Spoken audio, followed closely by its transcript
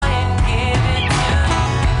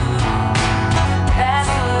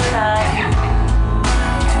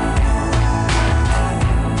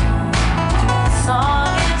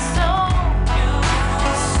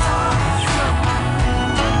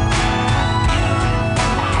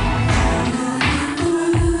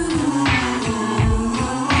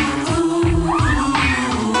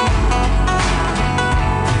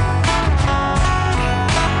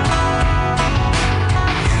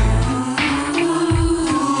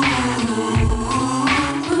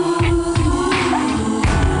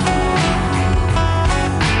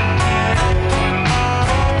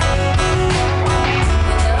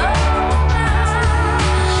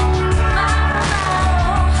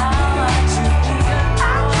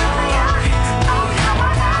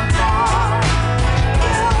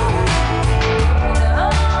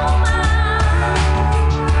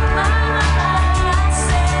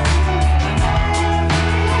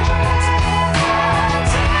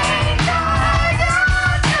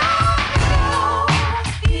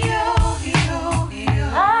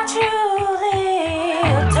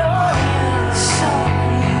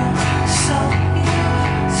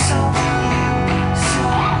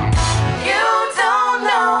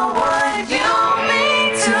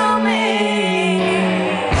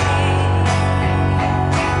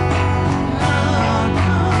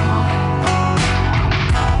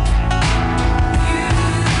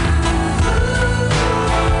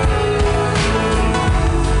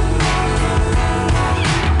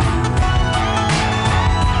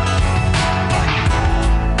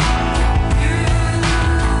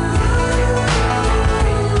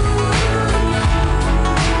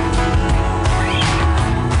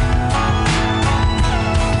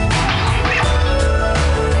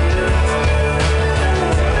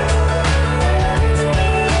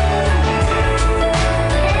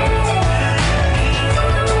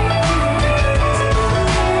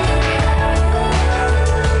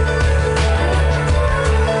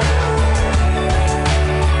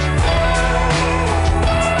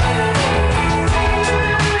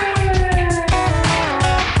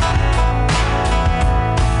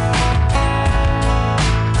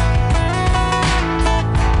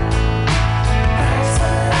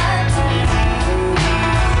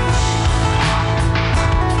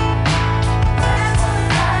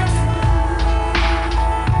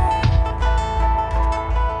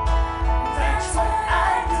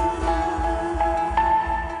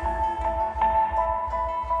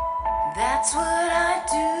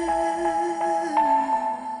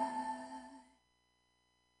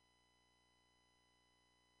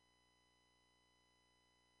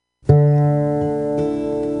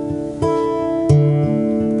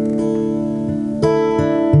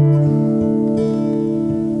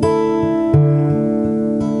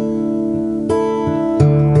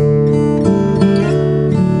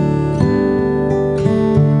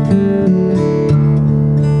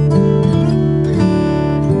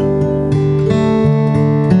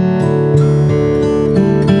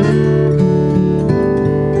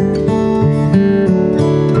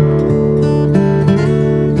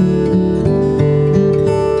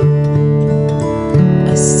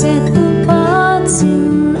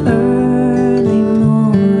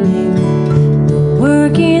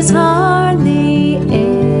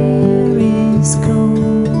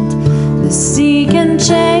sea can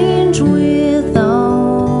change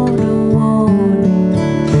without a warning.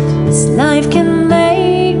 This life can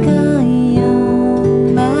make a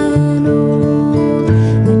young man old.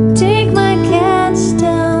 I take my cats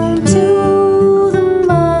down to the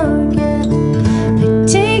market. I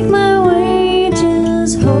take my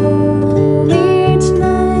wages home each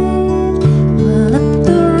night, while up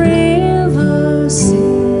the river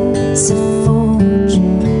sits a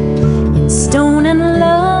fortune in stone and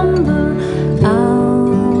lumber,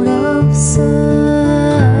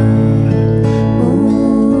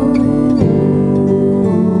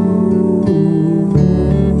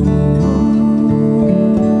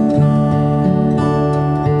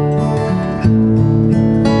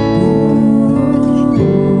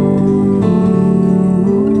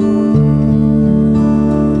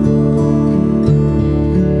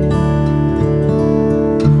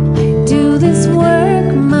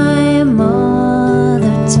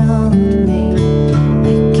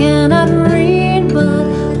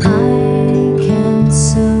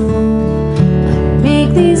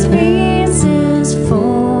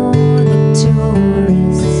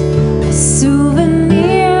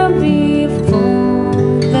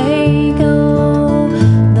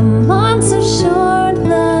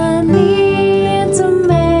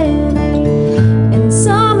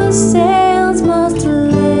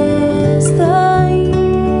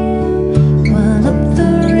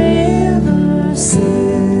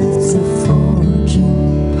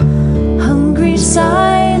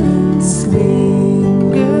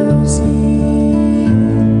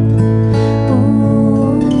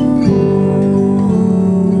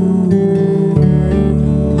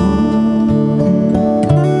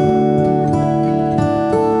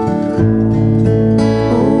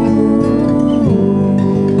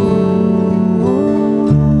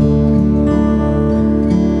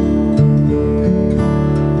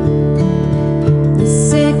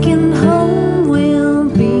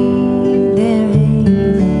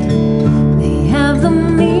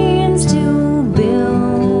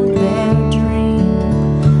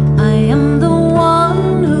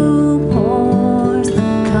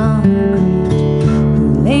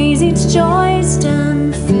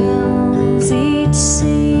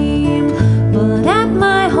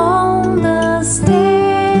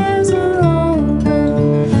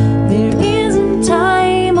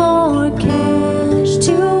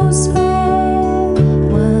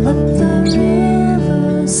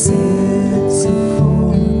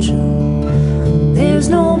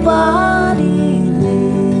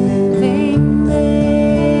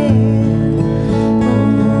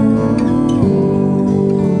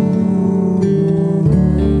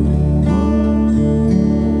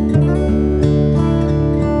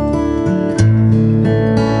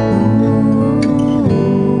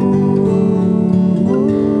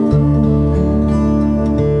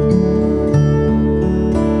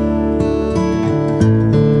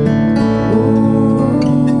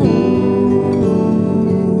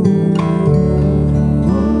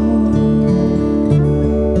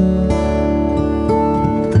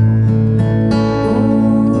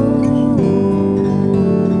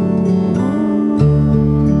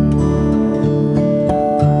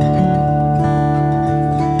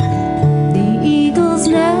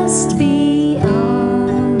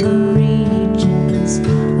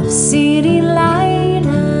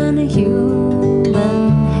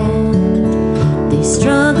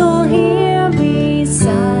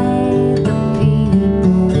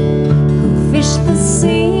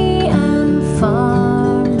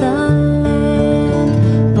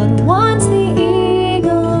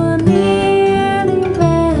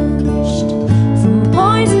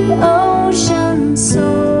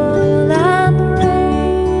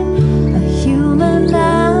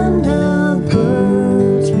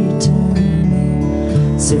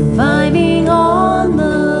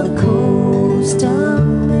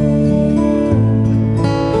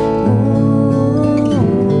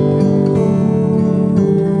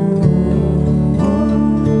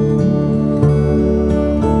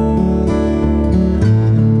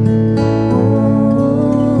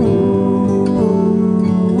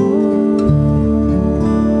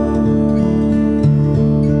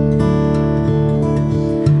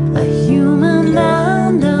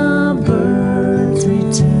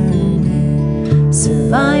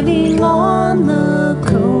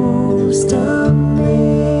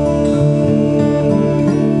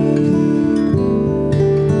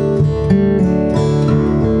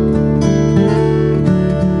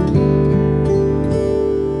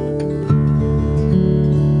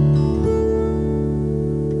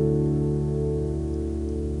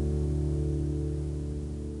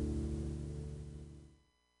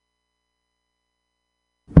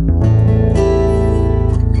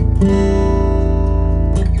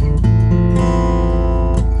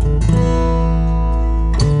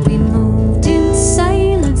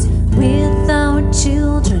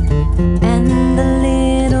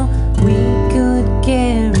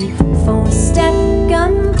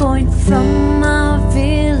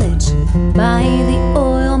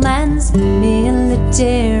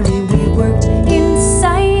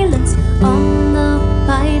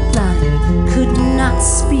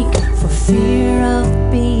 fear of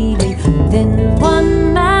beating. Then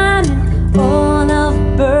one man in all of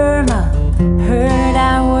Burma heard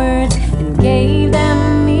our words and gave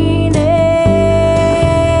them meaning.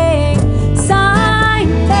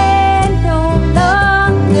 Silent no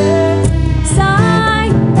longer,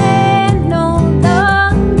 silent no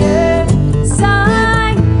longer,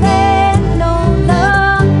 silent no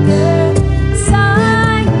longer,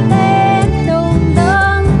 silent no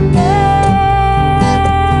longer.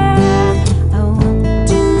 I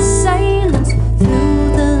walked in silence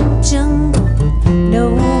through the jungle,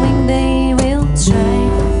 knowing they will try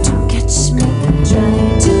to catch me, try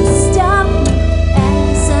to stop me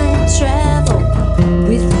as I travel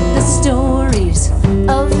with the stories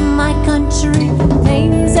of my country,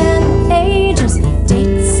 names and ages,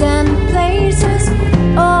 dates and places,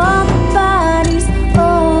 all the bodies,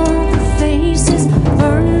 all the faces,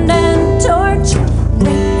 burned and tortured,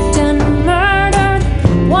 raped and murdered,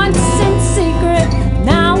 once in secret,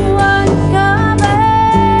 now uncovered.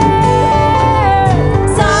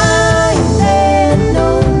 Silent no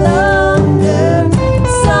longer,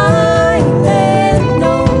 silent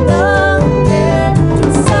no longer,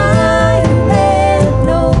 silent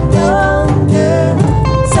no longer,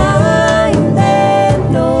 silent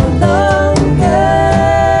no longer.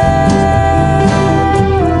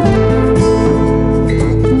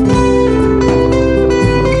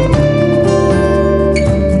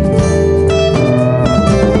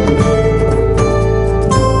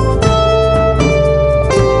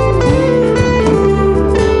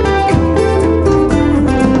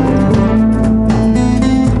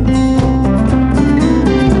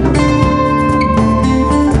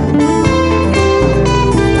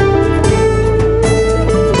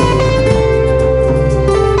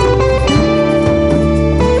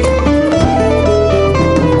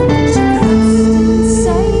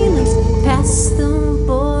 Silence past the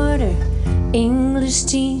border, English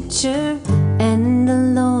teacher and a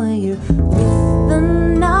lawyer, with the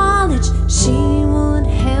knowledge she would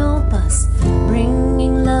help us,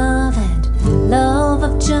 bringing love and love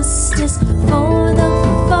of justice for the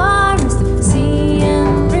forest, sea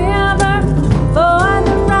and river, for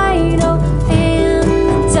the rhino and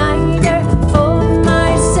the tiger, for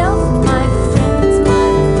myself, my friends, my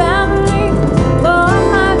family, for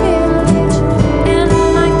my village and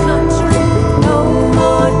my country. No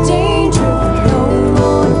more danger, no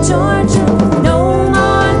more torture, no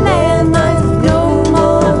more landmines, no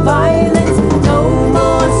more violence, no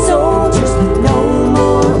more soldiers, no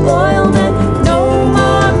more oilmen, no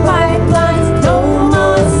more pipelines, no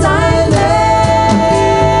more silence.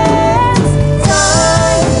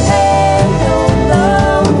 Silent no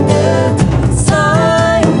longer,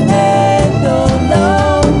 silent no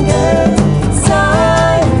longer,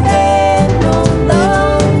 silent no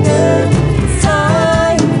longer,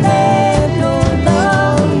 silent no longer,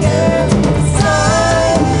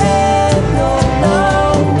 silent no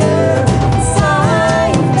longer,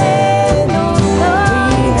 silent no longer.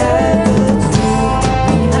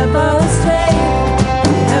 We have our strength, we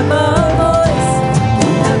have our voice, we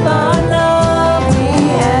have our love, we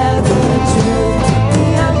have the truth. We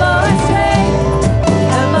have our strength, we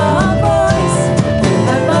have our voice, we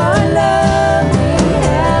have our love, we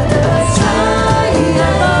have the truth. We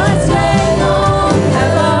have our strength, we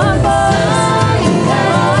have our voice, we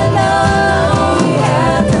have our love, we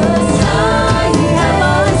have the truth. We have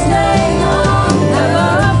our strength, we have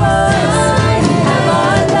our voice, we have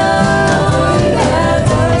our love, we have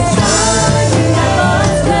the truth. We have our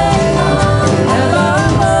strength, we have our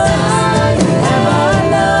voice, we have our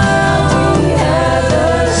love, we have the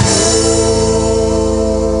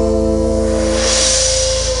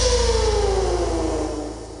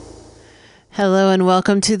Hello and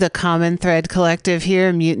welcome to the Common Thread Collective here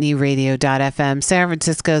at MutinyRadio.fm, San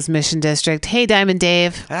Francisco's Mission District. Hey, Diamond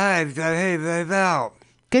Dave. Hi, hey, Val.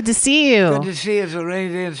 Good to see you. Good to see you. It's a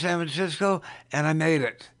rainy day in San Francisco, and I made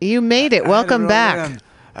it. You made it. I had to Welcome roll back.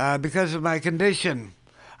 in, because of my condition,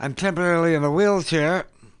 I'm temporarily in a wheelchair,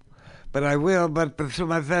 but through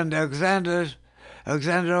my friend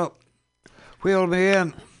Alexandro wheeled me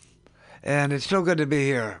in, and it's so good to be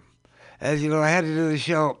here. As you know, I had to do the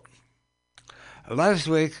show last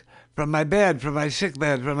week from my bed, from my sick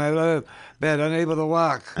bed, from my bed, unable to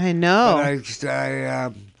walk. I know. But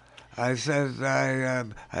I said,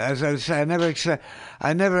 as I say,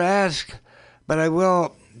 I never ask, but I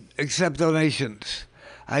will accept donations.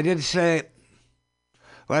 I did say,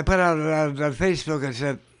 well, I put out on Facebook, I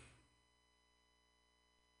said,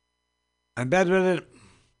 I'm bedridden,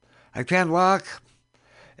 I can't walk,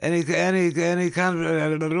 looking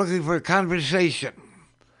for a conversation.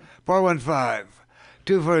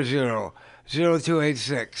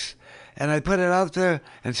 415-240-0286. And I put it out there,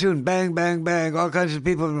 and soon, bang, bang, bang, all kinds of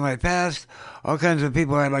people from my past, all kinds of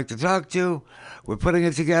people I'd like to talk to. We're putting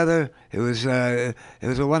it together. It was a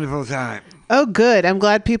wonderful time. Oh, good. I'm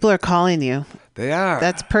glad people are calling you. They are.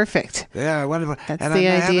 That's perfect. They are wonderful. That's and the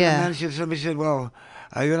I idea. happened to mention, somebody said, well,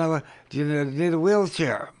 do you need a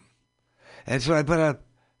wheelchair? And so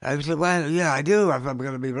I said, well, yeah, I do. If I'm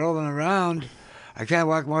going to be rolling around, I can't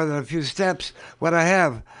walk more than a few steps. What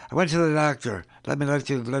I went to the doctor. Let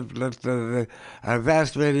our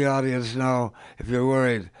vast radio audience know if you're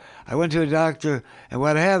worried. I went to a doctor, and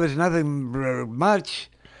what I have is nothing much.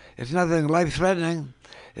 It's nothing life-threatening.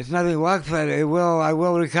 It's nothing walk-threatening. I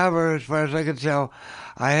will recover, as far as I can tell.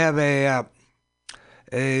 I have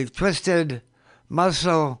a twisted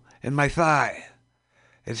muscle in my thigh.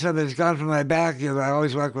 It's something that's gone from my back. I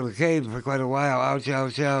always walked with a cane for quite a while. Ouch,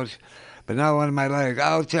 ouch, ouch. But now one of my legs.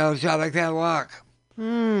 Ouch, ouch, ouch. I can't walk.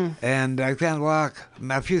 And I can't walk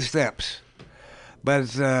a few steps.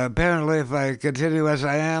 But apparently, if I continue as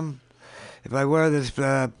I am, if I wear this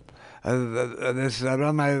around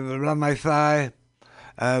my thigh,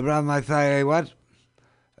 what?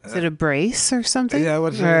 Is it a brace or something? Yeah,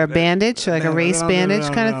 or a bandage, like a race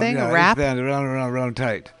bandage kind of thing? Yeah, a wrap? Band, around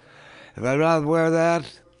tight. If I rather wear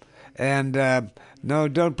that, and no,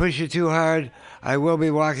 don't push it too hard, I will be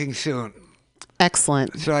walking soon.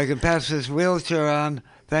 Excellent. So I can pass this wheelchair on,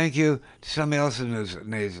 thank you, to somebody else who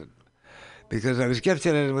needs it. Because I was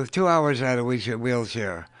gifted it with 2 hours out of each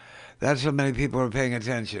wheelchair. That's how many people are paying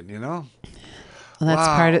attention, you know?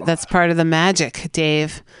 Well, that's part of the magic,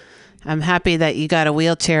 Dave. I'm happy that you got a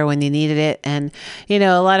wheelchair when you needed it. And,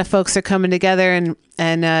 a lot of folks are coming together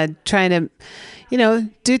and trying to,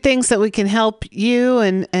 do things that we can help you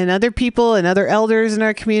and other people and other elders in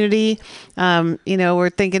our community. We're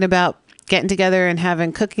thinking about getting together and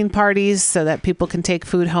having cooking parties so that people can take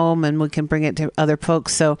food home and we can bring it to other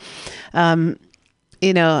folks. So, I'm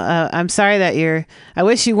sorry that I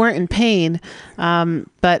wish you weren't in pain.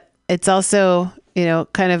 But it's also,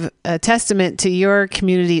 kind of a testament to your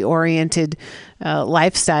community-oriented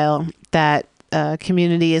lifestyle that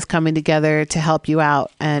community is coming together to help you out.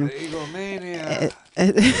 And egomania.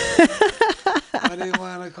 What do you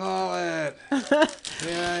want to call it? Here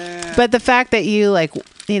I am. But the fact that you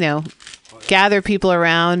gather people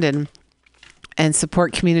around and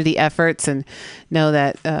support community efforts and know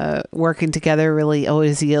that working together really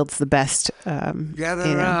always yields the best.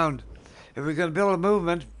 Gather around. If we're going to build a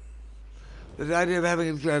movement, the idea of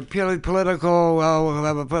having it purely political, we'll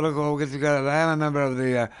have a political get together. I am a member of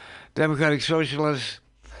the Democratic Socialists,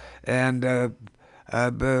 and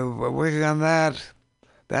working on that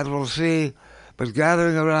we'll see. But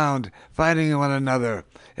gathering around, finding one another.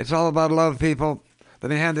 It's all about love, people. Let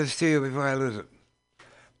me hand this to you before I lose it.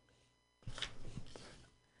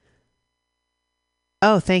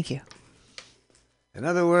 Oh, thank you. In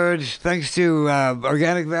other words, thanks to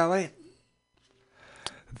Organic Valley.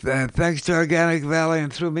 Thanks to Organic Valley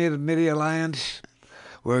and through Media Alliance,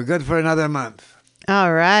 we're good for another month.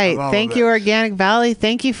 All right. Thank you, Organic Valley.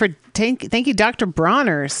 Thank you, Dr.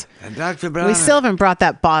 Bronner's. And Dr. Bronner. We still haven't brought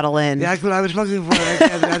that bottle in. Yeah, I was looking for it.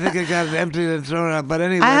 I think it got emptied and thrown out. But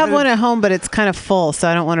anyway, I have one at home, but it's kind of full, so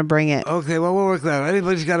I don't want to bring it. Okay, well, we'll work that out.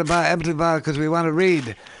 Anybody's got an empty bottle because we want to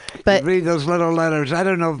read those little letters. I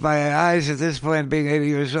don't know if my eyes at this point, being 80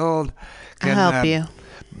 years old, can I'll help you.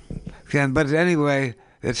 But anyway,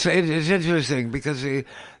 it's interesting because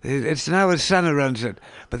it's now his son who runs it.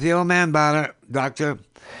 But the old man, Bonner, doctor,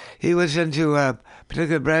 he was into a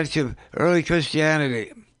particular branch of early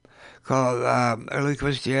Christianity called early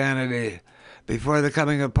Christianity. Before the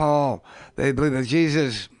coming of Paul, they believed that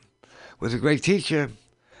Jesus was a great teacher,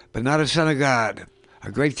 but not a son of God.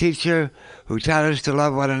 A great teacher who taught us to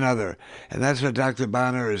love one another. And that's what Dr.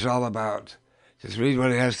 Bonner is all about. Just read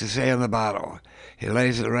what he has to say on the bottle. He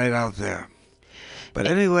lays it right out there. But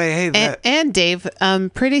anyway, hey. And Dave,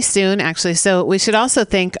 pretty soon, actually, so we should also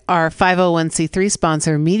thank our 501c3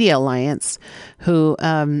 sponsor, Media Alliance, who,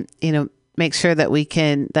 make sure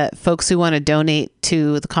that folks who want to donate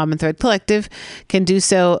to the Common Thread Collective can do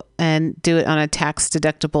so and do it on a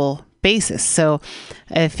tax-deductible basis. So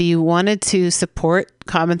if you wanted to support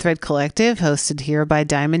Common Thread Collective, hosted here by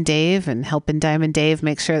Diamond Dave and helping Diamond Dave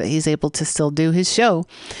make sure that he's able to still do his show,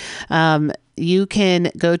 you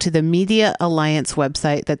can go to the Media Alliance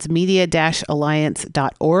website. That's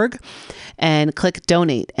media-alliance.org and click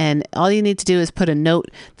donate. And all you need to do is put a note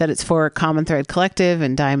that it's for Common Thread Collective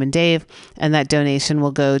and Diamond Dave, and that donation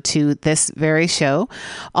will go to this very show.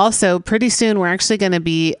 Also, pretty soon, we're actually going to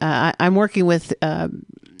be, I'm working with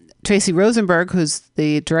Tracy Rosenberg, who's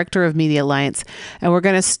the director of Media Alliance, and we're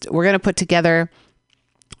going to put together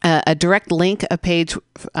a direct link, a page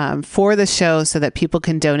for the show so that people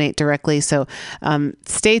can donate directly. So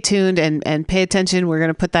stay tuned and pay attention. We're going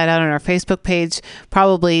to put that out on our Facebook page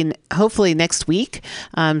hopefully next week,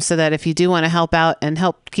 so that if you do want to help out and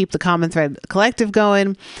help keep the Common Thread Collective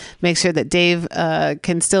going, make sure that Dave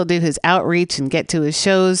can still do his outreach and get to his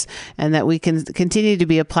shows, and that we can continue to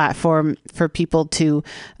be a platform for people to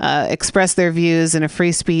express their views in a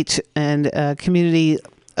free speech and community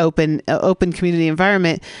open community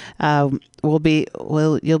environment. You'll be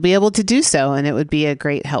able to do so, and it would be a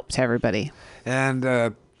great help to everybody. And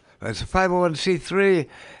it's a 501c3,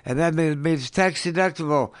 and that means tax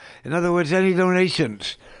deductible. In other words, any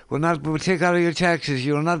donations will take out of your taxes.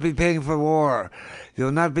 You will not be paying for war. You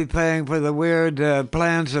will not be paying for the weird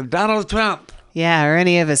plans of Donald Trump. Yeah, or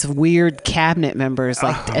any of his weird cabinet members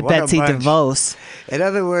like Betsy DeVos. In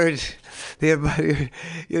other words,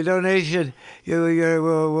 your donation,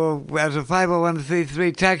 will as a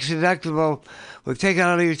 501c3 tax deductible, will take it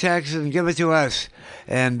out of your taxes and give it to us,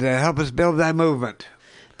 and help us build that movement.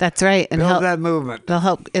 That's right, and build that movement. It'll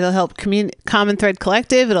help Common Thread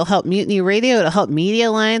Collective. It'll help Mutiny Radio. It'll help Media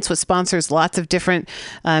Alliance, which sponsors lots of different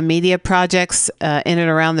media projects in and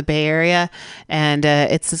around the Bay Area, and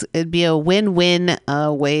it'd be a win-win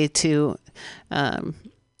way to, In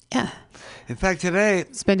fact, today,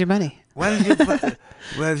 spend your money. Why did you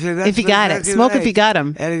if you got it. Smoke if you got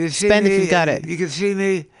them. Spend if you got it. You can see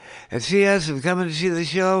me and see us and come and see the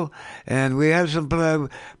show. And we have some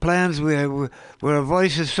plans. We're a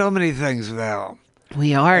voice of so many things, Val.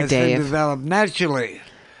 We are, Dave. It's developed naturally.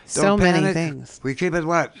 So many things. We keep it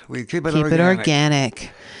what? We keep it organic.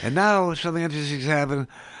 And now something interesting's happened.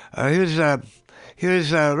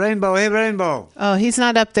 Here's Rainbow. Hey, Rainbow. Oh, he's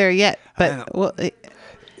not up there yet, but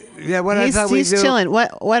he's chilling.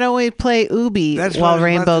 Why don't we play Ubi while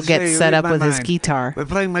Rainbow gets set up with his guitar? We're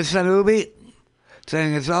playing my son Ubi,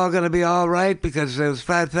 saying it's all going to be all right because there's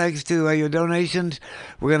thanks to your donations,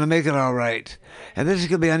 we're going to make it all right. And this is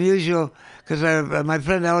going to be unusual because my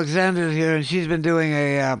friend Alexander is here, and she's been doing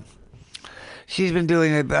a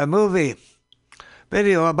movie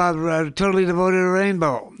video about Totally Devoted to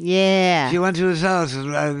Rainbow. Yeah. She went to his house.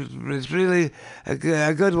 It's really a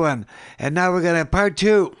good one. And now we're going to have part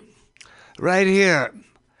 2 right here.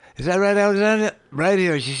 Is that right, Alexander? Right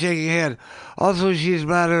here. She's shaking her head. Also, she's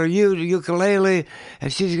brought her ukulele,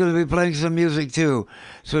 and she's going to be playing some music, too.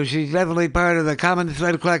 So she's definitely part of the Common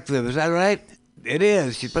Thread Collective. Is that right? It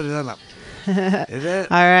is. She put it on up. Is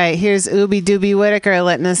it? All right. Here's Ubi Doobie Whitaker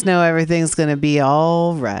letting us know everything's going to be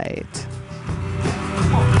all right.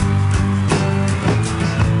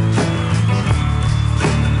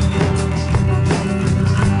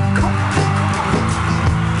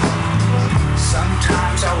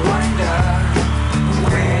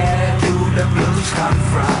 Come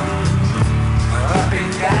from up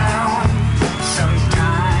and down.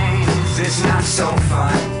 Sometimes it's not so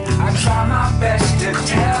fun. I try my best to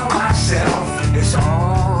tell myself it's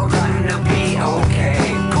all gonna be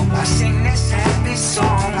okay. I sing this happy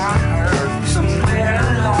song I heard somewhere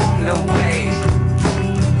along the way.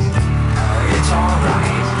 It's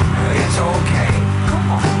alright, it's okay.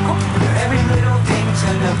 Every little thing's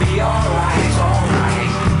gonna be alright. It's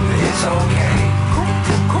alright, it's okay.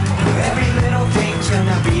 Every little thing's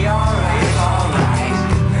gonna be alright,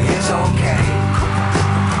 it's okay.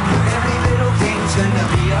 Every little thing's gonna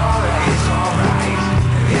be alright,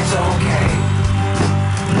 it's okay.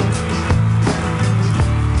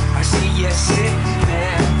 I see you sitting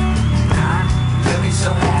there, I'm looking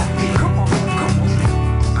so happy.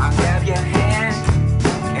 I'll grab your hand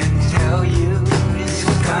and tell you it's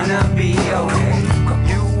gonna be okay.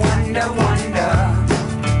 You wonder,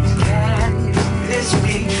 can this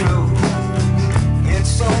be true?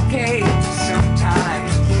 It's okay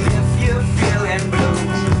sometimes if you're feeling blue.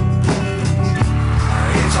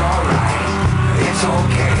 It's alright, it's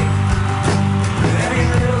okay. Every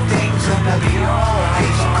little thing's gonna be alright.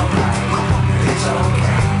 It's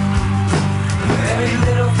okay. Every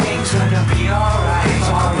little thing's gonna be alright.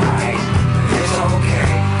 It's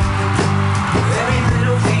okay. Every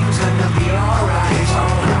little thing's gonna be alright.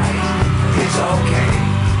 It's okay.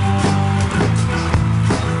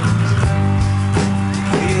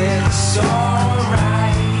 It's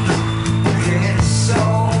alright, it's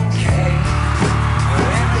okay.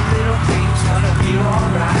 Every little thing's gonna be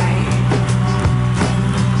alright.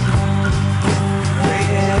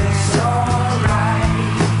 It's alright.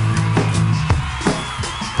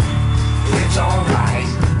 It's alright,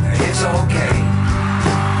 it's okay.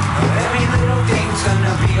 Every little thing's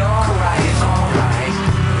gonna be alright.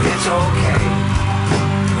 It's okay.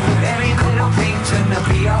 Every little thing's gonna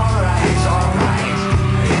be alright. It's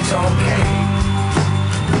okay.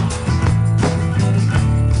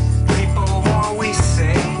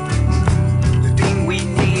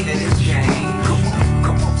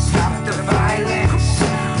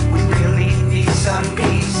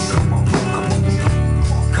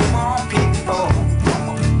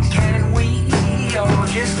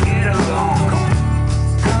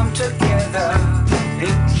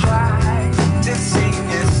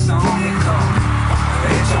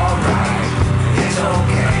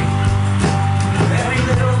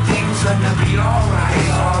 alright,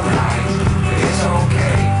 it's alright, it's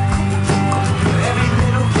okay. Every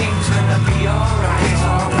little thing's gonna be alright, it's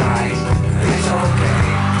alright, it's okay.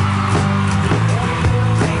 Every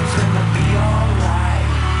little thing's gonna be alright.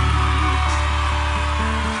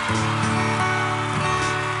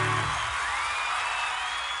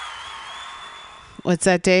 What's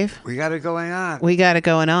that, Dave? We got it going on. We got it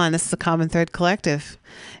going on. This is the Common Thread Collective.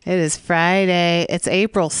 It is Friday. It's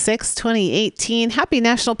April 6, 2018. Happy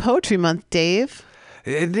National Poetry Month, Dave.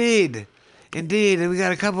 Indeed. Indeed. And we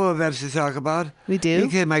got a couple of events to talk about. We do.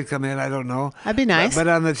 EK might come in, I don't know. That'd be nice. But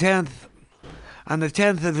on the 10th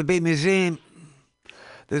at the Beat Museum,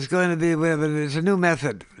 there's going to be, there's a new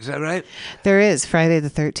method. Is that right? There is Friday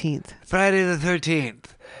the 13th. Friday the 13th.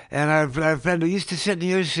 And our friend who used to sit in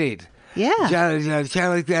your seat, Yeah.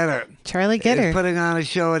 Charlie Getter. Charlie Getter. Is putting on a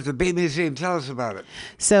show at the Beat Museum. Tell us about it.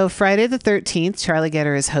 So Friday the 13th, Charlie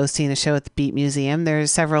Getter is hosting a show at the Beat Museum.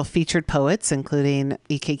 There's several featured poets, including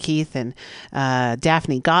E.K. Keith and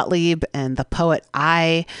Daphne Gottlieb and the poet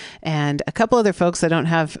I, and a couple other folks I don't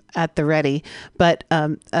have at the ready, but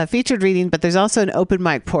a featured reading. But there's also an open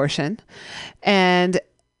mic portion. And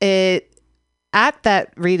at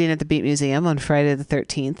that reading at the Beat Museum on Friday the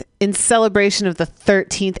 13th, in celebration of the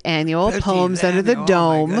 13th annual 13th Poems Under the annual.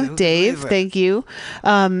 Oh my Dome, God, who can Dave, believe it? thank you.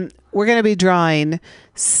 We're going to be drawing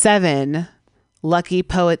 7 lucky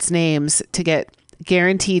poets' names to get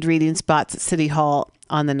guaranteed reading spots at City Hall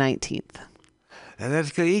on the 19th. And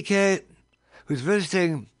that's good. EK, who's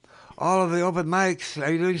visiting all of the open mics.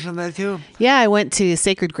 Are you doing some of that too? Yeah, I went to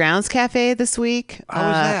Sacred Grounds Cafe this week. How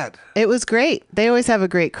was that? It was great. They always have a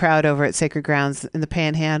great crowd over at Sacred Grounds in the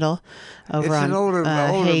Panhandle. Over It's on an older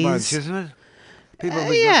Hayes. bunch, isn't it? People have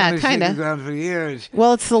been yeah, coming to kinda. Sacred Ground for years.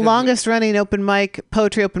 Well, it's the longest running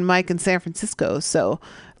poetry open mic in San Francisco. So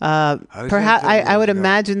perhaps I would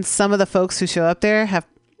imagine some of the folks who show up there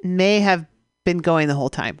may have been going the whole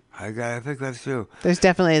time. I think that's true. There's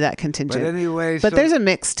definitely that contingent. But anyway, But there's a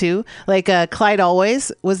mix too. Like Clyde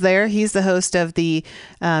Always was there. He's the host of the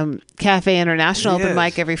Cafe International He open is.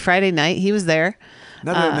 mic every Friday night. He was there.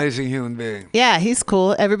 another amazing human being. Yeah, he's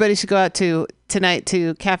cool. Everybody should go out tonight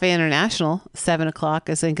to Cafe International. 7:00,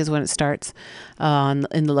 I think, is when it starts in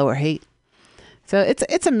the Lower Haight. So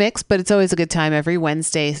it's a mix, but it's always a good time every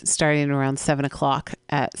Wednesday, starting around 7:00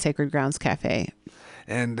 at Sacred Grounds Cafe.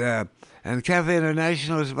 And Cafe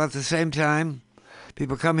International is about the same time.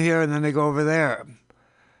 People come here and then they go over there.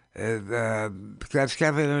 That's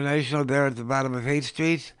Cafe International there at the bottom of 8th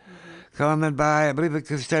Street. Come and buy. I believe it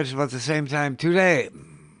starts about the same time today.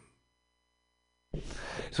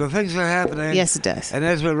 So things are happening. Yes, it does. And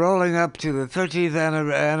as we're rolling up to the 13th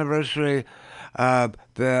anniversary of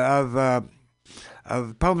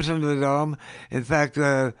Poems Under the Dome, in fact,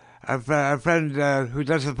 our friend who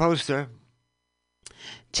does the poster,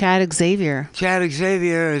 Chad Xavier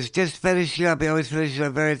is just finishing up. He always finishes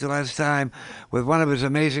up right at the last time with one of his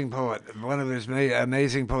amazing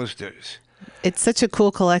amazing posters. It's such a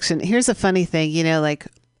cool collection. Here's a funny thing, like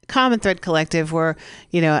Common Thread Collective, where,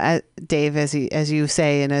 Dave, as you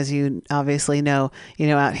say, and as you obviously know,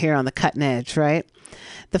 out here on the cutting edge, right?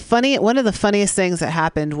 One of the funniest things that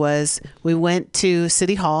happened was we went to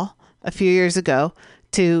City Hall a few years ago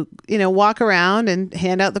to, walk around and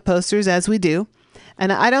hand out the posters as we do.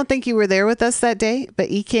 And I don't think you were there with us that day, but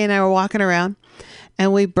EK and I were walking around,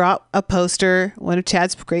 and we brought a poster, one of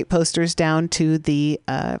Chad's great posters, down to the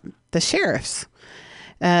sheriff's,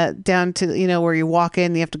 down to, where you walk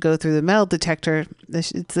in, you have to go through the metal detector.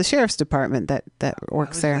 It's the sheriff's department that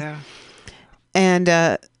works there.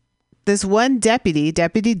 And this one Deputy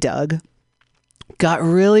Doug, got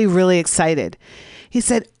really, really excited. He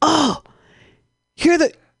said, "Oh,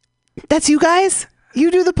 that's you guys? You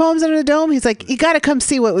do the Poems Under the Dome?" He's like, "You got to come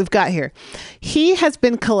see what we've got here." He has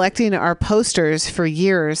been collecting our posters for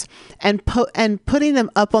years and putting them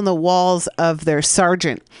up on the walls of their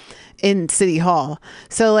sergeant in City Hall.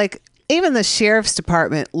 So even the sheriff's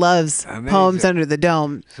department loves Poems Under the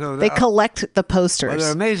Dome. So they collect the posters. Well,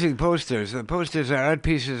 they're amazing posters. The posters are art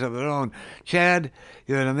pieces of their own. Chad,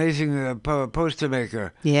 you're an amazing poster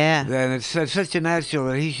maker. Yeah. And it's such a natural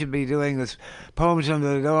that he should be doing this Poems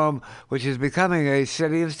Under the Dome, which is becoming a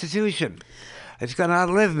city institution. It's going to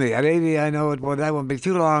outlive me. At 80, I know that won't be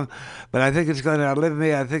too long, but I think it's going to outlive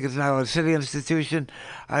me. I think it's now a city institution.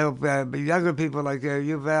 I hope younger people like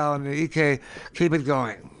you, Val, and EK keep it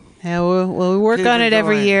going. Yeah, we work Keep on it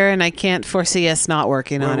every going. year, and I can't foresee us not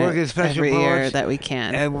working on working it special every year poets. that we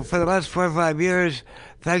can. And for the last 4 or 5 years,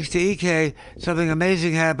 thanks to EK, something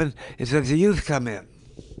amazing happened is that the youth come in.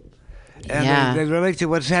 And Yeah. they relate to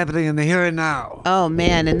what's happening in the here and now. Oh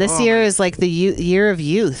man, and this year is like the year of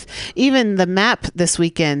youth. Even the map this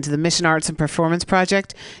weekend, the Mission Arts and Performance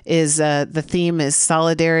Project, is the theme is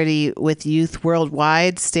solidarity with youth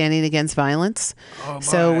worldwide, standing against violence.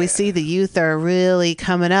 So we see the youth are really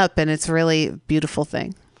coming up, and it's really a beautiful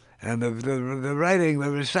thing. And the writing,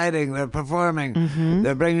 the reciting, the performing,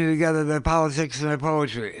 they're bringing together their politics and their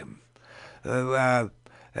poetry.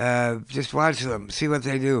 Just watch them, see what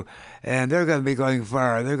they do. And they're going to be going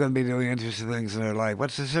far. They're going to be doing interesting things in their life.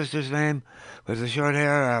 What's the sister's name with the short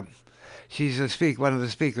hair? She's one of the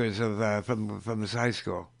speakers of from this high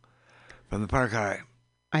school, from the Park High.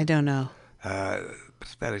 I don't know.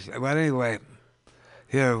 Spanish. Well, anyway,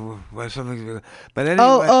 here was something. But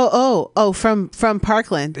anyway. From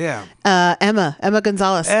Parkland. Yeah. Emma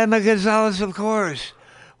Gonzalez. Emma Gonzalez, of course.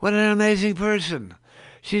 What an amazing person.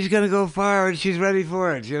 She's going to go far, and she's ready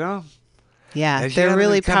for it, you know? Yeah, they're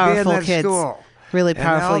really powerful kids. School. Really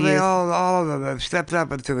powerful youth. All of them have stepped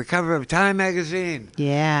up into the cover of Time magazine.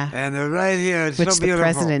 Yeah. And they're right here. It's Which so beautiful. the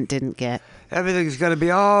president didn't get. Everything's going to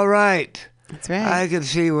be all right. That's right. I can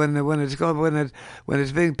see when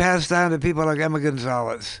it's being passed down to people like Emma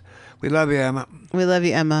Gonzalez. We love you, Emma. We love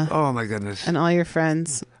you, Emma. Oh my goodness. And all your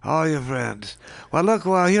friends. All your friends. Well, look,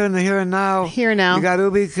 here in the here and now. Here now. You got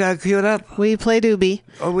Ubi queued up? We played Ubi.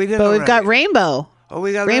 Oh, we did. But already. we've got Rainbow. Oh,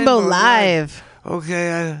 we got Rainbow live. live.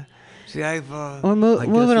 Okay. We're We're I guess moving he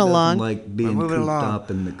doesn't along. like being moving cooped along.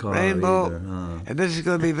 up in the car Rainbow. either. Huh? And this is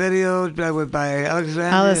going to be videoed by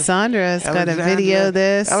Alexandria. Alessandra's got to video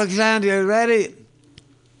this. Alexandria, you ready?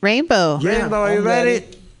 Rainbow. Yeah, Rainbow, are you I'm ready?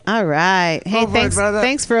 All right. Hey, Go for it, brother.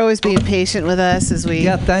 thanks for always being patient with us as we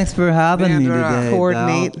Yeah, thanks for having me today,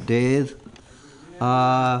 Coordinate. Val, Dave.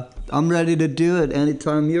 I'm ready to do it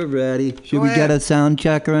anytime you're ready. Should Go we get ahead. a sound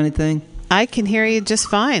check or anything? I can hear you just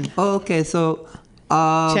fine. Oh, okay, so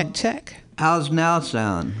Check. how's now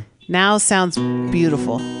sound? Now sounds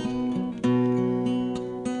beautiful.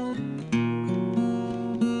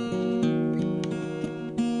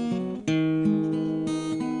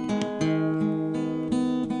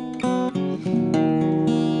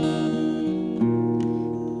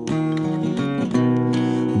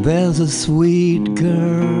 There's a sweet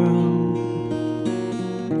girl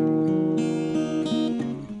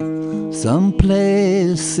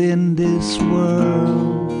someplace in this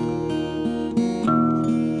world,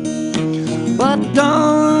 but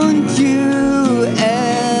don't you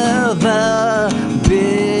ever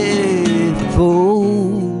be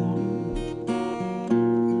fooled.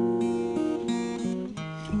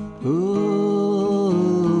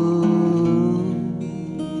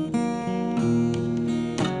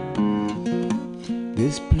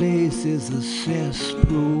 This place is a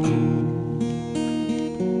cesspool.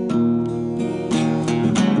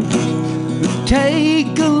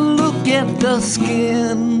 Take a look at the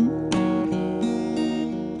skin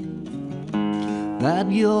that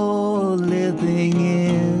you're living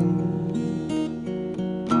in.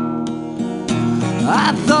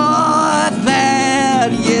 I thought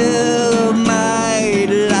that you might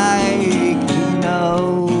like to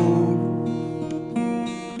know.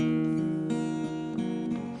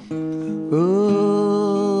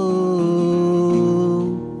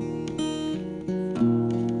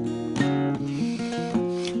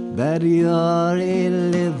 That you're a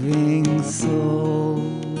living soul.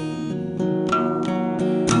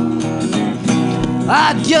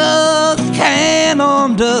 I just can't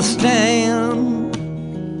understand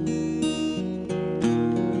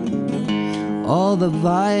all the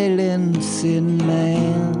violence in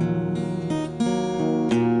man.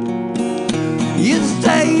 You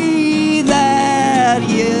say that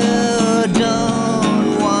you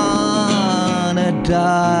don't wanna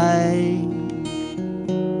die,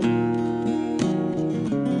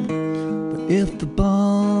 but if the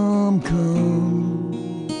bomb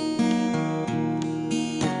comes,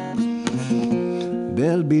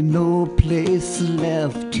 there'll be no place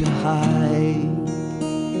left to hide.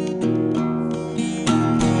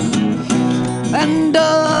 And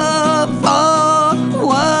for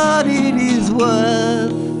what it is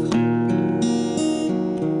worth,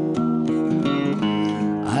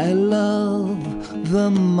 I love the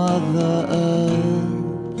Mother Earth.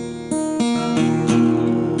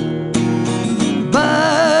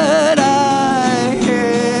 But I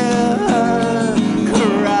hear her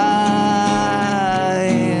crying.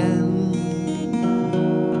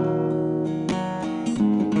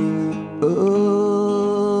 Oh,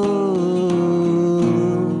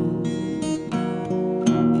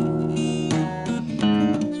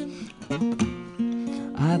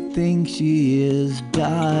 I think she is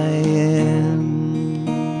dying.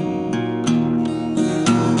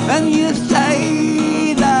 and you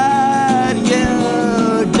say that you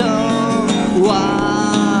don't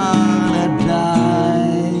wanna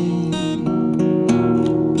die.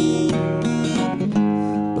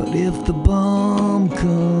 But if the bomb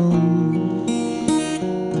comes,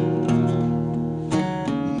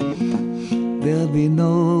 there'll be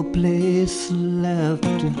no place left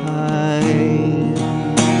to hide.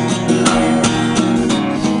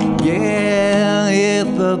 Yeah, if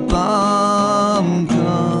the bomb comes,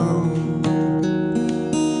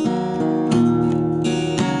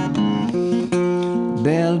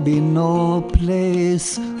 there'll be no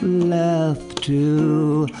place left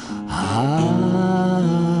to hide.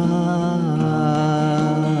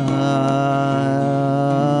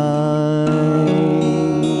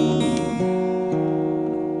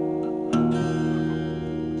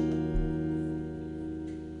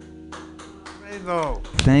 Rainbow.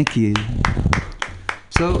 Thank you.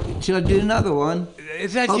 So, should I do another one?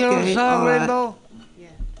 Is that your Okay, song, all right. Rainbow? This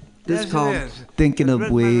Yes, is it called is. Thinking It's of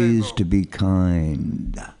written by Ways Rainbow. to Be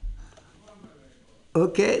Kind.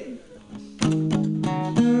 Okay.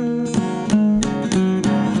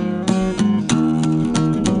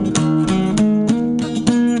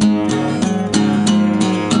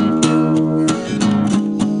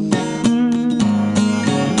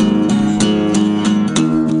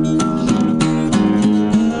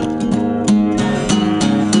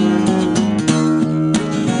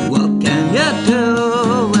 What can you do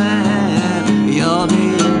when you're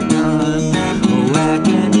being done? Where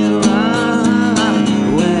can you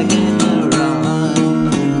run? Where can you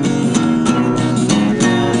run?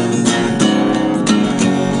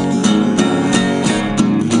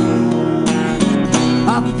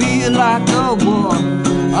 I feel like a wolf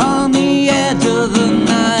on the edge of the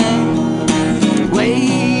night,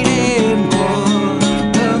 waiting for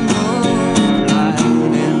the moonlight,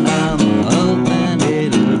 and I'm hoping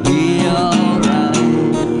it'll be alright.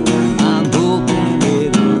 I'm hoping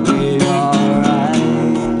it'll be alright.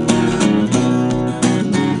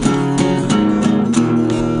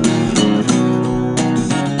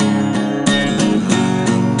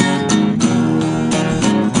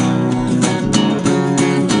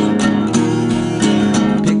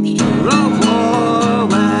 Picture a war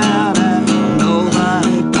where there's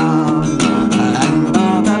nobody gone, and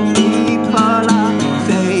all the people are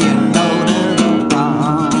saying no to the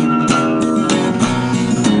wrong.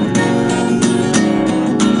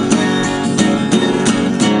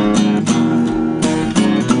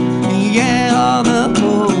 Yeah, on the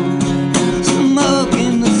road,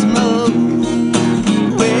 smoking the smoke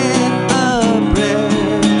with the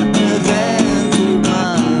present to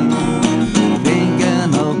mind,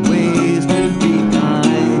 thinking of ways to be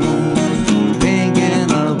kind,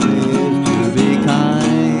 thinking of ways to be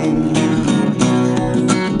kind.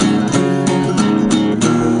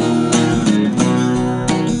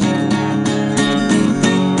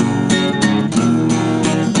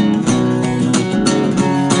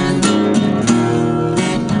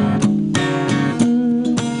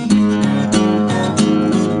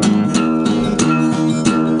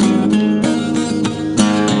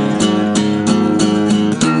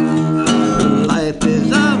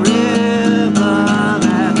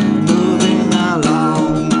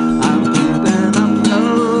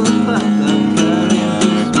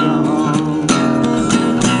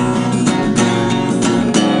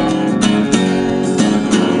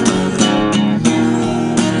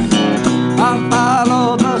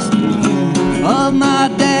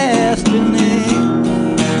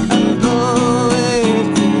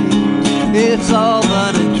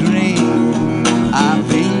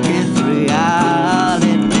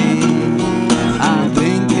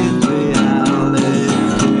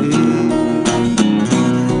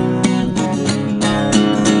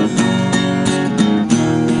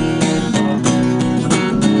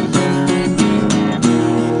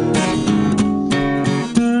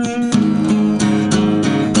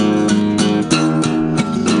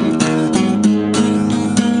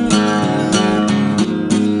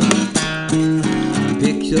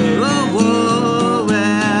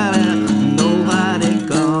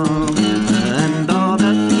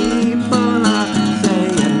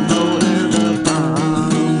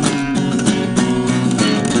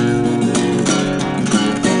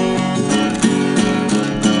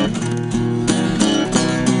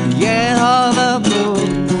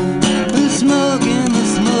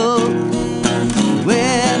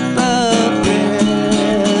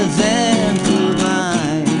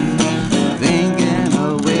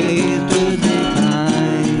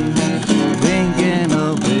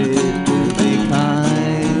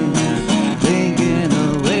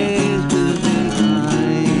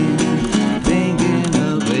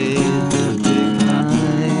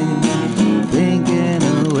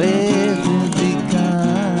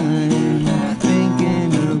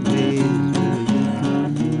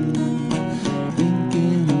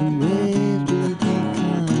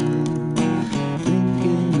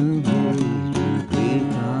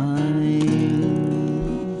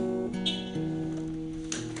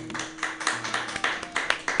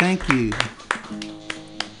 Thank you.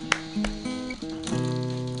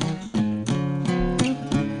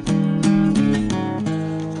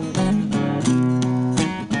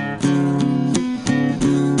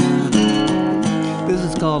 This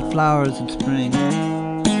is called Flowers in Spring.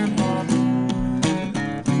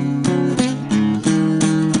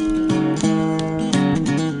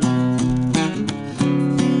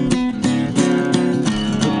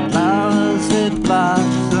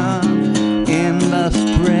 Blossom in the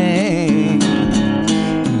spring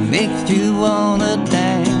makes you wanna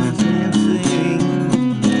dance and sing.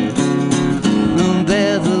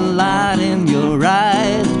 There's a light in your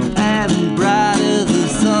eyes as bright as the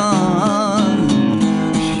sun.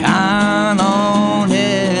 Shine on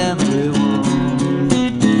everyone.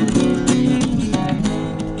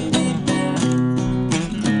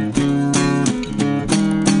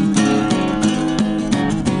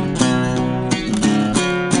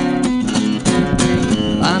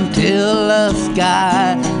 Until the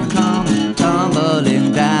sky comes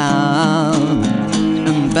tumbling down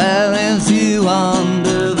and buries you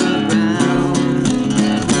under the ground.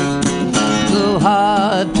 So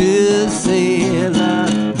hard to see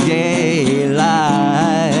the daylight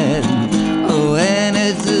when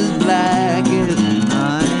it's as black as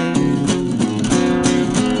night.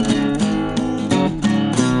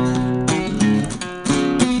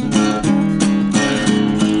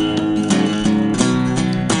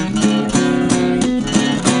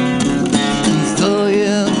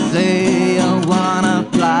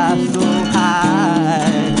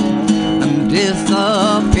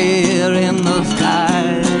 Disappear in the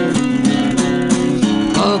sky.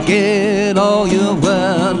 Forget all your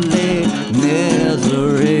worldly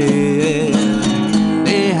misery.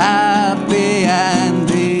 Be happy and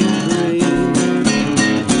be free.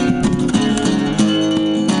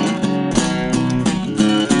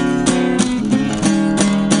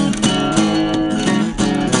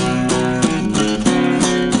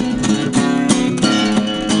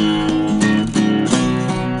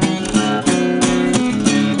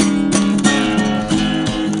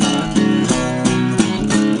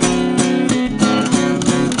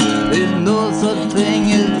 Thing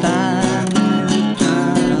is time,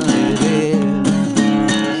 eternity.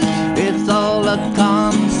 It's all a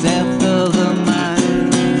concept of the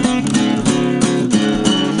mind.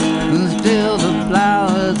 Still the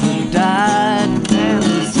flowers have died and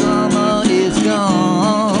the summer is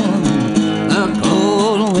gone. The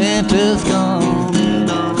cold winter's gone.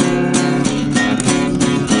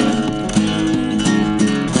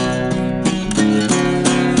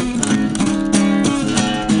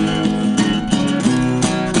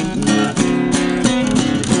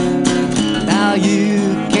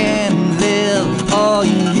 You can live or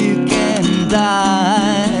you can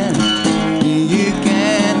die. You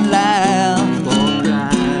can laugh or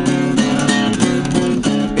cry.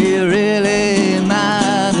 It really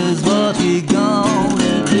matters what you're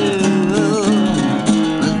gonna do.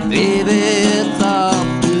 But baby, it's up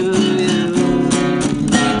to you.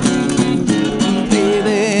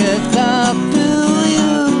 Baby, it's up to you.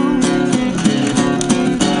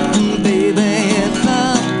 Baby, it's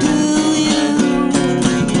up to you.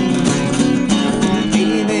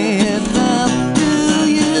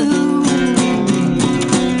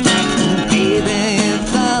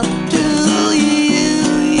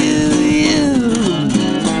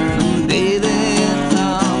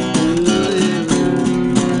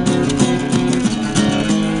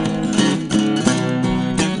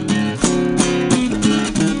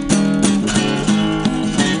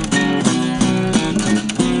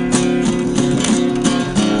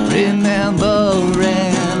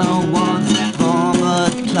 Remembering a once former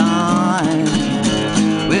time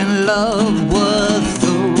when love was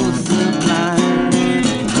so sublime.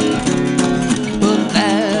 But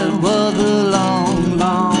that was a long,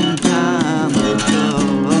 long time ago.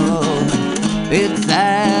 It's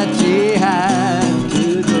sad she had to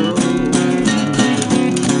go.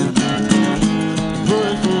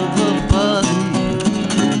 Push of a button,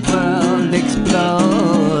 the world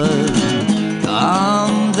explodes.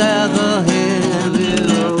 Comes as a heavy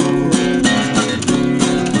load.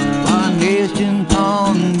 One nation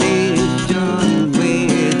upon nation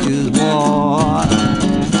wages war.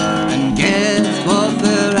 And guess what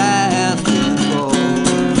they're asking for?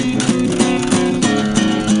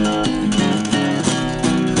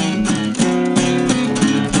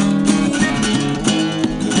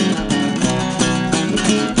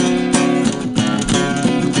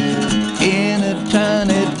 In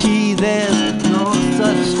eternity there's no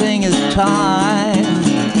such thing as time.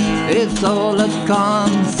 It's all a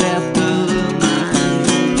concept of the mind.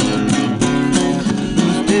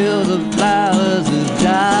 Still the flowers have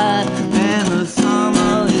died.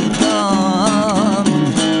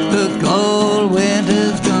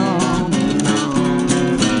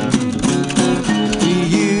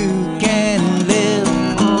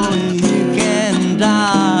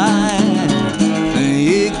 mind.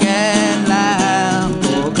 You can laugh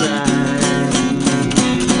or cry.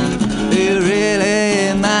 It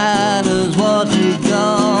really matters what you're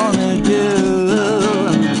gonna do.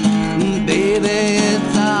 Baby,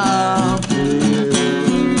 it's up to you.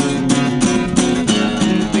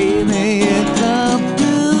 Baby, it's up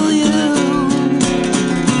to you.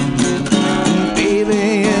 Baby,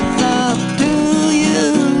 it's up to you.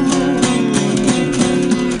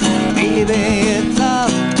 Baby, it's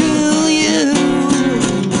up to you.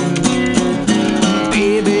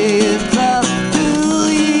 Baby, it's up to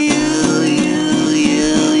you, you, you,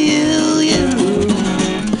 you, you.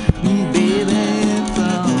 Baby, it's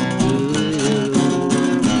up to you.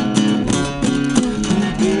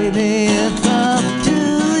 Baby, it's up to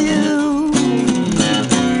you.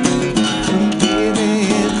 Baby,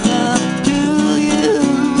 it's up to you.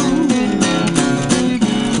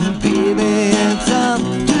 Baby, it's up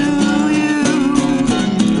to you.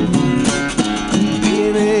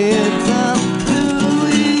 Baby, it's up to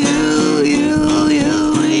you, you, you,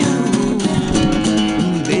 you.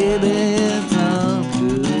 Baby, it's up to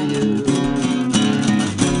you.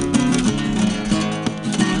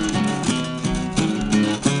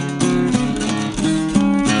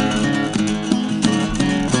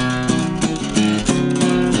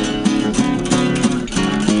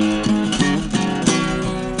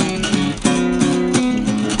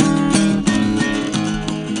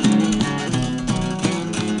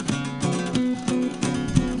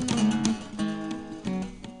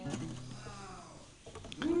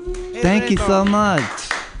 Thank you so much.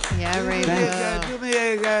 Yeah,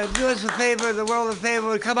 Rainbow. Do us a favor, the world a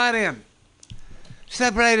favor. Come on in.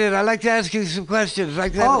 Separated. I'd like to ask you some questions. I'd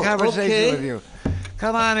like to have a conversation okay. with you.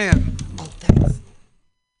 Come on in.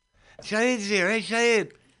 Shahid's here. Hey,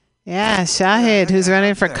 Shahid. Yeah, Shahid, who's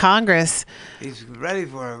running for Congress. He's ready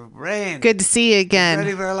for rain. Good to see you He's ready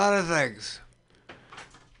again. for a lot of things.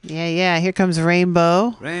 Yeah. Here comes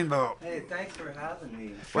Rainbow. Rainbow. Hey, thanks for having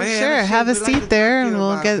me. For sure. Have a seat there, and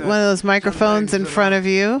we'll get one of those microphones in front of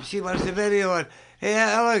you. She watched the video. And, hey,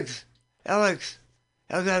 Alex,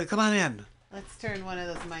 come on in. Let's turn one of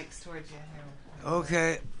those mics towards you.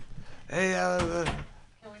 Okay. Hey,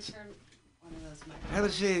 Can we turn one of those mics? have a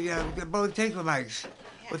seat. Yeah, both take the mics.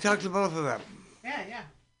 We'll talk to both of them. Yeah.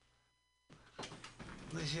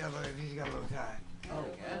 Let's see if he's got a little time. Oh,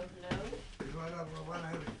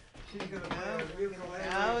 She's gonna play a ukulele.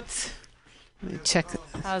 out. Let me check.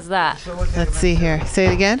 How's that? So we'll take Let's a see here. Say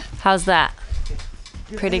it again. How's that?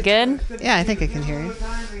 Pretty good? Yeah, I think I can hear you.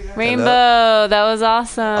 Rainbow, that was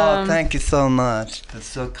awesome. Oh, thank you so much. That's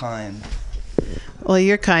so kind. Well,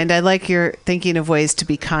 you're kind. I like your thinking of ways to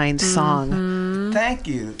be kind song. Thank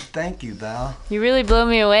you, Val. You really blow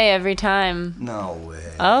me away every time. No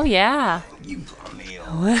way. Oh, yeah. You blow me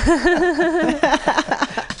away.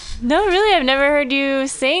 No, really, I've never heard you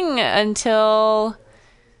sing until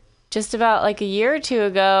just about like a year or two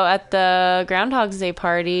ago at the Groundhog's Day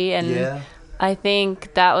party. And Yeah. I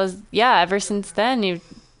think that was, ever since then,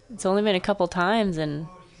 it's only been a couple times, and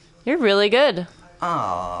you're really good.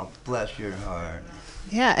 Ah, bless your heart.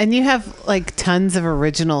 Yeah, and you have like tons of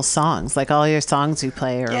original songs. Like all your songs you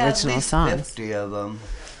play are original at least songs. 50 of them.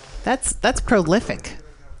 That's prolific.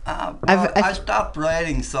 Well, I've- I stopped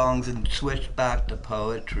writing songs and switched back to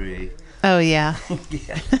poetry. Oh yeah.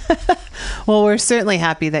 Yeah. Well, we're certainly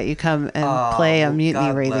happy that you come and play on Mutiny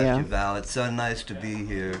God Radio. bless you, Val. It's so nice to be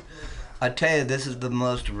here. I tell you, this is the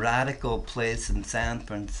most radical place in San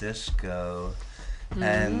Francisco.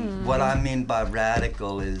 And what I mean by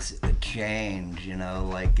radical is a change,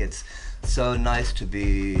 like it's so nice to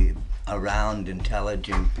be around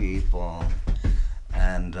intelligent people.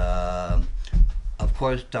 And of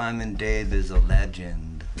course, Diamond Dave is a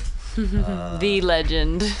legend. The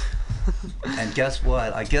legend. And guess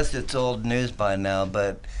what? I guess it's old news by now,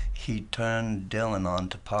 but he turned Dylan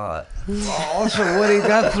onto pot. Also, Woody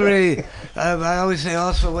Guthrie. I always say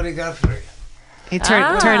also Woody Guthrie. He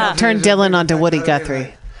turned Dylan onto Woody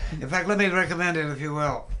Guthrie. In fact, let me recommend it, if you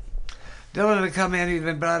will. Dylan had come in. He'd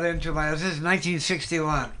been brought into this is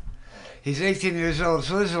 1961. He's 18 years old,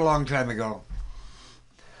 so this is a long time ago.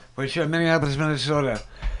 We're sure Minneapolis, Minnesota.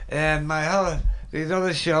 And my house, you know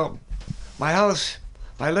this show? My house,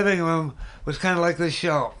 my living room was kind of like this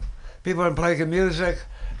show. People are playing music,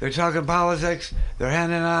 they're talking politics, they're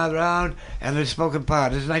handing out around, and they're smoking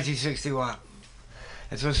pot. This is 1961.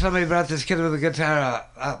 And so somebody brought this kid with a guitar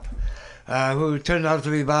up, who turned out to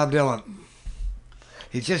be Bob Dylan.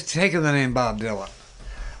 He'd just taken the name Bob Dylan.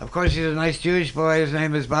 Of course, he's a nice Jewish boy. His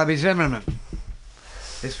name is Bobby Zimmerman.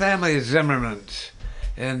 His family is Zimmermans.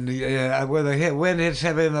 And where the wind hits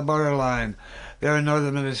heavy in the borderline, they're in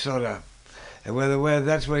northern Minnesota. And where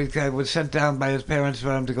that's where he was sent down by his parents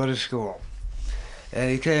for him to go to school.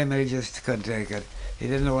 And he came and he just couldn't take it. He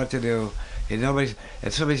didn't know what to do. And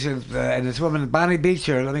somebody said, and this woman, Bonnie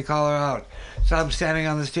Beecher, let me call her out, saw him standing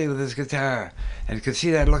on the street with his guitar, and could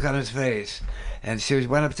see that look on his face. And she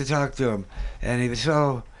went up to talk to him, and he was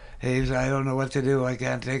I don't know what to do. I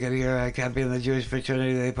can't take it here. I can't be in the Jewish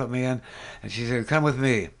fraternity they put me in. And she said, come with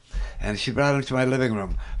me. And she brought him to my living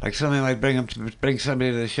room, like somebody might bring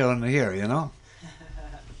somebody to the show in here, you know?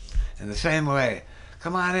 In the same way.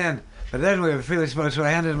 Come on in. But then we were feeling smoke, so I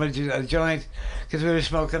handed him a joint, because we were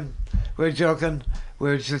smoking, we were joking, we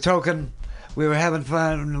were token, we were having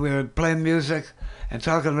fun, we were playing music, and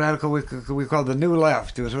talking radical, we called the New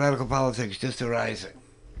Left. It was radical politics just arising.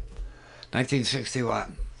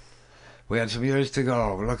 1961. We had some years to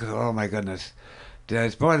go. Look, oh my goodness.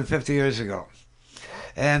 It's more than 50 years ago.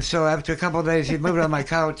 And so after a couple of days, he moved on my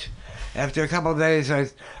couch. After a couple of days, I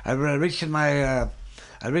reached in my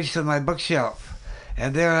bookshelf.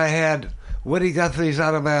 And there I had Woody Guthrie's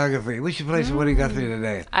autobiography. We should play some Woody Guthrie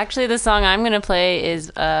today. Actually, the song I'm going to play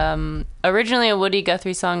is originally a Woody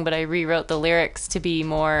Guthrie song, but I rewrote the lyrics to be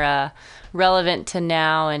more relevant to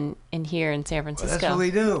now and here in San Francisco. Well, that's what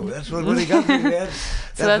we do. That's what Woody Guthrie did.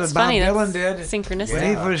 So that's what Bob funny. Dylan That's did. synchronicity. When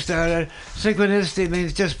he first started, synchronicity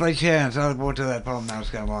means just by chance. I'll go to that poem now, it's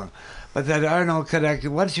kind of long. But there are no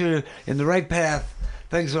connections. Once you're in the right path,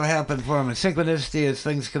 things will happen for him. And synchronicity is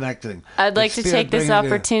things connecting. I'd like to take this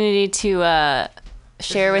opportunity to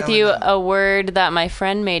share with you a word that my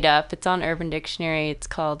friend made up. It's on Urban Dictionary. It's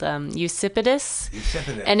called Eusipidus.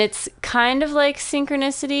 And it's kind of like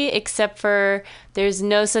synchronicity, except for there's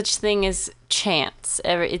no such thing as chance.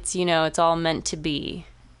 It's, it's all meant to be.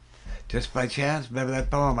 Just by chance? Remember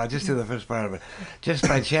that poem? I'll just do the first part of it. Just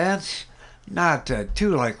by chance? Not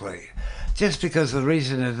too likely. Just because the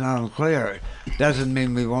reason is unclear doesn't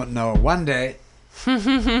mean we won't know one day.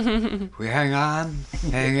 We hang on,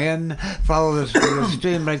 hang in, follow the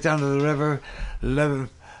stream right down to the river,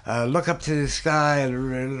 look up to the sky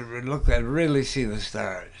and look and really see the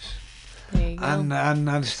stars. There you go.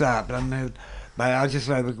 Non-stop. I'll just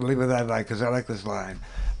leave with that line because I like this line.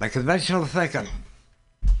 By conventional thinking,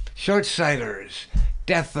 short-sighters,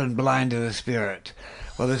 deaf and blind to the spirit.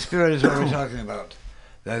 Well, the spirit is what we're talking about.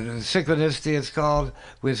 The synchronicity, it's called.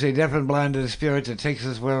 We say deaf and blind to the spirit that takes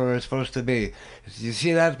us where we're supposed to be. You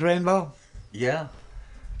see that, Rainbow? Yeah.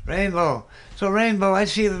 Rainbow. So Rainbow, I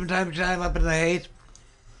see you from time to time up in the Haight.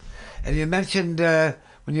 And you mentioned when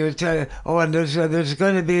you were telling, and there's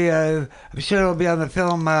going to be, I'm sure it'll be on the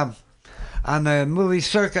film, on the movie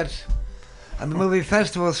circuit, on the movie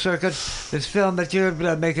festival circuit, this film that you're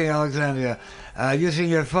making, Alexandria, using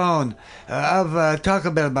your phone. Talk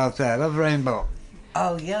a bit about that, of Rainbow.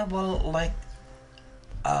 Oh, yeah, well,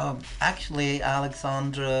 actually,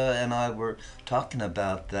 Alexandra and I were talking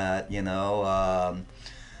about that,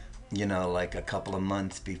 like a couple of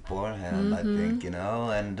months beforehand, I think,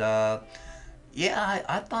 and, I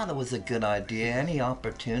thought it was a good idea. Any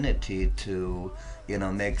opportunity to,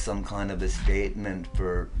 make some kind of a statement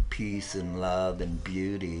for peace and love and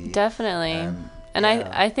beauty. Definitely.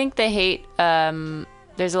 I think the Haight,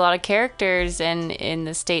 there's a lot of characters, and in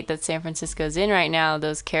the state that San Francisco's in right now,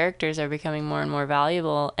 those characters are becoming more and more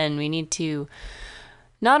valuable, and we need to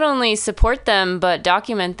not only support them, but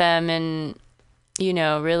document them and,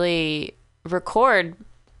 really record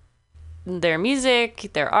their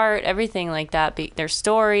music, their art, everything like that, their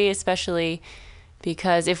story especially,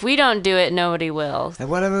 because if we don't do it, nobody will. And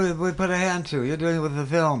whatever we put a hand to, you're doing it with the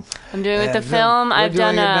film. I'm doing it with the film. I've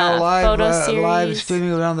done a photo series. Live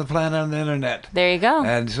streaming around the planet on the internet. There you go.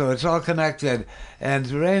 And so it's all connected. And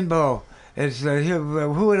Rainbow,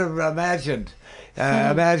 who would have imagined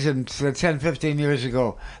 10, 15 years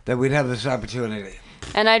ago that we'd have this opportunity?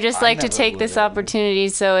 And I'd just like to take this opportunity,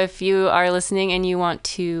 so if you are listening and you want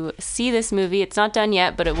to see this movie, it's not done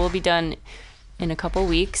yet, but it will be done in a couple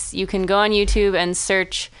weeks. You can go on YouTube and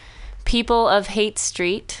search People of Haight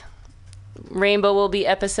Street. Rainbow will be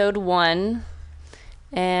episode 1.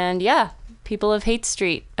 And People of Haight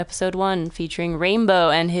Street, episode 1, featuring Rainbow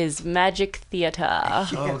and his magic theater.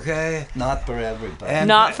 Okay. Not for everybody.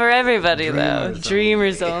 Not for everybody, though.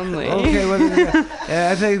 Dreamers only. Okay,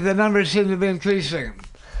 I think the numbers seem to be increasing.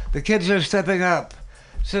 The kids are stepping up.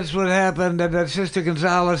 Since what happened, and Sister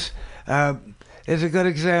Gonzalez is a good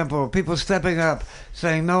example. People stepping up,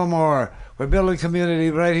 saying no more. We're building community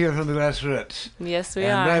right here from the grassroots. Yes, we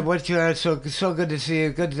And are. what you are, so good to see you.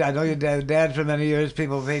 Good. I know your dad for many years,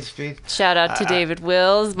 people of 8th Street. Shout out to David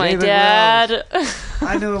Wills, my David dad.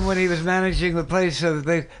 I knew him when he was managing the place.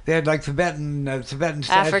 They had like Tibetan statues.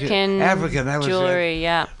 African that was jewelry, it.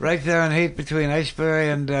 yeah. Right there on Haight between Ashbury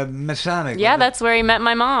and Masonic. Yeah, that's where he met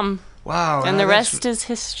my mom. Wow. And the rest is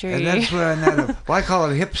history. And that's where I call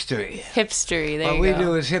it hipstery. Hipstery, there What you we go.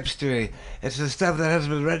 do is hipstery. It's the stuff that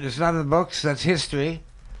hasn't been written. It's not in the books. That's history.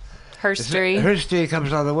 Herstory. Herstory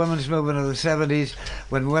comes out of the women's movement of the 70s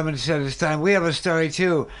when women said it's time. We have a story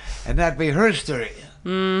too, and that'd be her story.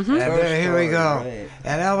 Mm-hmm. And here we go. Right.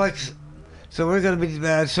 And Alex, so we're going to be,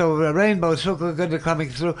 Rainbow, so good to coming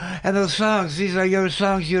through. And those songs, these are your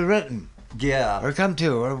songs you've written, Yeah. or come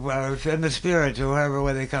to, or in the spirit, or however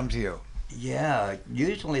way they come to you. Yeah,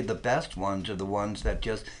 usually the best ones are the ones that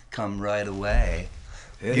just come right away.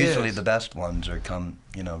 It Usually is. the best ones are come,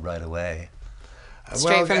 right away.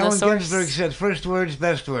 Straight from the Allen source. Ginsberg said, first words,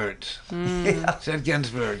 best words. Yeah. Said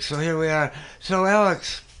Ginsberg. So here we are. So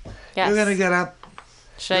Alex, Yes. you're going to get up.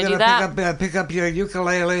 Should I You're do gonna that? pick up your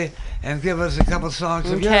ukulele and give us a couple songs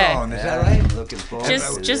of your Okay. own. Is that right? I'm looking forward to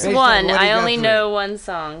Just it. just Based on one. Woody I only Guthrie. know one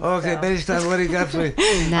song. Okay, so. based on Woody Guthrie.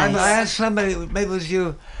 Nice. I asked somebody, maybe it was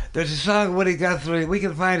you, there's a song of Woody Guthrie, we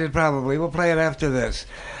can find it probably, we'll play it after this.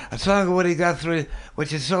 A song of Woody Guthrie,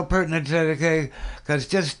 which is so pertinent today, because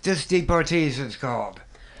just Deportees it's called.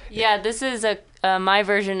 Yeah, this is my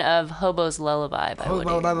version of Hobo's Lullaby by Woody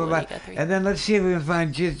Guthrie. And then let's see if we can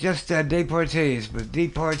find just Deportees, but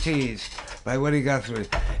Deportees by Woody Guthrie.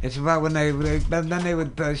 It's about when they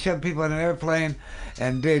would shove people in an airplane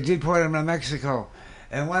and deport them to Mexico.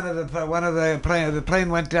 And the plane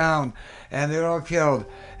went down, and they were all killed.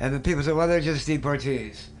 And the people said, well, they're just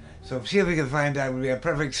deportees. So see if we can find out. It would be a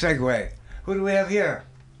perfect segue. Who do we have here?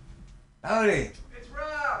 Howdy. It's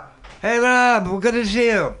Rob. Hey, Rob. Well, good to see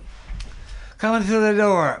you. Coming through the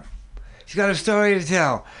door. He's got a story to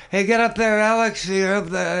tell. Hey, get up there, Alex. You're up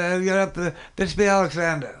the. This be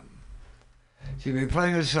Alexander. She'll be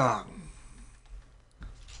playing a song.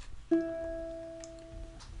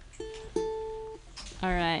 All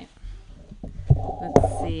right.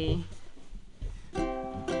 Let's see.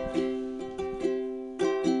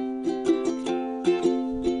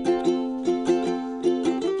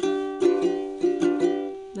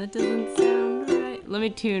 That doesn't sound right. Let me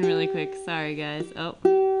tune really quick. Sorry, guys. Oh.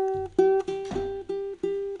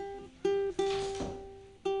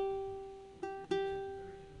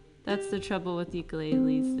 That's the trouble with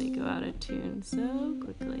ukuleles. They go out of tune so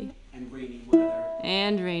quickly. And rainy weather.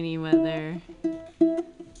 And rainy weather.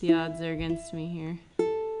 The odds are against me here.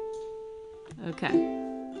 Okay.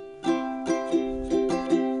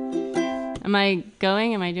 Am I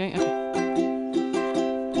going? Am I doing? Okay.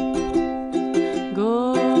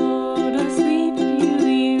 Go to sleep, you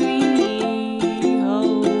weary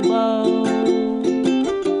hobo.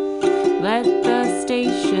 Let the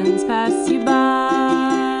stations pass you by.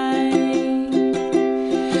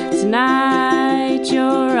 Tonight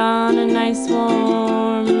you're on a nice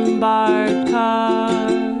warm barred car.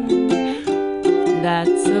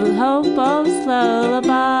 That's a hobo's lullaby.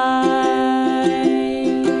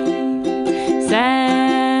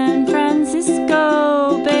 San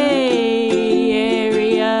Francisco Bay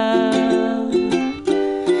Area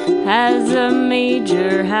has a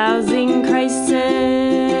major housing crisis.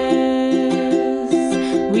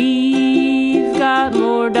 We've got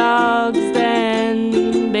more dogs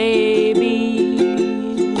than babies.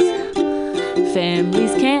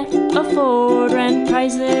 Families can't afford rent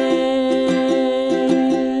prices.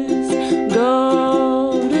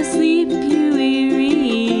 Go to sleep, you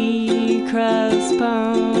weary crust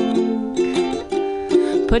punk.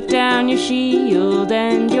 Put down your shield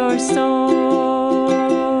and your sword.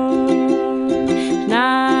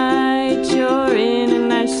 Tonight you're in a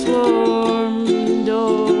nice warm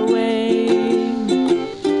doorway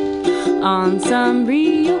on some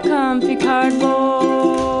real comfy cardboard.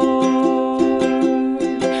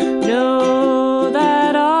 Know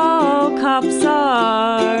that all cops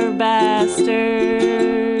are bastards,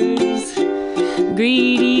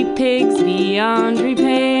 greedy pigs beyond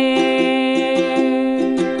repair.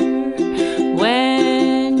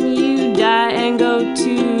 When you die and go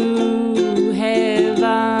to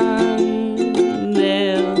heaven,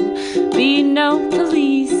 there'll be no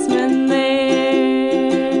policemen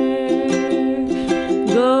there.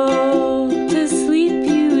 Go to sleep,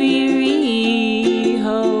 you weary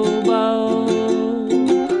hobo.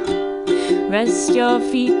 Rest your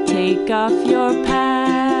feet, take off your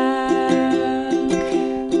pack.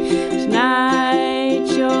 Tonight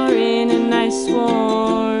you're in a nice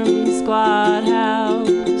warm squat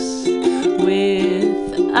house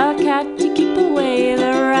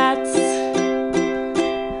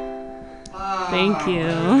Thank you.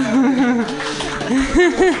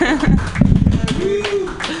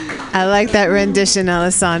 I like that rendition,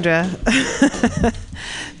 Alessandra.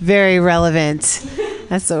 Very relevant.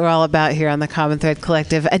 That's what we're all about here on the Common Thread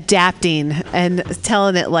Collective, adapting and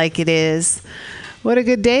telling it like it is. What a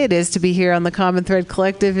good day it is to be here on the Common Thread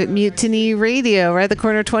Collective at Mutiny Radio, right at the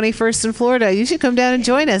corner of 21st and Florida. You should come down and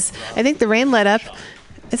join us. I think the rain let up.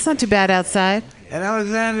 It's not too bad outside. And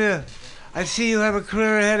Alexandra, I see you have a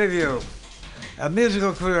career ahead of you, a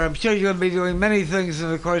musical career. I'm sure you're going to be doing many things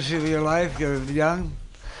in the course of your life. You're young,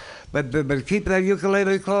 but keep that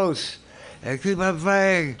ukulele close and keep on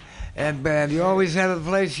playing. And you always have a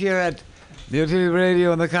place here at Mutiny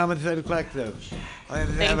Radio and the Common Thread Collective.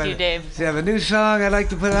 Thank you, Dave. So you have a new song I'd like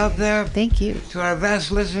to put out there. Thank you. To our vast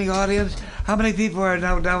listening audience. How many people are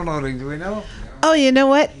now downloading? Do we know? Oh, you know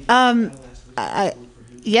what?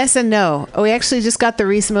 Yes and no. We actually just got the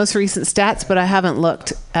most recent stats, but I haven't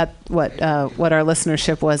looked at what our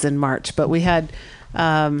listenership was in March. But we had,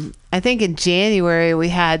 I think in January, we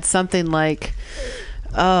had something like,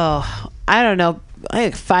 I don't know,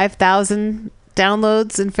 like 5,000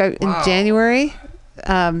 downloads in January.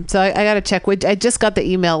 So I got to check. I just got the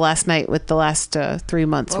email last night with the last 3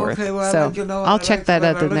 months worth. Well, so I'll I'd check like that to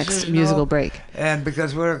at let the our next listeners musical know. break. And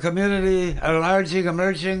because we're a community,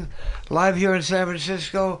 emerging, live here in San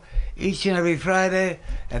Francisco each and every Friday,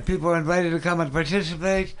 and people are invited to come and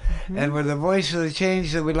participate, and we're the voice of the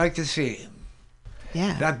change that we'd like to see.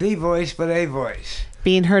 Yeah. Not the voice, but a voice.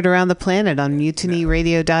 Being heard around the planet on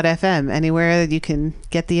MutinyRadio.fm. Anywhere that you can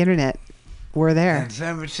get the internet, we're there. And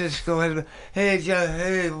San Francisco, hey, Joe,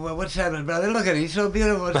 hey, what's happening, brother? Look at you, so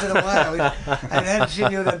beautiful. It's been a while. I hadn't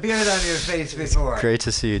seen you with a beard on your face before. Great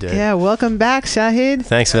to see you, Dave. Yeah, welcome back, Shahid.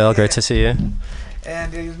 Thanks, Val. Great to see you.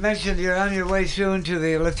 And you mentioned you're on your way soon to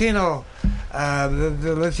the Latino,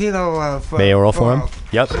 the Latino Mayoral Forum?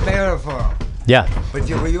 Yep. The Mayoral Forum. Yeah. But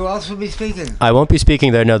will you also be speaking? I won't be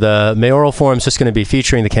speaking there. No, the mayoral forum is just going to be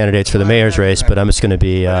featuring the candidates for the mayor's race, but I'm just going to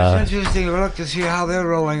be... it's interesting to look to see how they're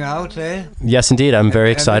rolling out, eh? Yes, indeed. I'm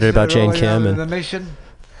very excited about Jane Kim. And the mission.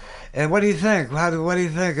 And what do you think? What do you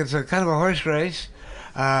think? It's a kind of a horse race.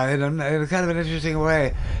 In a kind of an interesting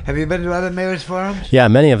way. Have you been to other mayor's forums? Yeah,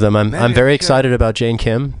 many of them. I'm very excited about Jane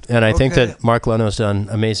Kim, and I think that Mark Leno's done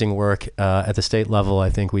amazing work at the state level. I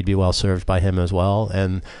think we'd be well served by him as well.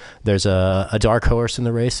 And there's a dark horse in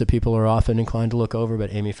the race that people are often inclined to look over,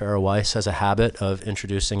 but Amy Farrah Weiss has a habit of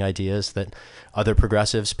introducing ideas that other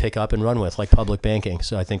progressives pick up and run with, like public banking.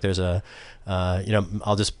 So I think there's I'll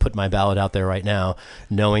just put my ballot out there right now,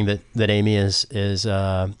 knowing that Amy is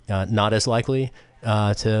not as likely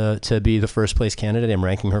to be the first place candidate. I'm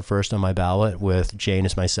ranking her first on my ballot, with Jane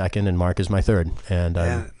as my second and Mark as my third. And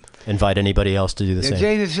I invite anybody else to do the same.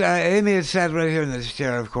 Amy is sat right here in this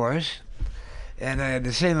chair, of course, and I had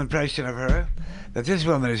the same impression of her, that this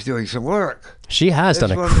woman is doing some work. She has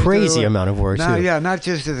done a crazy amount of work, too. Yeah, not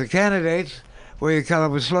just as a candidate, where you come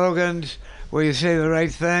up with slogans, where you say the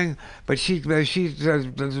right thing, but she as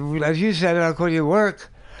you said, I'll call you work.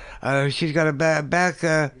 She's got a back,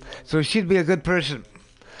 so she'd be a good person.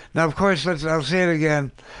 Now, of course, I'll say it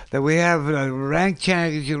again, that we have ranked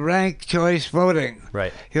choice voting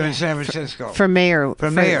here in San Francisco. For mayor.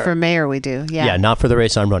 For mayor we do, yeah. Yeah, not for the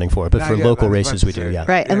race I'm running for, but for local races we do, yeah.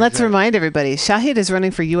 Right, and let's remind everybody, Shahid is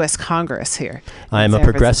running for U.S. Congress here. I am a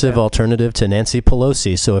progressive alternative to Nancy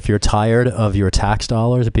Pelosi, so if you're tired of your tax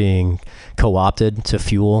dollars being co-opted to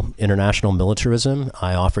fuel international militarism,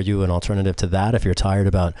 I offer you an alternative to that. If you're tired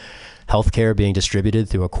about healthcare being distributed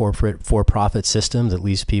through a corporate for-profit system that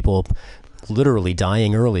leaves people literally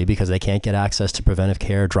dying early because they can't get access to preventive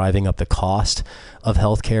care, driving up the cost of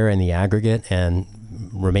healthcare in the aggregate and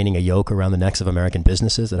remaining a yoke around the necks of American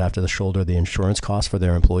businesses that have to shoulder the insurance costs for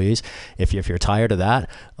their employees. If you're tired of that,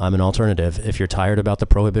 I'm an alternative. If you're tired about the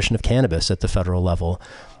prohibition of cannabis at the federal level,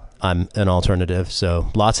 I'm an alternative.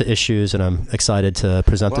 So lots of issues, and I'm excited to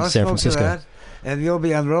present them to San Francisco. To that, and you'll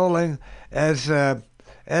be unrolling as the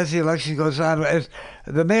election goes on. As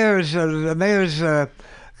the mayor's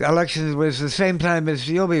election was the same time as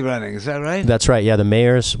you'll be running. Is that right? That's right. Yeah, the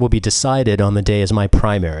mayor's will be decided on the day as my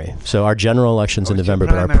primary. So our general election's in November,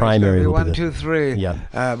 but our primary will be 1, 2, 3.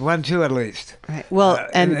 Yeah, 1, 2 at least. Right. Well,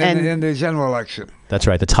 and in the general election. That's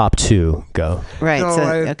right. The top two go. Right.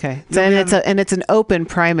 Okay. So, and it's an open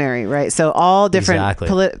primary, right? So all different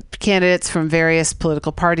candidates from various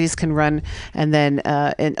political parties can run, and then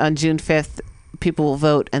on June 5th, people will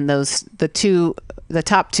vote, and the two the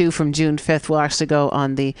top two from June 5th will actually go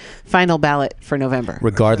on the final ballot for November.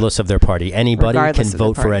 Regardless of their party, anybody Regardless can of their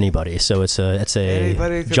vote for party. anybody. So it's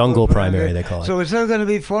Anybody a can jungle vote for primary, anybody. they call it. So is there going to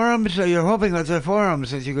be forums? So you're hoping that there are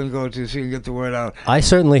forums that you can go to so you can get the word out. I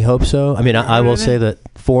certainly hope so. I mean, I will Really? say that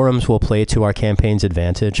forums will play to our campaign's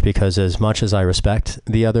advantage because as much as I respect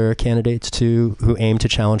the other candidates who aim to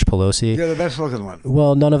challenge Pelosi, You're the best looking one.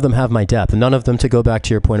 well, none of them have my depth. None of them, to go back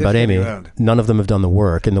to your point Yes, about they Amy, do. none of them have done the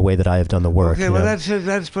work in the way that I have done the work. Okay, you well, know.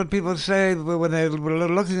 that's what people say when they're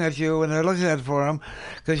looking at you, when they're looking at forum,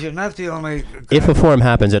 because you're not the only. If a forum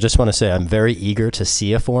happens, I just want to say I'm very eager to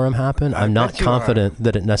see a forum happen. I I'm not bet you are. confident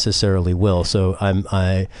that it necessarily will. So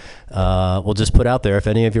I will just put out there, if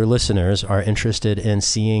any of your listeners are interested in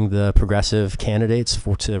seeing the progressive candidates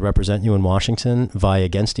to represent you in Washington vie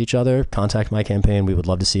against each other, contact my campaign. We would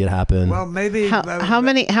love to see it happen. Well, maybe. How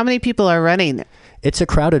many people are running? It's a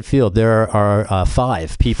crowded field. There are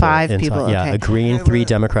 5 people. 5 people, Yeah, okay. a Green, Okay, 3 well-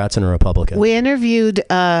 Democrats, and a Republican. We interviewed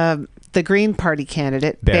the Green Party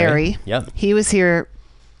candidate, Barry. Yep. He was here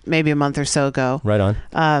maybe a month or so ago. Right on.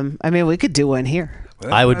 I mean, we could do one here.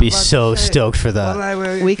 I would be I'm about to so say it. stoked for that.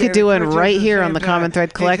 Well, We could do one put you right at here same on the time. Common Thread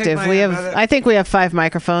Hey, take Collective. my We hand, have, brother. I think we have 5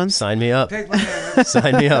 microphones. Sign me up. Take my hand.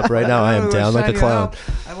 Sign me up right now. I am We'll down like sign a you clown. out.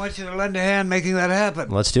 I want you to lend a hand making that happen.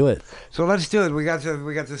 Let's do it. So let's do it. We got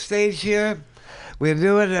the stage here. We'll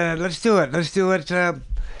do it. Let's do it. Let's do it in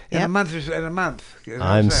Yep. a month. In a month. You know what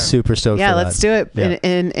I'm saying? super stoked Yeah, for that. let's do it Yeah.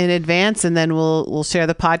 in advance, and then we'll share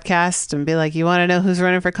the podcast and be like, you want to know who's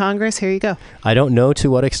running for Congress? Here you go. I don't know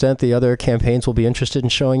to what extent the other campaigns will be interested in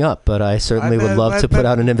showing up, but I certainly would love to put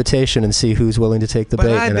out an invitation and see who's willing to take the But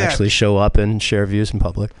bait I and bet- actually show up and share views in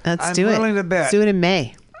public. Let's I'm do it. willing to bet. Let's do it in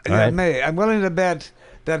May. All right. May. I'm willing to bet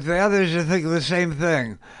that the others are thinking the same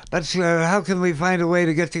thing. Let's. How can we find a way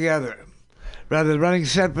to get together? Rather than running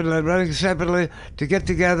separately to get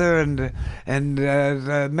together and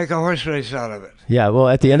make a horse race out of it. Yeah, well,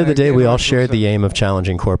 at the end of the day, Yeah, we all that's shared what's the aim of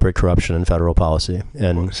challenging corporate corruption in federal policy.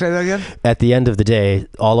 And Say that again. at the end of the day,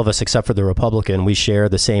 all of us except for the Republican, we share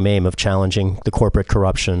the same aim of challenging the corporate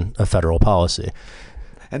corruption of federal policy.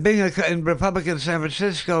 And being in Republican San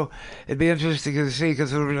Francisco, it'd be interesting to see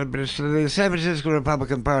because the San Francisco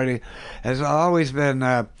Republican Party has always been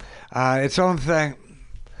its own thing,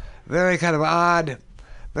 very kind of odd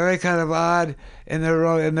in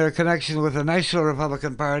their connection with the national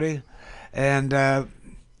Republican Party, and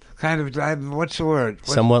kind of what's the word?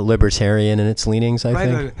 Somewhat libertarian in its leanings, I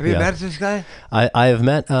think. Have you Yeah. met this guy? I have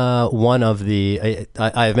met one of the.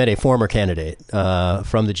 I have met a former candidate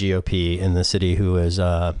from the GOP in the city who is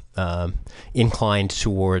inclined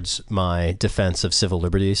towards my defense of civil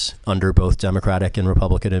liberties under both Democratic and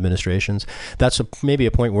Republican administrations. That's maybe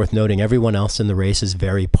a point worth noting. Everyone else in the race is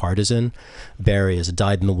very partisan. Barry is a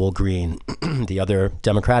dyed-in-the-wool green. The other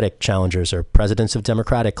Democratic challengers are presidents of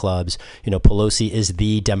Democratic clubs. You know, Pelosi is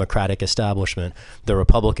the Democratic establishment. The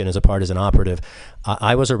Republican is a partisan operative.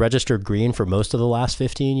 I was a registered Green for most of the last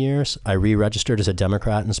 15 years. I re-registered as a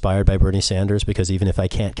Democrat inspired by Bernie Sanders because even if I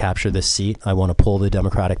can't capture this seat, I want to pull the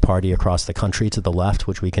Democratic Party across the country to the left,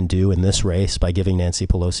 which we can do in this race by giving Nancy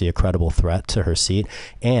Pelosi a credible threat to her seat.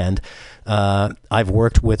 And I've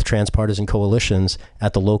worked with transpartisan coalitions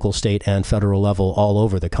at the local, state, and federal level all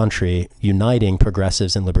over the country, uniting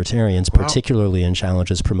progressives and libertarians, particularly in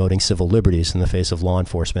challenges promoting civil liberties in the face of law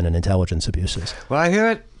enforcement and intelligence abuses. Well, I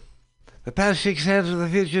hear it. The past shakes hands with the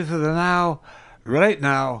future for the now, right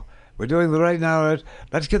now. We're doing the right now.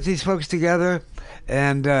 Let's get these folks together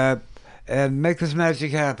and make this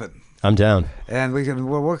magic happen. I'm down. And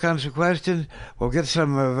we'll work on some questions. We'll get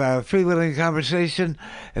some freewheeling conversation.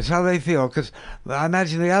 It's how they feel, because I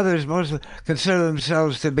imagine the others mostly consider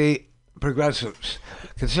themselves to be progressives,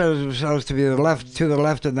 consider themselves to be to the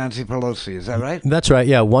left of Nancy Pelosi. Is that right? That's right.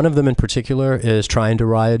 Yeah. One of them in particular is trying to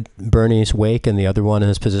ride Bernie's wake, and the other one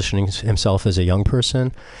is positioning himself as a young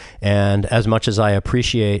person. And as much as I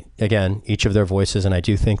appreciate, again, each of their voices, and I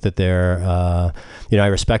do think that they're, I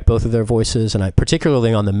respect both of their voices, and I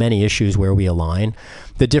particularly on the many issues where we align.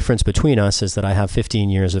 The difference between us is that I have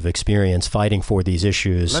 15 years of experience fighting for these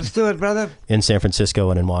issues. Let's do it, brother. In San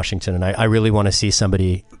Francisco and in Washington. And I really want to see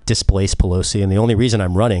somebody displace Pelosi. And the only reason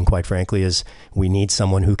I'm running, quite frankly, is we need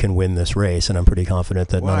someone who can win this race. And I'm pretty confident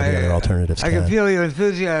that none of the other alternatives I can feel your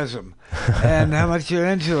enthusiasm and how much you're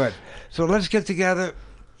into it. So let's get together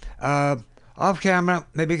off camera.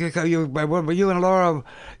 Maybe you and Laura,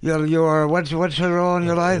 what's her role in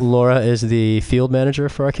your life? Laura is the field manager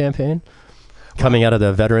for our campaign. Coming out of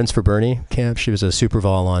the Veterans for Bernie camp, she was a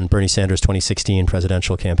supervol on Bernie Sanders' 2016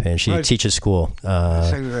 presidential campaign. She teaches school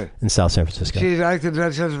in South San Francisco. I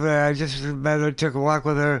just met her, took a walk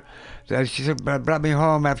with her. She brought me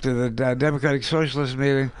home after the Democratic Socialist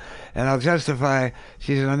meeting, and I'll testify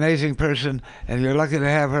she's an amazing person, and you're lucky to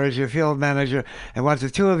have her as your field manager. I want the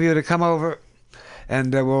two of you to come over.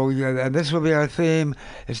 And and this will be our theme,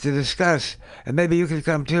 is to discuss, and maybe you can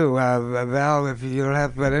come too, Val, if you don't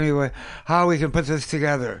have. But anyway, how we can put this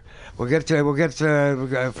together. We'll get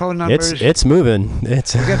phone numbers. It's moving.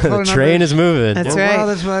 The train is moving. That's right. Well,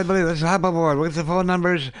 that's what I believe. Let's hop aboard. We'll get the phone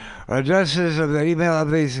numbers or addresses of the email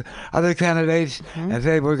of these other candidates, and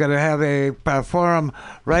say we're going to have a forum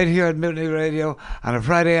right here at Mutiny Radio on a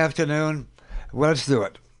Friday afternoon. Well, let's do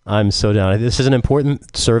it. I'm so down. This is an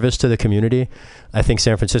important service to the community. I think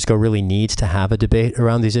San Francisco really needs to have a debate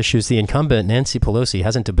around these issues. The incumbent, Nancy Pelosi,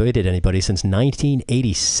 hasn't debated anybody since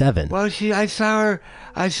 1987. Well, I saw her.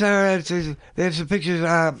 There's some pictures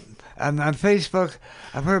on Facebook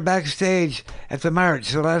of her backstage at the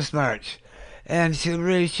last march. And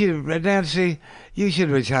Nancy, you should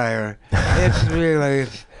retire.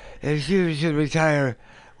 You should retire.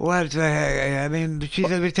 What the heck? I mean, she's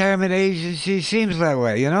at retirement age, and she seems that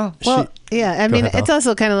way, you know? Well, yeah. I mean, it's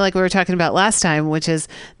also kind of like we were talking about last time, which is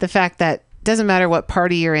the fact that doesn't matter what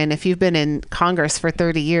party you're in. If you've been in Congress for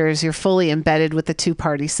 30 years, you're fully embedded with the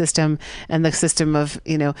two-party system and the system of,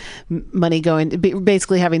 money going,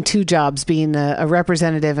 basically having two jobs, being a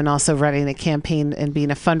representative and also running a campaign and being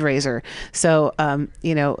a fundraiser. So,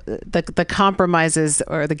 the compromises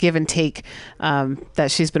or the give and take that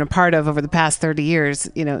she's been a part of over the past 30 years,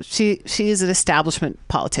 she is an establishment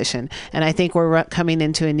politician. And I think we're coming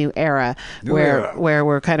into a new era where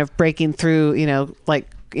we're kind of breaking through,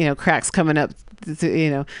 cracks coming up,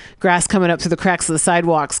 grass coming up through the cracks of the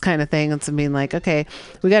sidewalks kind of thing. And so being like, okay,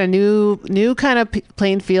 we got a new kind of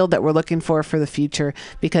playing field that we're looking for the future,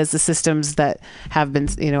 because the systems that have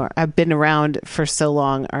been around for so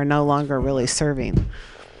long are no longer really serving.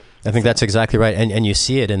 I think that's exactly right. And you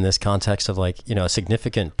see it in this context of a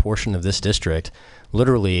significant portion of this district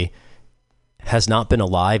literally has not been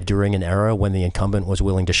alive during an era when the incumbent was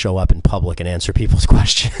willing to show up in public and answer people's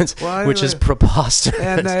questions, which is preposterous.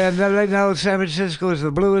 And right now, San Francisco is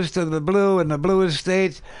the bluest of the blue, and the bluest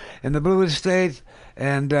state, and the bluest state,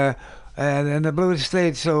 and the bluest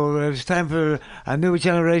state. So it's time for a new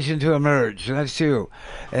generation to emerge. That's you.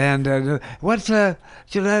 And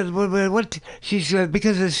she's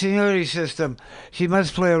because of the seniority system, she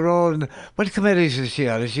must play a role in what committees is she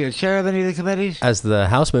on? Is she a chair of any of the committees? As the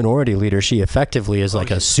House Minority Leader, she effectively is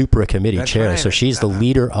like a supra committee chair. Right. So she's the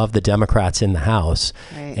leader of the Democrats in the House.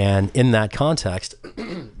 Right. And in that context,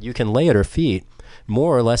 you can lay at her feet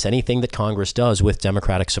more or less anything that Congress does with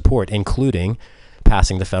Democratic support, including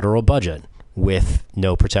passing the federal budget with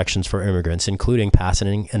no protections for immigrants, including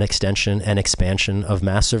passing an extension and expansion of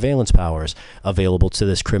mass surveillance powers available to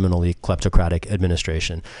this criminally kleptocratic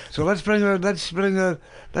administration. So let's bring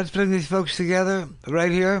these folks together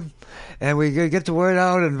right here, and we get the word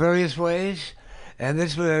out in various ways. And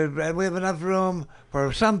we have enough room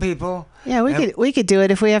for some people. Yeah, we could do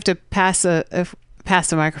it. If we have to pass the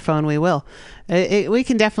microphone, we will. We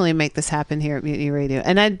can definitely make this happen here at Mutiny Radio.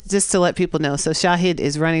 And just to let people know, so Shahid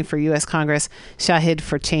is running for U.S. Congress,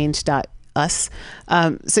 shahidforchange.us.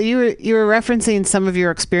 So you were referencing some of your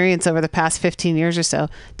experience over the past 15 years or so.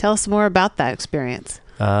 Tell us more about that experience.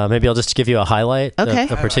 Maybe I'll just give you a highlight, okay.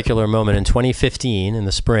 a particular moment. In 2015, in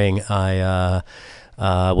the spring, I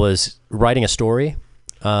was writing a story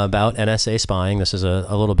about NSA spying. This is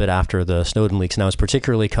a little bit after the Snowden leaks, and I was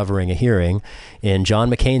particularly covering a hearing in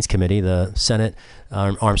John McCain's committee, the Senate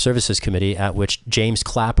Armed Services Committee, at which James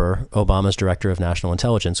Clapper, Obama's Director of National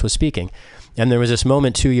Intelligence, was speaking. And there was this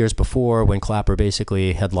moment 2 years before when Clapper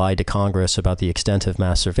basically had lied to Congress about the extent of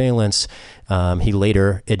mass surveillance. He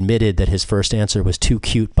later admitted that his first answer was too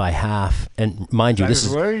cute by half. And mind you, this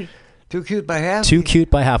is... Too cute by half? Too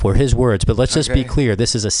cute by half were his words, but let's just be clear.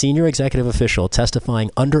 This is a senior executive official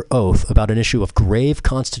testifying under oath about an issue of grave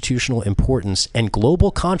constitutional importance and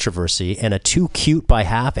global controversy, and a too cute by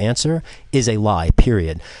half answer is a lie,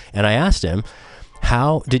 period. And I asked him,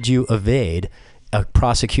 how did you evade a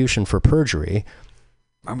prosecution for perjury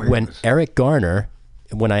when Eric Garner,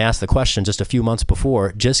 when I asked the question just a few months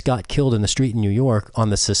before, just got killed in the street in New York on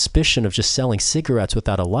the suspicion of just selling cigarettes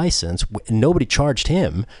without a license? Nobody charged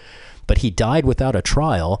him. But he died without a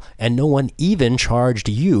trial, and no one even charged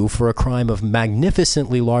you for a crime of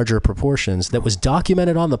magnificently larger proportions that was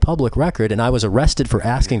documented on the public record, and I was arrested for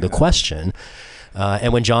asking the question.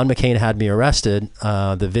 And when John McCain had me arrested,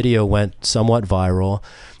 the video went somewhat viral.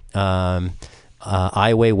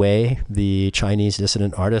 Ai Weiwei, the Chinese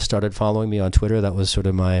dissident artist, started following me on Twitter. That was sort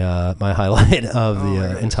of my my highlight of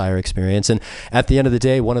the entire experience. And at the end of the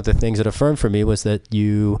day, one of the things that affirmed for me was that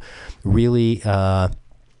you really,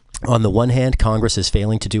 on the one hand, Congress is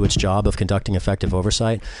failing to do its job of conducting effective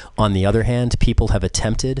oversight. On the other hand, people have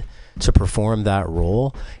attempted to perform that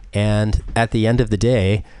role. And at the end of the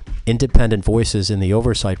day, independent voices in the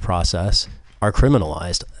oversight process are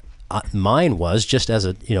criminalized. Mine was just as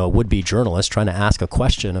a would-be journalist trying to ask a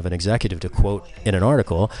question of an executive to quote in an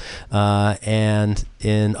article, and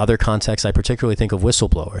in other contexts, I particularly think of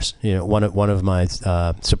whistleblowers. One of my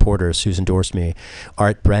supporters who's endorsed me,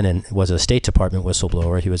 Art Brennan, was a State Department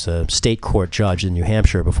whistleblower. He was a state court judge in New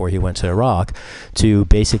Hampshire before he went to Iraq to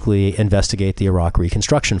basically investigate the Iraq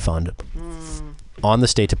Reconstruction Fund on the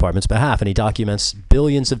State Department's behalf, and he documents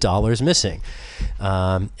billions of dollars missing.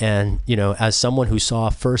 And as someone who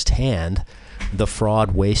saw firsthand the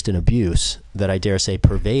fraud, waste, and abuse that I dare say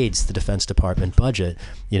pervades the Defense Department budget,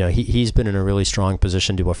 he's been in a really strong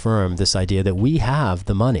position to affirm this idea that we have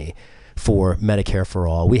the money for Medicare for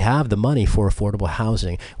all. We have the money for affordable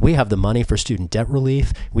housing. We have the money for student debt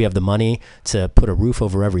relief. We have the money to put a roof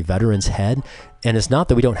over every veteran's head. And it's not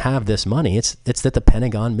that we don't have this money. It's that the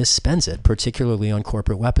Pentagon misspends it, particularly on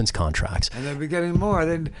corporate weapons contracts. And they'll be getting more.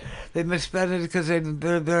 They misspend it because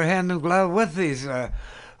they're hand in glove with these,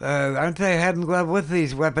 aren't they hand in glove with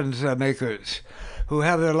these weapons makers who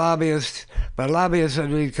have their lobbyists, but lobbyists are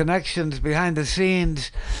the connections behind the scenes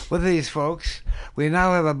with these folks. We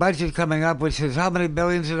now have a budget coming up which is how many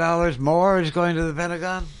billions of dollars more is going to the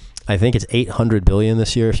Pentagon? I think it's $800 billion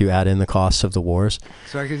this year if you add in the costs of the wars.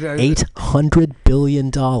 So I could, $800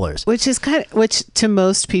 billion. Which to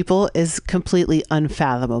most people is completely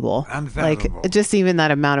unfathomable. Like just even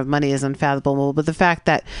that amount of money is unfathomable. But the fact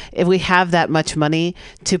that if we have that much money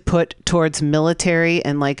to put towards military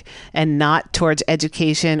and not towards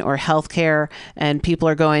education or healthcare, and people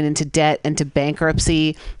are going into debt and to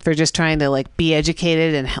bankruptcy for just trying to be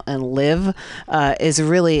educated and live, is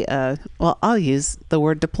really I'll use the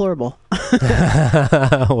word deplorable.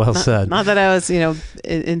 Well said. Not that I was,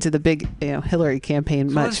 into the big, Hillary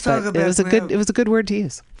campaign much, but it was a good word to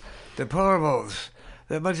use. Deplorables.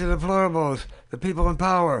 There are a bunch of deplorables. The people in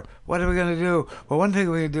power. What are we going to do? Well, one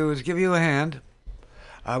thing we can do is give you a hand.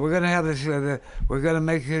 We're going to have this. We're going to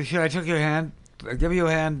make sure I took your hand. Give you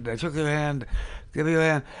a hand. I took your hand. Give you a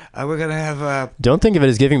hand. We're going to have... Don't think of it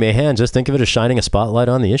as giving me a hand. Just think of it as shining a spotlight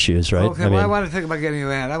on the issues, right? Okay, I want to think about getting you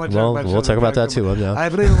a hand. We'll talk about that too. I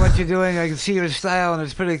believe in what you're doing. I can see your style, and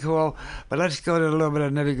it's pretty cool. But let's go to a little bit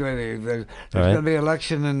of nitty-gritty. There's going to be an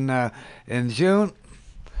election in June.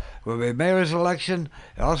 Will be a mayor's election,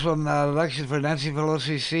 also an election for Nancy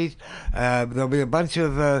Pelosi's seat. There'll be a bunch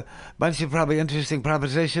of probably interesting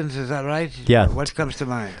propositions. Is that right? Yeah. What comes to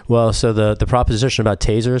mind? Well, so the proposition about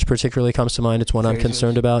tasers particularly comes to mind. It's one I'm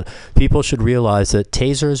concerned about. People should realize that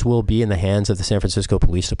tasers will be in the hands of the San Francisco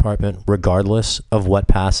Police Department regardless of what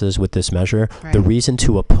passes with this measure. Right. The reason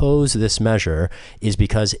to oppose this measure is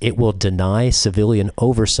because it will deny civilian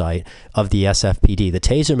oversight of the SFPD. The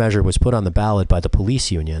taser measure was put on the ballot by the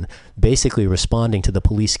police union, basically responding to the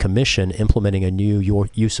police commission implementing a new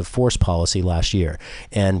use of force policy last year.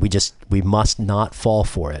 And we must not fall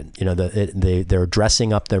for it. They're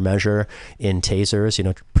dressing up their measure in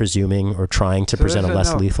tasers, presuming or trying to present a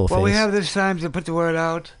less lethal face. Well, we have this time to put the word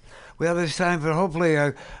out. We have this time for hopefully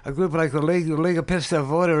a group like the League of Pissed Off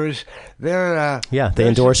Voters. They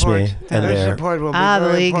endorse me, and their support will be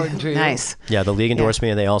very important to you. Nice. Yeah, the League endorsed me,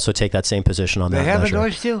 and they also take that same position on that measure. They have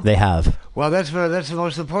endorsed you? They have. Well, that's the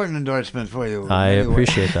most important endorsement for you. I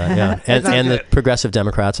appreciate that. Yeah, and the Progressive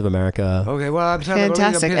Democrats of America. Okay, well, I'm talking about the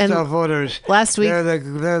League of Pissed Off Voters. Last week, they're like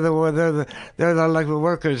the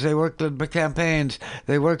workers. They work the campaigns.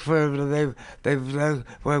 They work for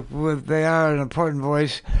they are an important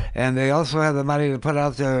voice, and they also have the money to put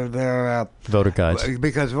out their voter guides.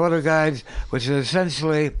 Because voter guides, which is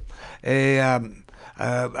essentially a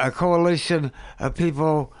coalition of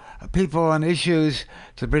people on issues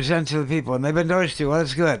to present to the people, and they've endorsed you. Well,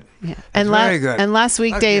 that's good. Yeah, very good. And last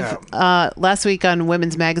week, Dave, last week on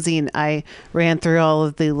Women's Magazine, I ran through all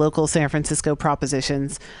of the local San Francisco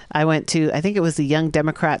propositions. I went to, I think it was the Young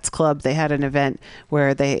Democrats Club. They had an event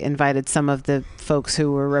where they invited some of the folks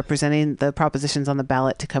who were representing the propositions on the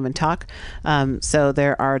ballot to come and talk. So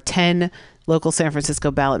there are 10 local San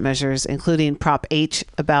Francisco ballot measures, including Prop H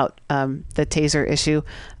about the taser issue,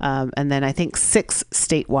 and then I think 6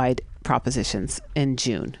 statewide propositions in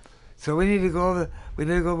June. So we need to go. We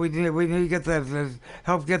need to go. We need to get that.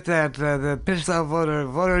 Help get that the pissed off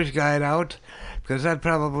voters guide out, because that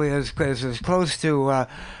probably is as close to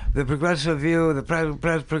the progressive view, the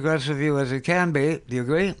progressive view as it can be. Do you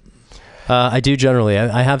agree? I do generally.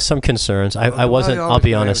 I have some concerns. I wasn't, I'll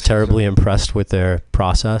be honest, terribly impressed with their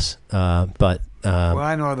process. But well,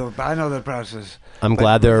 I know the process. I'm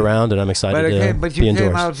glad they're around, and I'm excited to but be you endorsed.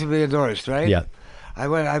 came out to be endorsed, right? Yeah.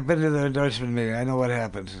 I've been to the endorsement meeting. I know what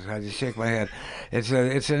happens. I just shake my head. It's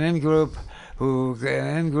an in-group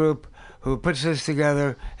who puts this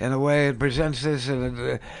together in a way and presents this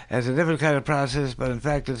as a different kind of process, but in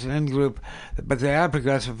fact it's an in-group, but they are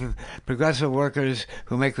progressive workers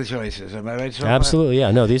who make the choices. Am I right so far? Absolutely,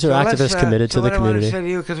 yeah. No, these are activists committed to the community. So what I want to say to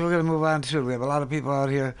you, because we're going to move on soon, we have a lot of people out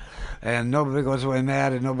here, and nobody goes away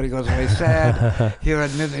mad and nobody goes away sad. Here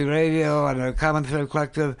at MutinyRadio and the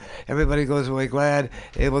CommonThreadCollective, everybody goes away glad,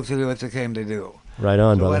 able to do what they came to do. Right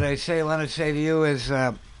on, so brother. What I want to say to you is,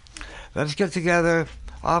 let's get together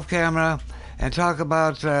off camera and talk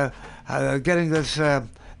about getting this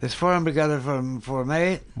forum together for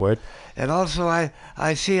May. Word. And also, I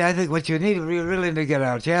think what you need really to get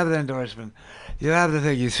out. You have the endorsement. You have the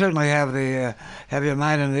thing. You certainly have your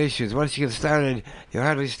mind on the issues. Once you get started, you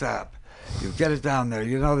hardly stop. You get it down there.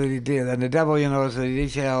 You know the idea, and the devil knows the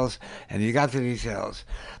details, and you got the details.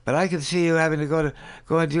 But I can see you having to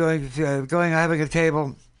having a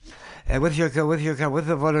table, and with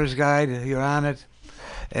the voter's guide, you're on it.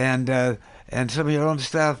 And some of your own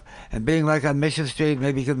stuff, and being like on Mission Street,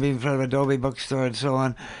 maybe you can be in front of Adobe bookstore and so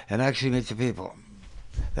on, and actually meet the people.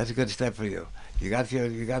 That's a good step for you. You got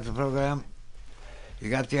the program, you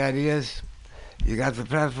got the ideas, you got the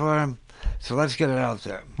platform, so let's get it out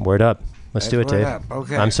there. Word up. Let's do it, Dave.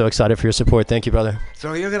 Okay. I'm so excited for your support. Thank you, brother.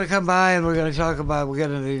 So you're going to come by, and we're going to talk about, we'll get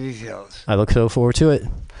into the details. I look so forward to it.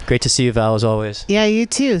 Great to see you, Val, as always. Yeah, you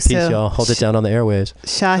too. Peace, y'all. Hold it down on the airwaves.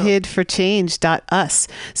 Shahidforchange.us.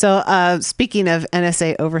 So speaking of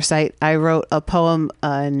NSA oversight, I wrote a poem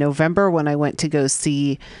in November when I went to go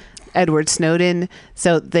see Edward Snowden.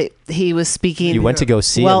 So he was speaking. You went to go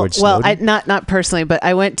see Edward Snowden? Well, not personally, but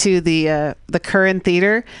I went to the Curran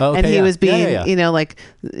Theater, and he was being,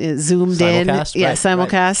 zoomed simulcast, in. Yeah, right,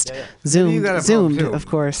 simulcast. right. Zoomed, of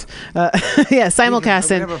course. Simulcast.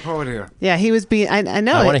 We have a poet here. Yeah, he was being. I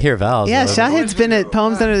know. I want to hear Val's. Yeah, Shahid's been at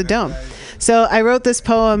Poems Under the Dome. So I wrote this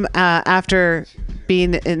poem after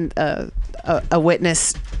being in a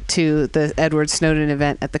witness to the Edward Snowden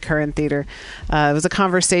event at the Curran Theater. It was a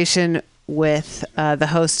conversation with the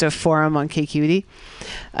host of Forum on KQED.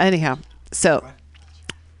 Anyhow, so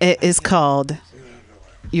it is called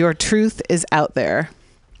Your Truth is Out There.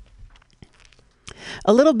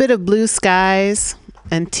 A little bit of blue skies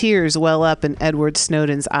and tears well up in Edward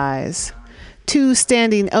Snowden's eyes. 2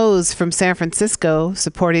 standing O's from San Francisco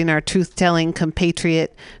supporting our truth-telling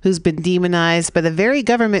compatriot who's been demonized by the very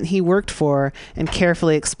government he worked for and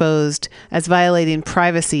carefully exposed as violating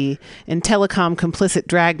privacy in telecom complicit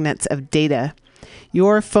dragnets of data.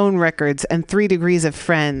 Your phone records and 3 degrees of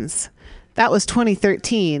friends. That was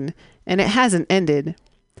 2013, and it hasn't ended.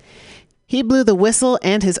 He blew the whistle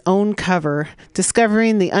and his own cover,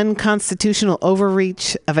 discovering the unconstitutional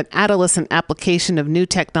overreach of an adolescent application of new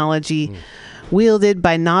technology wielded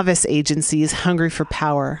by novice agencies hungry for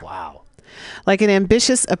power. Wow. Like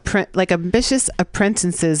ambitious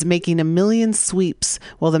apprentices making a million sweeps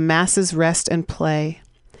while the masses rest and play.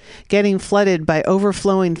 Getting flooded by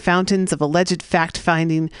overflowing fountains of alleged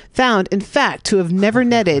fact-finding found, in fact, to have never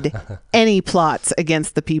netted any plots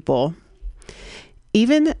against the people.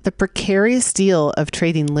 Even the precarious deal of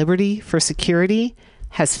trading liberty for security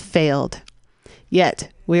has failed. Yet,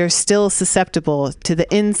 we are still susceptible to the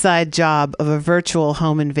inside job of a virtual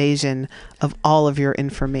home invasion of all of your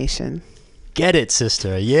information. Get it,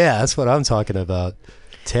 sister. Yeah, that's what I'm talking about.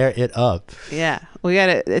 Tear it up. Yeah, we got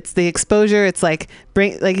it. It's the exposure. It's like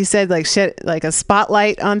like you said, like shit, like a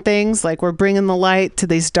spotlight on things. Like we're bringing the light to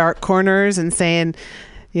these dark corners and saying,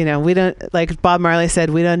 we don't, like Bob Marley said,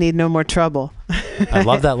 we don't need no more trouble. I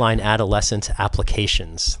love that line, adolescent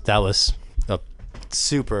applications. That was a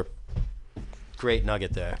super great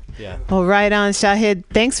nugget there. Yeah. Well, right on, Shahid.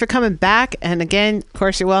 Thanks for coming back. And again, of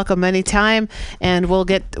course, you're welcome anytime. And we'll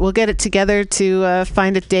get it together to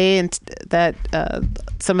find a day and that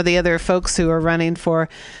some of the other folks who are running for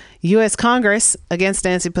U.S. Congress against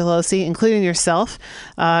Nancy Pelosi, including yourself,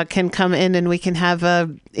 can come in and we can have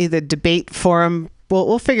either debate forum.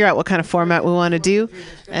 We'll figure out what kind of format we want to do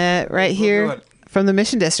right here from the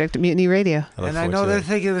Mission District at Mutiny Radio. And I know they're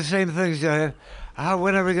thinking the same things, Shahid.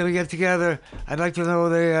 when are we going to get together? I'd like to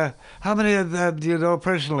know how many of them do you know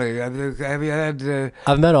personally? Have you had?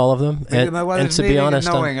 I've met all of them, and to be honest,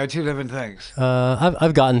 knowing are two different things.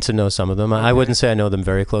 I've gotten to know some of them. Okay. I wouldn't say I know them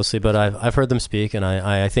very closely, but I've heard them speak, and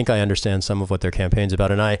I think I understand some of what their campaign's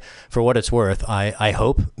about. And for what it's worth, I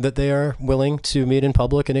hope that they are willing to meet in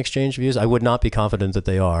public and exchange views. I would not be confident that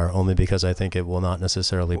they are, only because I think it will not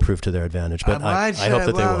necessarily prove to their advantage. But I hope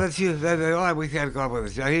that they will. We can't go up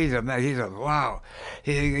with it. He's a wow.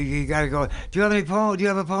 He got to go. Do you have any poem? Do you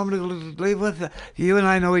have a poem to leave with? You and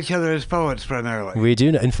I know each other as poets primarily. We do.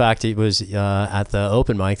 In fact, it was at the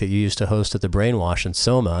open mic that you used to host at the Brainwash in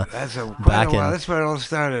Soma. That's back in that's where it all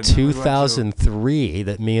started. 2003.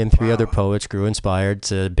 That me and three other poets grew inspired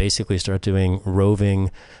to basically start doing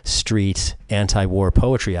roving street anti-war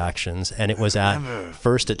poetry actions, and it was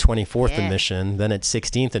first at 24th and Mission, then at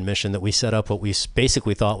 16th and Mission, that we set up what we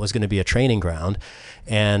basically thought was going to be a training ground.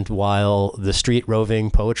 And while the street roving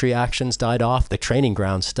poetry actions died off, the training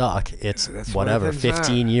ground stuck. It's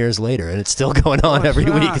 15 years later, and it's still going on every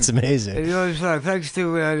week. It's amazing. You know, thanks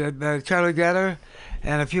to Charlie Getter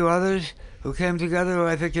and a few others who came together, who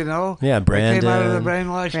I think you know. Yeah, Brandon. Came out of the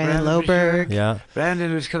Brainwash. Brandon Loberg. Sure. Yeah. Brandon,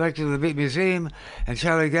 who's connected to the Beat Museum, and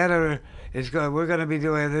Charlie Getter we're going to be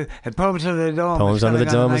doing and Poems Under the Dome. Poems Under the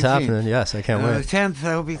Dome is happening. Yes, I can't wait. On the 10th,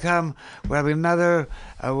 I hope you come. We'll have another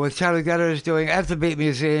with Charlie Getter is doing at the Beat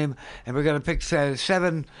Museum, and we're going to pick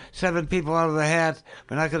seven people out of the hat.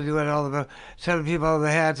 We're not going to do it all about 7 people out of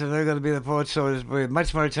the hat, and they're going to be the poets. So there's be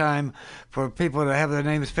much more time for people to have their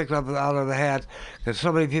names picked up out of the hat, because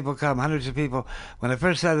so many people come, hundreds of people. When I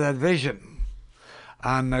first had that vision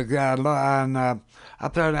on up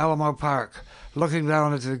there in Alamo Park, looking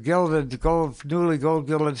down at the newly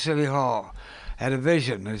gold-gilded City Hall, had a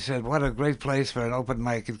vision. I said, what a great place for an open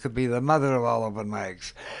mic. It could be the mother of all open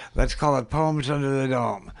mics. Let's call it Poems Under the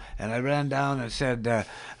Dome. And I ran down and said,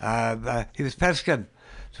 he was Peskin,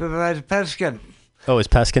 Supervisor Peskin. Oh, it's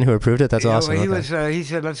Peskin who approved it? That's awesome. He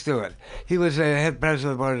said, let's do it. He was the head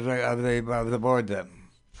president of the board then.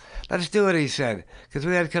 Let's do it, he said, because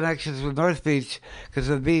we had connections with North Beach, because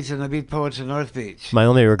of the Beats and the Beat poets in North Beach. My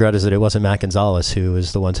only regret is that it wasn't Matt Gonzalez who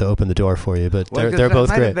was the one to open the door for you, but they're both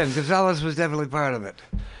might great. Have been. Gonzalez was definitely part of it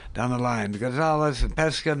down the line. Gonzalez and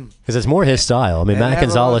Peskin. Because it's more his style. I mean, Matt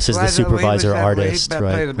Gonzalez is the supervisor artist,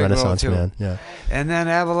 right? Renaissance man. Yeah. And then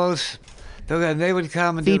Avalos, they would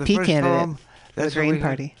come and VP do the first candidate. poem. That's the Green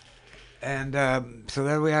Party. And so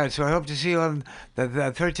there we are. So I hope to see you on the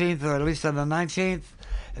 13th, or at least on the 19th.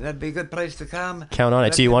 And that'd be a good place to come. Count on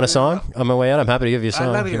it. Do you want a song? On my way out, I'm happy to give you a song.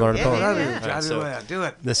 I love you. You want a poem? Right, do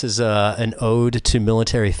it. This is an ode to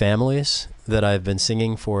military families that I've been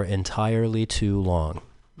singing for entirely too long.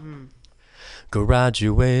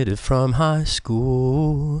 Graduated from high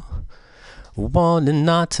school, wanting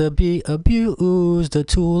not to be abused. A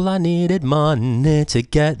tool I needed money to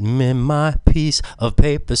get me my piece of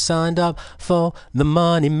paper. Signed up for the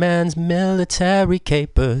money man's military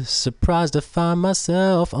capers. Surprised to find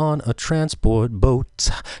myself on a transport boat,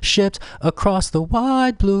 shipped across the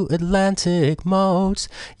wide blue Atlantic moats.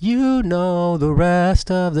 You know the rest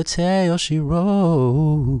of the tale she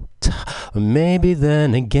wrote. Maybe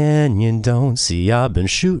then again you don't see I've been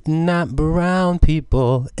shooting at brown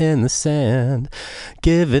people in the sand,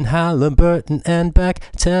 giving Halliburton and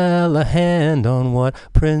Bechtel a hand. On what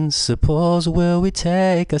principles will we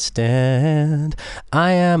take a stand?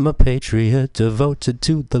 I am a patriot devoted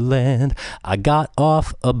to the land. I got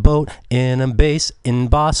off a boat in a base in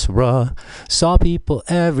Basra, saw people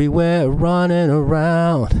everywhere running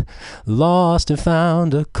around, lost and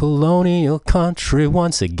found a colonial country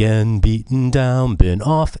once again. Beaten down, been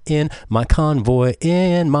off in my convoy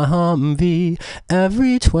in my Humvee,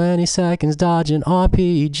 every 20 seconds dodging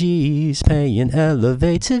RPGs, paying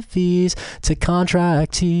elevated fees to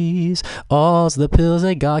contractees. All's the pills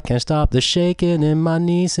they got can't stop the shaking in my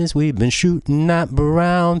knees, since we've been shooting at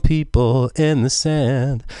brown people in the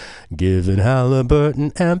sand, giving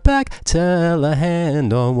Halliburton and Bechtel a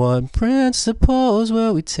hand. On what principles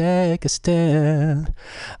will we take a stand?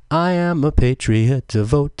 I am a patriot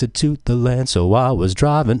devoted to the land. So I was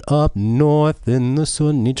driving up north in the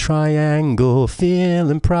Sunni Triangle,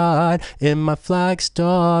 feeling pride in my flag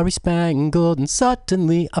starry spangled, and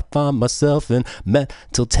suddenly I found myself in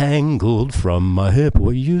metal tangled. From my hip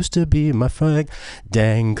what used to be my flag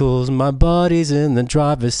dangles. My buddy's in the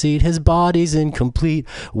driver's seat, his body's incomplete.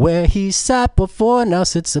 Where he sat before now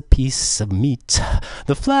sits a piece of meat.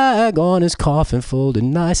 The flag on his coffin folded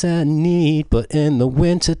nice and neat, but in the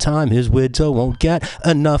winter time his widow won't get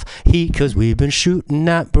enough enough heat, 'cause we've been shooting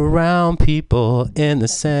at brown people in the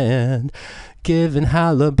sand, giving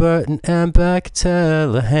Halliburton and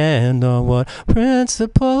Bechtel a hand. On what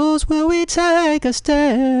principles will we take a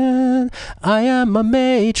stand? I am a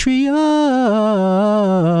matriarch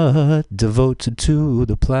devoted to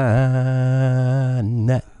the planet.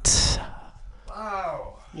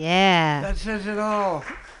 Wow. Yeah. That says it all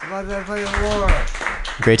about that fucking war.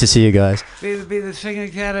 Great to see you guys. Be the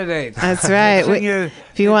singing candidate. That's right.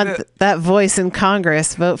 If you want that voice in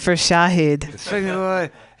Congress, vote for Shahid. Singing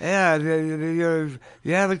boy. Yeah, you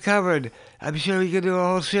have it covered. I'm sure you could do a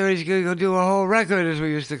whole series. You could do a whole record, as we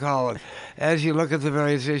used to call it, as you look at the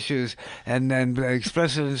various issues and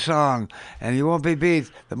express it in song. And you won't be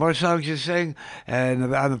beat. The more songs you sing,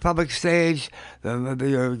 and on the public stage,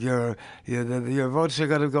 your votes are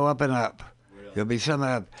going to go up and up. You'll be some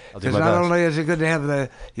up. Because not only is it good to have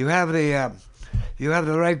you have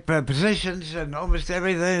the right positions and almost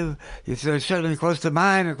everything. They're certainly close to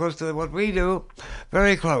mine and close to what we do,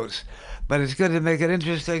 very close. But it's good to make it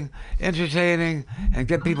interesting, entertaining, and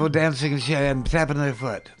get people dancing and tapping their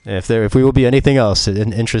foot. If we will be anything else,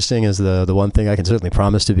 interesting is the one thing I can certainly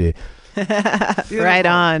promise to be. Right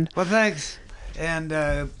on. Well, thanks. And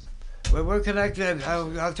we're connected.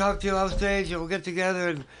 I'll talk to you off stage, and we'll get together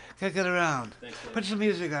and kick it around. Put some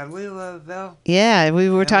music on, will you, Val? Yeah,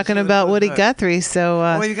 we were talking about Woody Guthrie,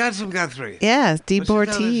 so... you got some Guthrie. Yeah, Dee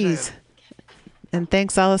Ortiz. And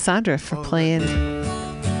thanks, Alessandra, for playing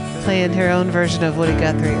her own version of Woody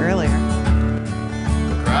Guthrie earlier.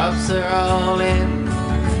 The crops are all in,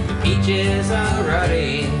 the peaches are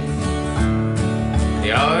ruddy,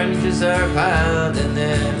 the oranges are piled and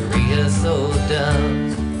they're free as so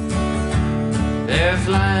doves. They're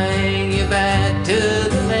flying you back to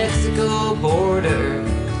the Mexico border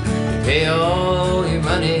to pay all your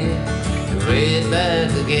money to raise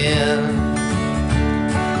back again.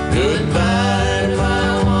 Goodbye to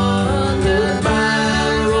my one,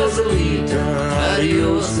 goodbye Rosalita,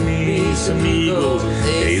 adios mis amigos,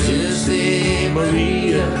 Jesus de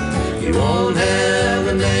Maria. You won't have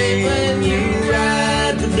a name when you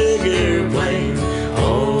ride the big airplane.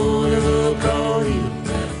 Oh, and we'll call you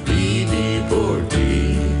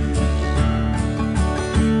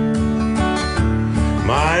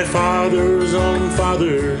my father's own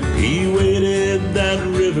father, he waded that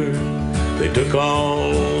river. They took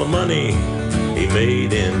all the money he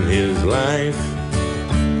made in his life.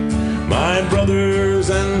 My brothers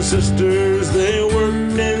and sisters, they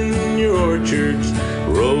worked in your orchards,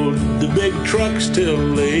 rode the big trucks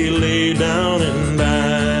till they lay down and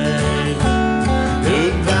died.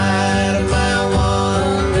 Goodbye to my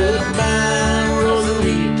one, goodbye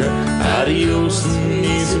Rosalita, adios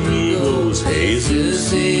mis amigos, Jesus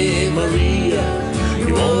de Maria.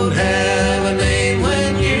 You won't have a name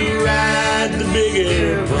when you ride the big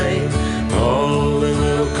airplane. All they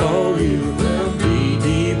will call you will be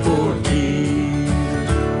deportees.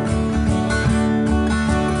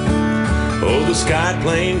 Oh, the sky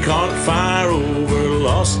plane caught fire over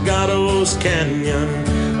Los Gatos Canyon,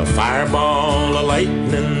 a fireball of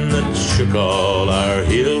lightning that shook all our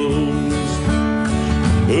hills.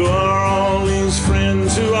 Who are all these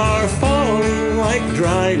friends who are falling like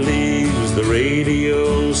dry leaves? The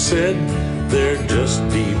radio said they're just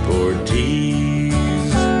deportees.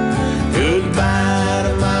 Goodbye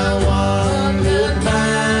to my one,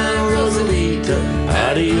 goodbye Rosalita,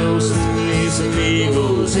 adios mis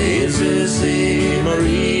amigos, Jesus de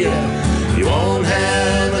Maria. You won't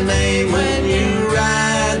have a name when you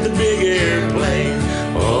ride the big airplane.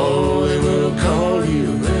 Oh, they will call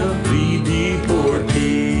you, they'll be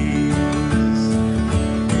deportees.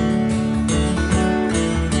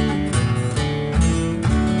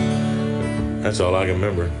 That's all I can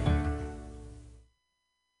remember.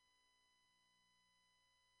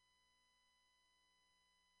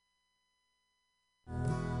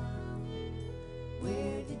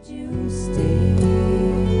 Where did you stay?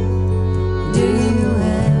 Do you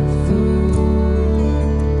have food?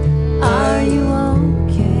 Are you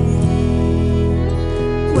okay?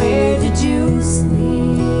 Where did you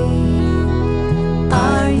sleep?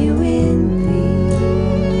 Are you in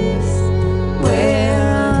peace? Where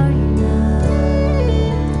are you now?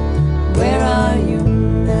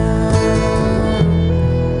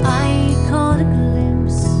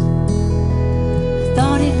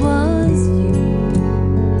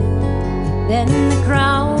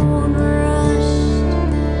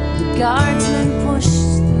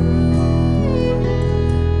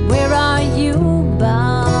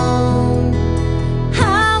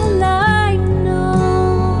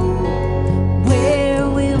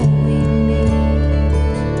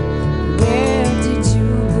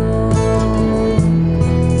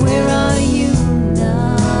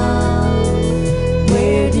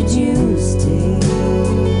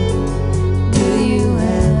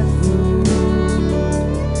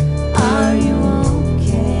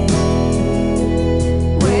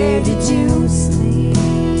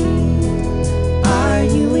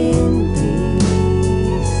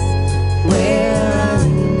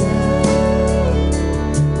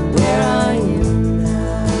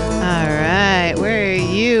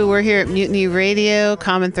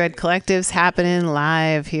 Common Thread Collective's happening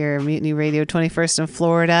live here, Mutiny Radio 21st in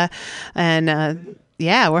Florida. And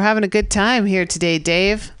yeah, we're having a good time here today,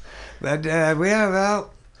 Dave. But we have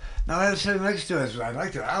out. Now that's sitting next to us. I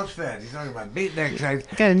like her outfit. He's talking about beatniks.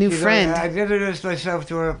 Got a new friend. I introduced myself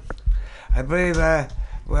to her. I believe, well,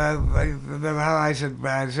 I remember how I said,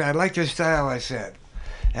 I like your style, I said.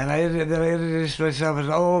 And I introduced myself as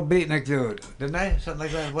an old beatnik dude. Didn't I? Something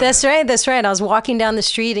like that. That's right. That's right. I was walking down the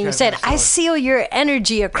street and you said, I see your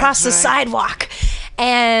energy across the sidewalk.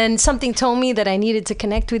 And something told me that I needed to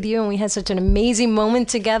connect with you. And we had such an amazing moment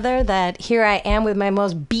together that here I am with my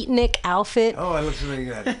most beatnik outfit. Oh, it looks really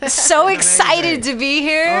good. So excited to be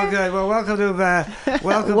here. Oh, good. Well,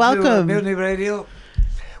 welcome to Mutiny Radio.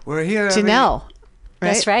 We're here. Janelle.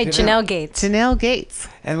 Right? That's right. Janelle Gates. Janelle Gates.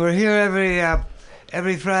 And we're here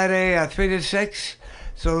every Friday, 3 to 6.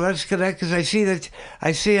 So let's connect, because I see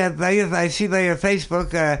by your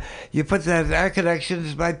Facebook, you put that our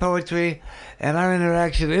connections, my poetry, and our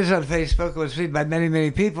interaction is on Facebook. It was seen by many,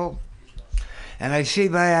 many people. And I see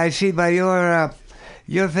by your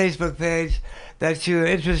Facebook page that you're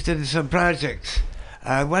interested in some projects.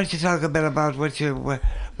 Why don't you talk a bit about what you'd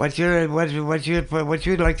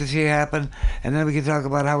like to see happen, and then we can talk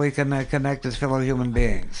about how we can connect as fellow human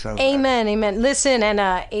beings. So, amen. Listen, and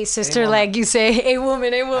a sister, like you say, a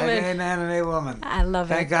woman. A man and a woman. I love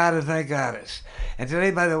it. Thank God and thank Goddess. And today,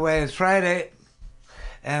 by the way, is Friday,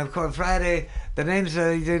 and of course, Friday. The names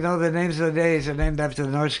of the days are named after the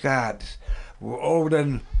Norse gods.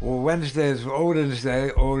 Odin. Wednesday is Odin's day.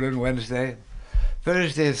 Odin Wednesday.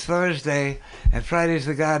 Thursday is Thursday, and Friday is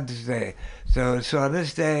the God's Day. So on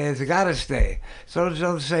this day is the Goddess Day. So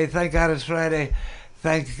don't say thank God it's Friday.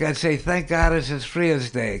 Say thank God it's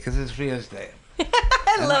Freya's Day, because it's Freya's Day.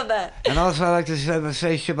 I love that. And also I like to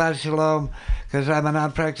say Shabbat Shalom, because I'm a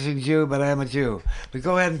non-practicing Jew, but I am a Jew. But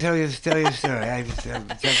go ahead and tell your story. I just jump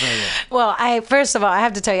right in. Well, first of all, I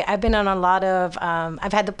have to tell you, I've been on a lot of,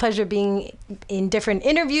 I've had the pleasure of being in different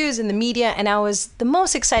interviews in the media, and I was the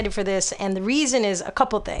most excited for this, and the reason is a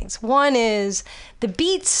couple things. One is the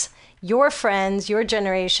beats, your friends, your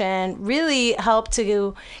generation really helped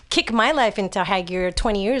to kick my life into high gear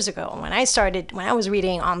 20 years ago. When I was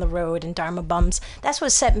reading On the Road and Dharma Bums, that's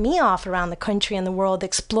what set me off around the country and the world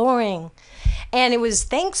exploring. And it was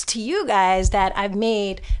thanks to you guys that I've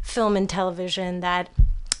made film and television, that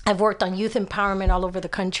I've worked on youth empowerment all over the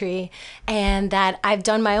country, and that I've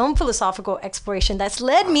done my own philosophical exploration that's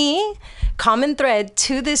led me, common thread,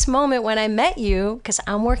 to this moment when I met you, because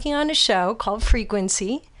I'm working on a show called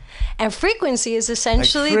Frequency. And frequency is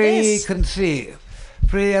essentially this.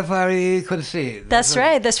 Free, F-R-E-quency. That's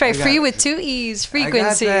right. Free with 2 E's,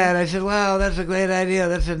 frequency. I got that. I said, wow, that's a great idea.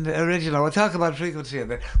 That's an original. We'll talk about frequency a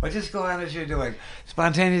bit. But just go on as you're doing,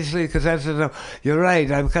 spontaneously, because you're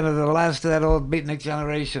right. I'm kind of the last of that old beatnik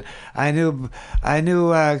generation. I knew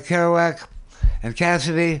Kerouac and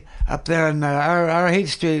Cassidy up there, and our Hate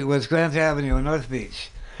Street was Grant Avenue in North Beach.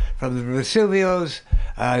 From the Vesuvios,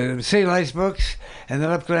 St. Lice Books, and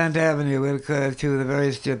then up Grant Avenue to the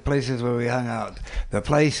various places where we hung out. The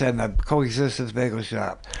Place and the Coexistence Bagel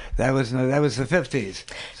Shop. That was the 50s.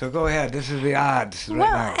 So go ahead. This is the odds right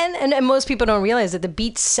now. And most people don't realize that the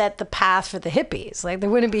beats set the path for the hippies. Like,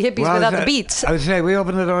 there wouldn't be hippies without the beats. I would say we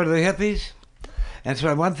opened the door to the hippies, and so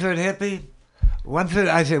I'm 1/3 hippie,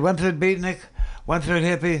 1/3 beatnik, 1/3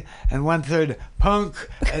 hippie, and 1/3 punk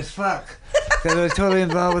as fuck. Because I was totally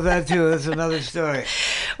involved with that too. That's another story.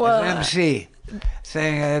 Well, as MC,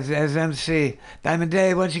 saying as MC, Diamond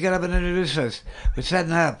Dave, why don't you get up and introduce us? We're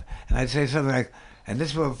setting up, and I'd say something like, and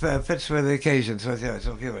this will fits for the occasion. So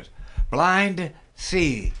hear it. Blind,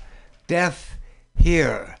 see; deaf,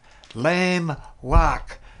 hear; lame,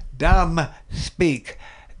 walk; dumb, speak;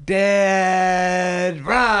 dead,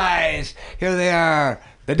 rise. Here they are,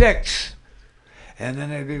 the Dicks. And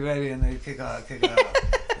then they'd be ready, and they'd kick off.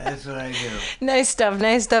 That's what I do. Nice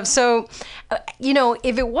stuff. So,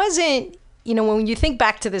 if it wasn't, when you think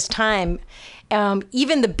back to this time,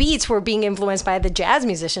 even the beats were being influenced by the jazz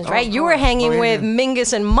musicians, right? You were hanging with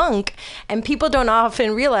Mingus and Monk, and people don't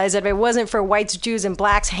often realize that if it wasn't for whites, Jews, and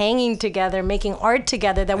blacks hanging together, making art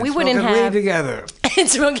together, that we wouldn't have. Weed together. We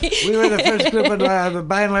were the first group of,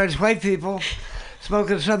 by and large, white people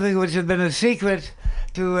smoking something which had been a secret.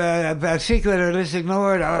 A secret or just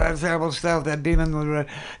ignored, that terrible stuff, that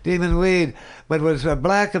demon weed. But was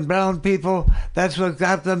black and brown people, that's what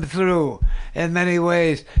got them through in many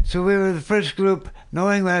ways. So we were the first group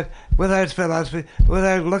knowing that, with our philosophy,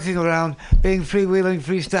 without looking around, being freewheeling,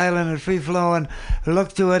 freestyling, and free-flowing,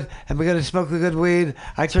 looked to it and began to smoke the good weed.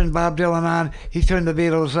 I turned Bob Dylan on, he turned the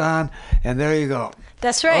Beatles on, and there you go.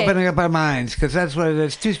 That's right. Opening up our minds, because that's what it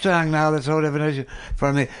is. Too strong now. That's a whole different issue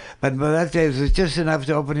for me. But that day was just enough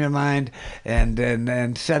to open your mind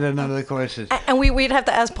and set it under the courses. And we'd have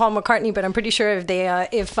to ask Paul McCartney, but I'm pretty sure if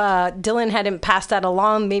Dylan hadn't passed that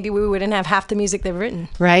along, maybe we wouldn't have half the music they've written.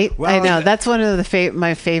 Right? Well, I know. That's one of the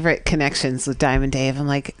my favorite connections with Diamond Dave. I'm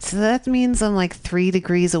like, so that means I'm like 3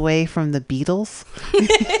 degrees away from the Beatles?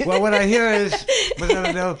 Well, what I hear is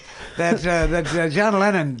that John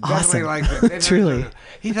Lennon definitely liked it. Truly.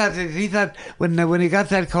 He thought when he got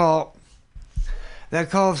that call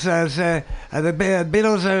says the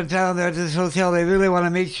Beatles are in town. They're at this hotel. They really want to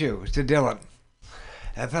meet you, to Dylan,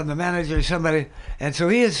 from the manager or somebody. And so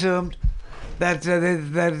he assumed that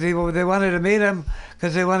they wanted to meet him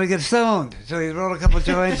because they want to get stoned. So he rolled a couple of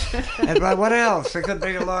joints, and what else? They couldn't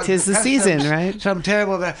bring along. 'Tis the season, right? Some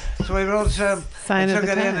terrible. So he rolled some. Sign and of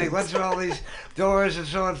took the it in. He times. went through all these doors and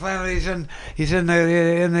so on. Finally, he's in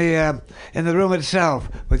the room itself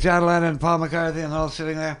with John Lennon and Paul McCartney and all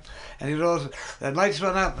sitting there. And he rolls. And lights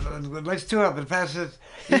went up. And lights two up and passes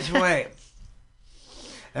each way.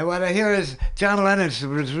 And what I hear is John Lennon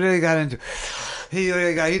was really got into.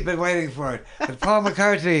 He'd been waiting for it. But Paul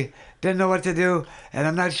McCartney didn't know what to do, and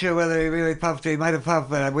I'm not sure whether he really puffed. He might have puffed,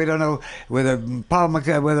 but we don't know whether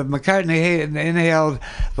McCartney inhaled.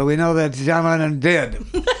 But we know that John Lennon did.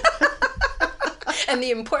 And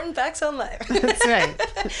the important facts on life. That's right.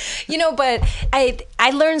 But I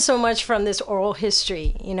learned so much from this oral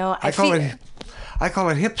history. I call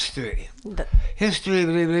it hipstery. History,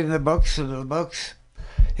 we read in the books and the books.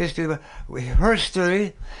 History, her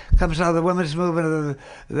story comes out of the women's movement of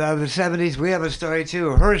the 70s. We have a story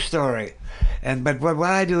too, her story. But what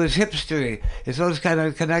I do is hipstery. It's those kind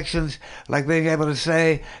of connections, like being able to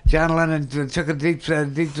say John Lennon took a deep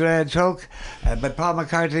choke, but Paul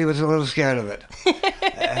McCartney was a little scared of it.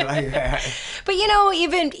 But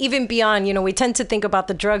even beyond, we tend to think about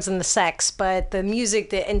the drugs and the sex, but the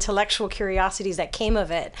music, the intellectual curiosities that came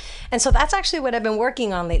of it. And so that's actually what I've been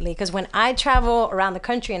working on lately, because when I travel around the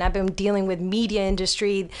country and I've been dealing with media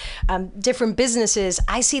industry, different businesses,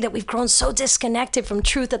 I see that we've grown so disconnected from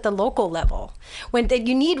truth at the local level. When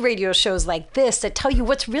you need radio shows like this that tell you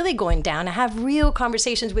what's really going down and have real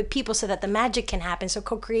conversations with people so that the magic can happen, so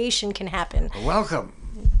co-creation can happen. Welcome.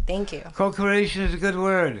 Thank you. Co-creation is a good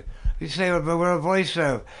word. You say we're a voice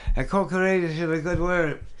of, and co-creation is a good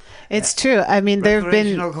word. It's true. I mean, there have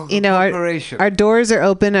been, our doors are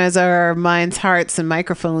open, as are our minds, hearts, and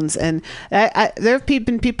microphones. And there have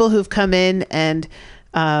been people who've come in and,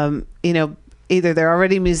 either they're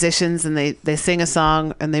already musicians and they sing a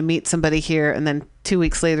song and they meet somebody here, and then 2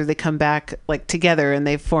 weeks later they come back like together and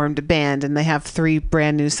they've formed a band and they have 3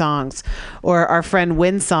 brand new songs. Or our friend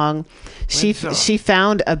Winsong, she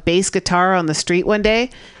found a bass guitar on the street one day,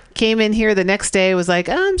 came in here the next day, was like,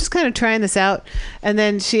 I'm just kind of trying this out. And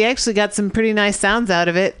then she actually got some pretty nice sounds out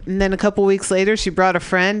of it. And then a couple weeks later, she brought a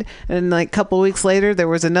friend. And like a couple weeks later, there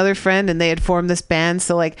was another friend and they had formed this band.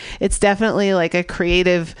 So like, it's definitely like a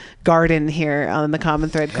creative garden here on the Common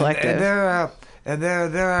Thread Collective. And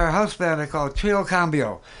they're a house band they call Trio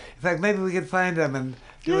Cambio. In fact, maybe we can find them and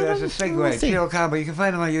do it as a segue. Trio Cambio. You can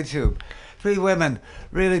find them on YouTube. 3 women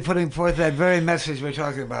really putting forth that very message we're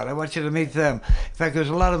talking about. I want you to meet them. In fact, there's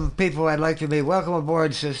a lot of people I'd like to meet. Welcome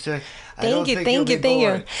aboard, sister. Thank you.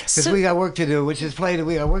 Because we got work to do, which is play.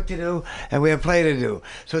 We got work to do, and we have play to do.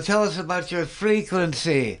 So tell us about your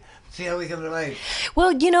frequency. See how we can relate.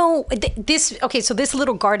 Well, so this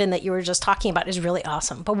little garden that you were just talking about is really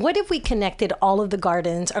awesome. But what if we connected all of the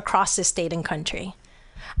gardens across the state and country?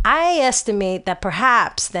 I estimate that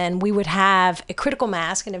perhaps then we would have a critical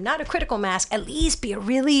mass, and if not a critical mass, at least be a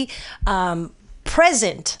really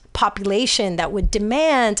present population that would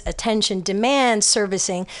demand attention, demand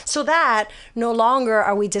servicing, so that no longer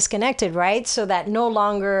are we disconnected, right? So that no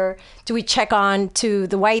longer do we check on to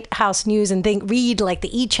the White House news and read like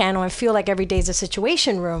the E! Channel and feel like every day is a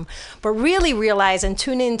situation room, but really realize and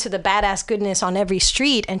tune into the badass goodness on every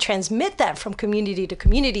street and transmit that from community to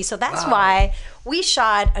community. So that's why we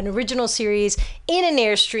shot an original series in an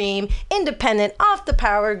Airstream, independent, off the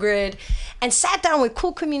power grid, and sat down with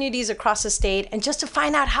cool communities across the state and just to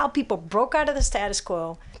find out how people broke out of the status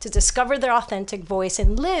quo to discover their authentic voice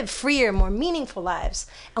and live freer, more meaningful lives.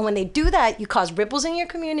 And when they do that, you cause ripples in your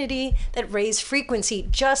community that raise frequency,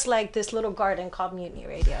 just like this little garden called Mutiny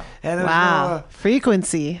Radio. Wow.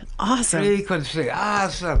 Frequency. Awesome. Frequency.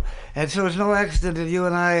 Awesome. And so it's no accident that you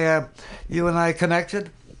and I connected.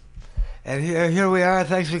 And here we are.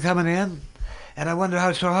 Thanks for coming in. And I wonder how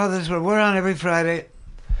this works. We're on every Friday,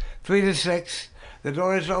 3 to 6. the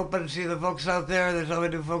doors open. See the folks out there. There's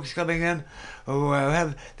always new folks coming in who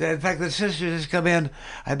in fact, the sister has come in.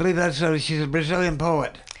 I believe she's a Brazilian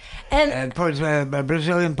poet. And poets, a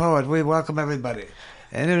Brazilian poet. We welcome everybody,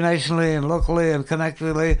 internationally and locally and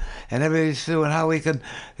connectively, and everybody's doing how we can.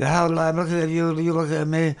 How I'm looking at you, you look at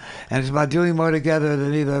me, and it's about doing more together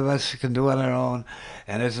than either of us can do on our own.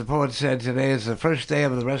 And as the poet said, today is the first day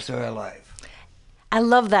of the rest of our life. I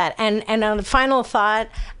love that. And on the final thought,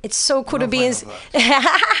 it's so cool to be in.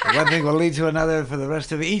 One thing will lead to another for the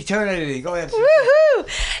rest of eternity. Go ahead.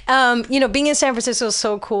 Woohoo! Being in San Francisco is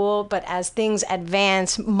so cool, but as things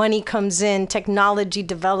advance, money comes in, technology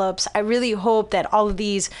develops. I really hope that all of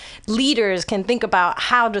these leaders can think about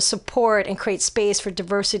how to support and create space for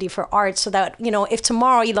diversity for art, so that, if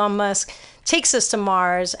tomorrow Elon Musk takes us to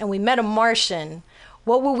Mars and we met a Martian,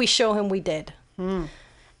 what will we show him we did?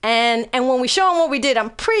 And when we show him what we did, I'm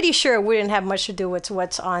pretty sure we didn't have much to do with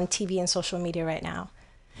what's on TV and social media right now.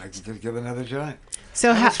 I can just give another try.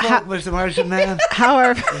 So how, Mr. Martian Man? How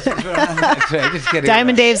are just kidding.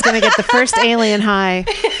 Diamond Dave's going to get the first alien high?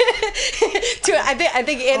 I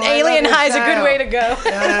think an alien high is a good way to go.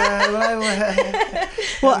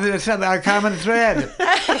 Well, it's our common thread.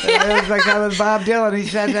 It was like I was Bob Dylan. He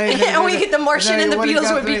said, and we get the Martian and the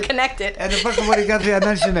Beatles would be connected. And the book of Woody Guthrie, I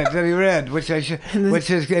mentioned it that he read, which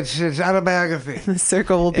is his autobiography. The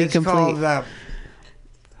circle will be complete. Called,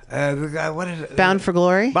 what is it? Bound for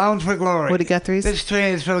Glory? Bound for Glory. Woody Guthrie's? This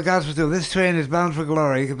train is for the gospel too. This train is bound for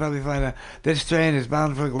glory. You can probably find out. This train is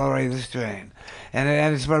bound for glory, this train.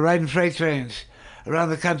 And it's about riding freight trains around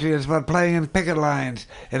the country. It's about playing in picket lines,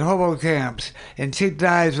 in hobo camps, in cheap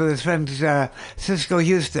dives with his friend Cisco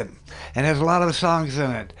Houston. And has a lot of songs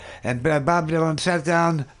in it. And Bob Dylan sat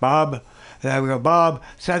down, Bob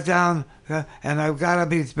sat down, and I got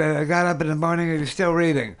up in the morning and he was still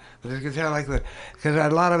reading with his guitar like that, because I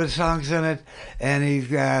had a lot of his songs in it. And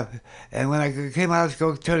and when I came out to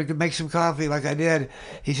go try to make some coffee like I did,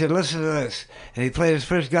 he said, "Listen to this." And he played his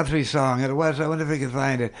first Guthrie song, and I wonder if he could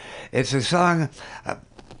find it. It's a song.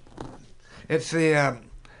 It's a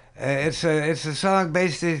song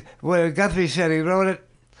based on where Guthrie said he wrote it,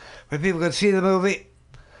 where people could see the movie.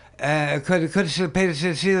 Couldn't see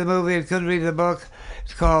the movie and couldn't read the book.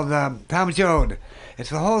 It's called Tom Joad.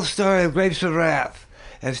 It's the whole story of Grapes of Wrath.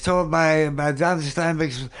 It's told by John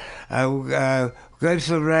Steinbeck's Grapes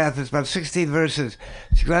of Wrath. It's about 16 verses.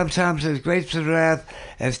 It's Graham Thompson's Grapes of Wrath.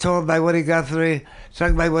 And it's told by Woody Guthrie,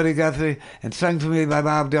 sung by Woody Guthrie, and sung to me by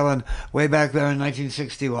Bob Dylan way back there in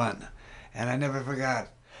 1961. And I never forgot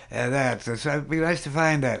that. So it'd be nice to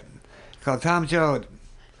find that. It's called Tom Joad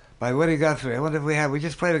by Woody Guthrie. I wonder if we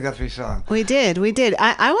just played a Guthrie song. We did.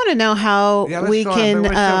 I want to know how we can.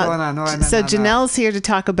 So Janelle's here to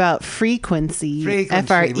talk about frequency.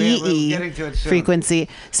 F-R-E-E. Frequency.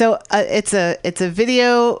 So it's a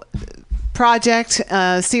video project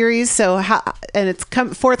series. So and it's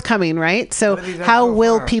forthcoming, right? So how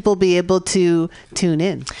will people be able to tune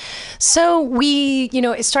in? So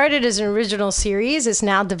it started as an original series. It's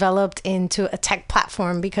now developed into a tech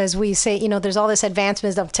platform, because we say, there's all this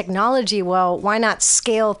advancement of technology. Well, why not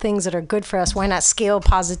scale things that are good for us? Why not scale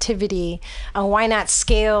positivity? Why not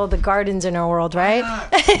scale the gardens in our world, right?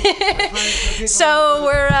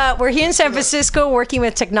 So we're here in San Francisco working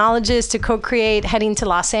with technologists to co-create, heading to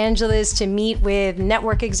Los Angeles to meet with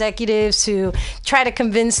network executives to try to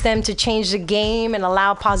convince them to change the game and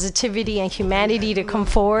allow positivity and humanity to come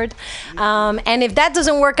forward. And if that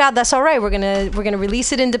doesn't work out, that's all right. We're gonna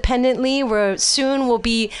release it independently. Soon we'll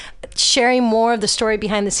be sharing more of the story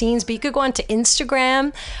behind the scenes. But you could go onto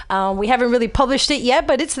Instagram. We haven't really published it yet,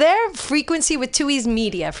 but it's there. Frequency with 2 E's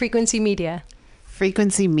Media. Frequency Media.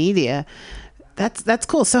 Frequency Media. That's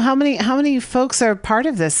cool. So how many folks are part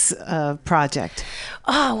of this project?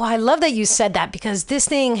 Oh, well, I love that you said that, because this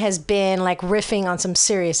thing has been like riffing on some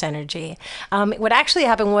serious energy. What actually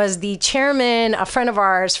happened was the chairman, a friend of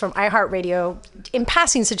ours from iHeartRadio, in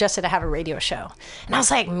passing suggested I have a radio show. And I was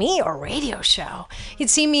like, me, a radio show? He'd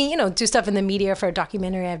seen me, do stuff in the media for a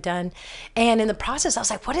documentary I've done. And in the process, I was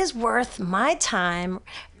like, what is worth my time,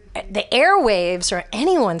 the airwaves, or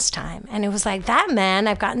anyone's time? And it was like, that man,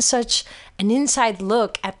 I've gotten such an inside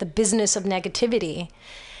look at the business of negativity.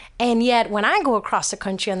 And yet when I go across the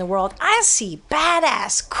country and the world, I see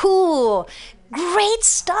badass, cool, great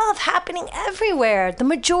stuff happening everywhere. The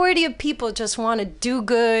majority of people just want to do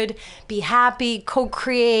good, be happy,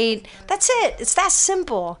 co-create. That's it. It's that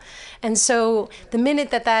simple. And so the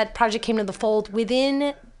minute that project came to the fold,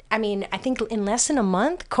 I think in less than a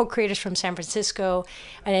month, co-creators from San Francisco,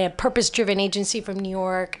 a purpose-driven agency from New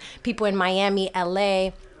York, people in Miami,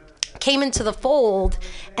 LA, came into the fold.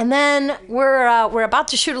 And then we're about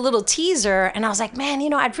to shoot a little teaser, and I was like, man,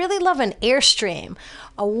 I'd really love an Airstream.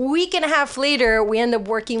 A week and a half later, we end up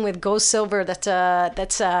working with Go Silver,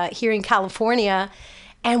 that's here in California,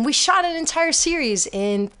 and we shot an entire series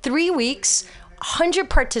in 3 weeks, 100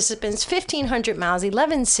 participants, 1,500 miles,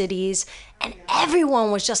 11 cities, and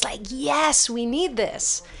everyone was just like, yes, we need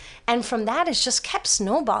this. And from that, it's just kept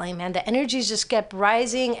snowballing, man. The energies just kept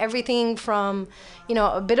rising. Everything from,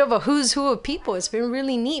 a bit of a who's who of people. It's been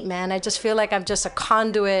really neat, man. I just feel like I'm just a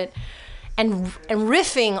conduit and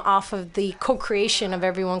riffing off of the co-creation of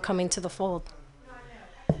everyone coming to the fold.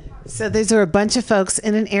 So these are a bunch of folks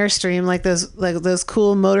in an Airstream, like those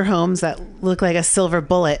cool motorhomes that look like a silver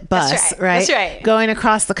bullet bus, That's right. right? That's right. Going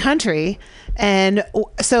across the country. And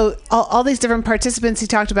so all these different participants, he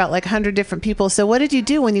talked about like 100 different people. So what did you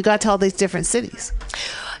do when you got to all these different cities?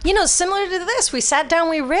 Similar to this, we sat down,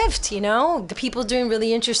 we riffed, the people doing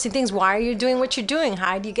really interesting things. Why are you doing what you're doing?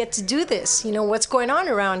 How do you get to do this? What's going on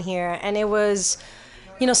around here? And it was,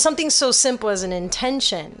 something so simple as an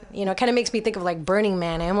intention, it kind of makes me think of like Burning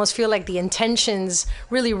Man. I almost feel like the intentions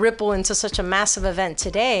really ripple into such a massive event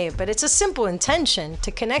today, but it's a simple intention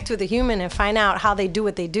to connect with a human and find out how they do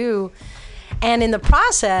what they do. And in the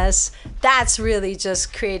process, that's really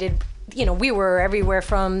just created, we were everywhere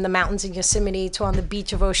from the mountains in Yosemite to on the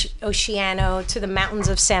beach of Oceano to the mountains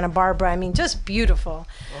of Santa Barbara. I mean, just beautiful.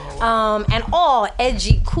 And all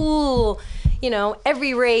edgy, cool,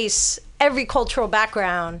 every race, every cultural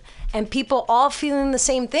background, and people all feeling the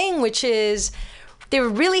same thing, which is they're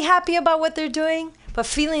really happy about what they're doing, but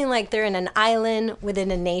feeling like they're in an island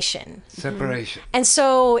within a nation. Separation. And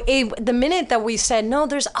so the minute that we said, no,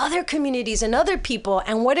 there's other communities and other people,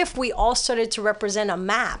 and what if we all started to represent a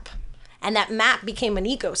map, and that map became an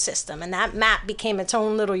ecosystem, and that map became its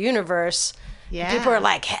own little universe, people are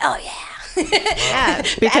like, hell yeah. Yeah,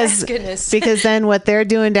 because goodness. because then what they're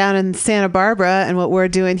doing down in Santa Barbara and what we're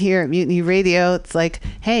doing here at Mutiny Radio, it's like,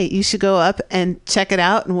 hey, you should go up and check it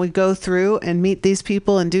out, and we go through and meet these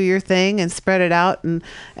people and do your thing and spread it out and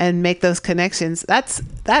make those connections. That's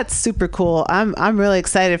super cool. I'm really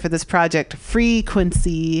excited for this project,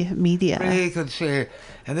 Frequency Media. Frequency,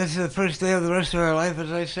 and this is the first day of the rest of our life,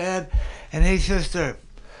 as I said. And hey, sister,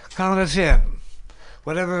 count us in.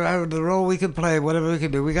 Whatever the role we can play, whatever we can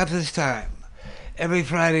do. We got this time. Every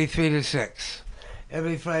Friday, 3 to 6.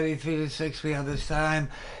 Every Friday, 3 to 6, we have this time.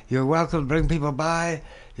 You're welcome to bring people by.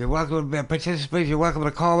 You're welcome to participate. You're welcome to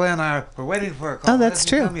call in. We're waiting for a call. Oh, that's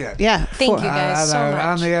true. Yeah. Thank you guys so much.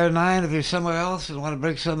 On the air 9, if you're somewhere else and want to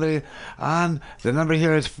bring somebody on, the number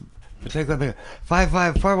here is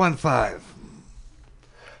 55415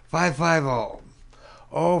 550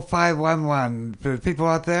 0511. For the people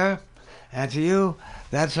out there, and to you,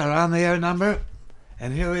 that's our on-the-air number,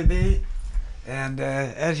 and here we be. And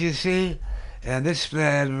as you see, and this,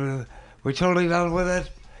 we're totally done with it,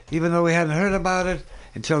 even though we hadn't heard about it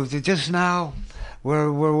until just now. We're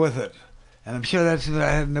with it, and I'm sure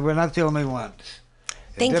we're not the only ones.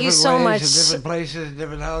 Thank you so much. In different places, in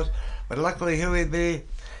different houses, but luckily here we be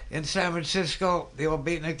in San Francisco. The old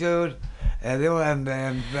beatnik dude, and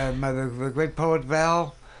the great poet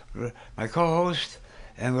Val, my co-host.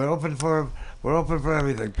 And we're open for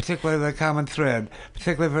everything, particularly the common thread,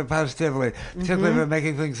 particularly for positivity, particularly for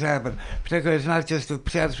making things happen. Particularly, it's not just a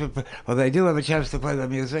chance they do have a chance to play the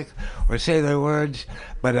music or say their words,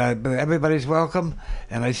 but everybody's welcome.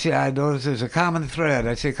 And I notice there's a common thread.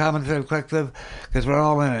 I say CommonThreadCollective because we're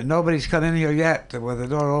all in it. Nobody's come in here yet with the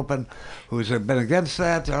door open who's been against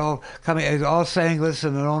that. They're all coming, all saying this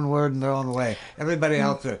in their own word and their own way. Everybody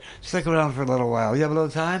out there, stick around for a little while. You have a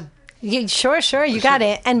little time? Yeah, sure. You got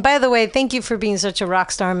it. And by the way, thank you for being such a rock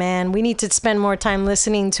star, man. We need to spend more time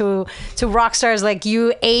listening to rock stars like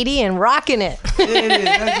you, 80, and rocking it. 80,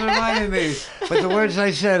 that's reminding me. But the words I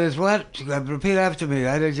said is what? Repeat after me.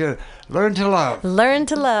 I did you. Learn to love. Learn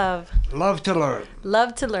to love. Love to learn.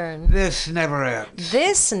 Love to learn. This never ends.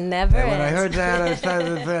 This never ends. When I heard that, I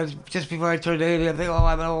started, just before I turned 80, I think, oh,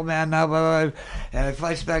 I'm an old man now. Blah, blah. And I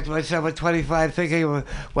flash back to myself at 25, thinking of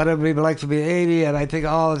what it would be like to be 80, and I think,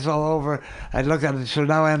 oh, it's all over. I look at it, so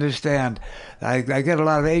now I understand. I get a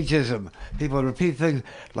lot of ageism. People repeat things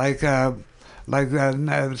like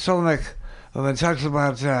Solnick, when talks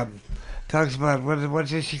about what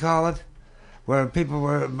does she call it? Where people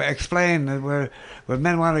were where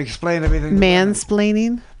men want to explain everything.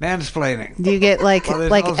 Mansplaining. Mansplaining. Do you get like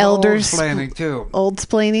elders? Oldsplaining too.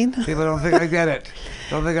 Oldsplaining. People don't think I get it.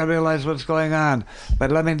 don't think I realize what's going on.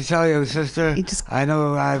 But let me tell you, sister, I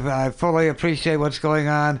know I fully appreciate what's going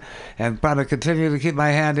on, and want to continue to keep my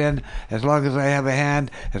hand in as long as I have a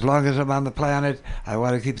hand, as long as I'm on the planet. I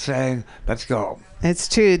want to keep saying, let's go. It's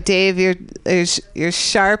true, Dave. You're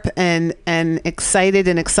sharp and excited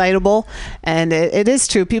and excitable, and it is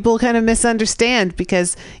true. People kind of misunderstand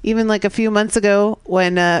because even like a few months ago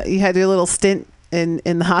when you had your little stint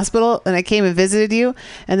in the hospital, and I came and visited you,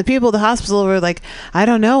 and the people at the hospital were like, I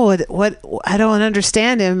don't know what I don't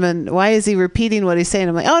understand him, and why is he repeating what he's saying?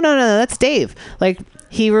 I'm like, oh no, that's Dave. Like,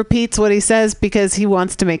 he repeats what he says because he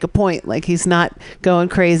wants to make a point. Like, he's not going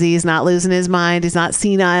crazy. He's not losing his mind. He's not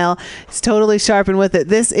senile. He's totally sharp and with it.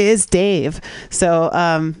 This is Dave.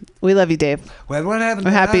 So we love you, Dave. Well, what happened?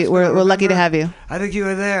 We're happy. We're lucky to have you. I think you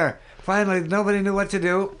were there. Finally, nobody knew what to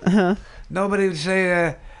do. Uh-huh. Nobody would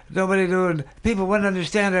say. Nobody knew. People wouldn't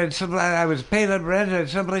understand that I was paid up rent and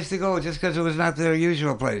someplace to go just because it was not their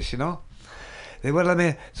usual place. You know, they wouldn't let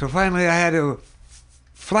me. So finally, I had to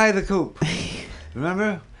fly the coop.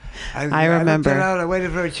 Remember? I remember. I looked it out. I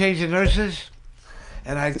waited for a change of nurses,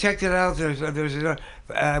 and I checked it out. There's we're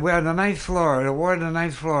on the 9th floor, a ward on the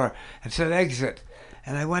 9th floor, and said exit.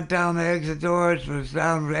 And I went down the exit doors. It was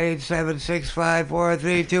down 8, 7, 6, 5, 4,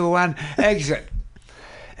 3, 2, 1, exit.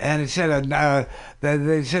 And it said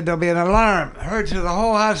they said there'll be an alarm heard through the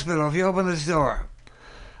whole hospital if you open this door.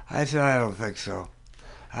 I said, I don't think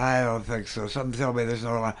so. Something told me there's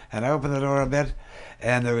no alarm. And I opened the door a bit,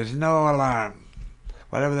 and there was no alarm.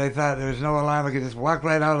 Whatever they thought, there was no alarm. I could just walk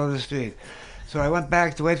right out on the street. So I went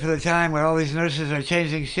back to wait for the time where all these nurses are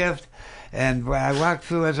changing shift, and I walked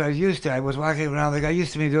through as I used to. I was walking around. They got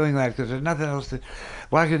used to me doing that because there's nothing else to do.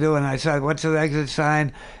 And I went to the exit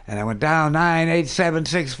sign, and I went down 9, 8, 7,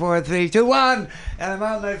 6, 4, 3, 2, 1, and I'm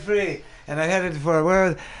out and I'm free. And I headed for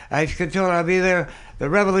where I could tell I'll be there, the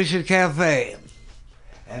Revolution Cafe.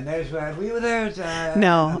 And there's were you there?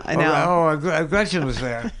 No, I know. Gretchen was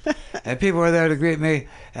there, and people were there to greet me.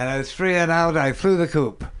 And I was free and out. I flew the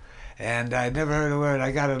coop, and I never heard a word.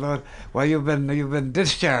 I got a note. Well, you've been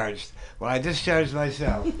discharged. Well, I discharged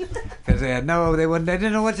myself because they didn't know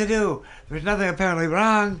what to do. There was nothing apparently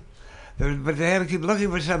wrong, but they had to keep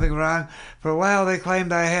looking for something wrong. For a while, they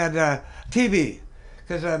claimed I had TB.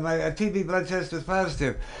 Because my TB blood test was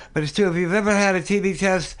positive. But it's true, if you've ever had a TB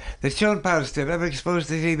test that's shown positive, ever exposed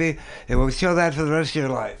to TB, it will show that for the rest of your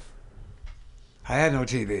life. I had no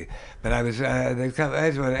TB, but I was,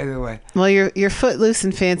 anyway. Well, you're footloose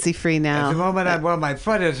and fancy-free now. At the moment, my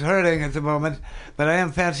foot is hurting at the moment, but I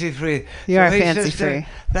am fancy-free. You are fancy-free.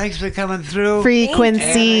 Thanks for coming through.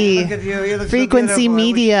 Frequency. Look at you. You look Frequency so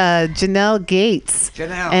Media, Janelle Gates,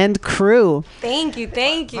 and crew. Thank you.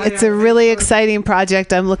 It's a really exciting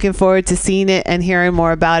project. I'm looking forward to seeing it and hearing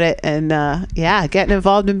more about it, and getting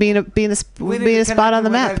involved and being a spot on the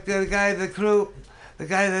map. The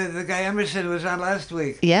guy Emerson was on last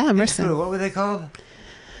week. Yeah, Emerson. What were they called?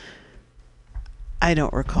 I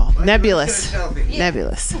don't recall. Nebulous.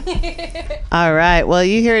 Nebulous. All right. Well,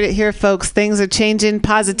 you heard it here, folks. Things are changing.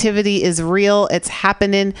 Positivity is real. It's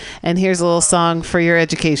happening. And here's a little song for your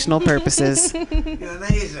educational purposes. You're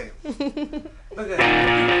amazing. Look at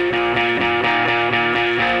that.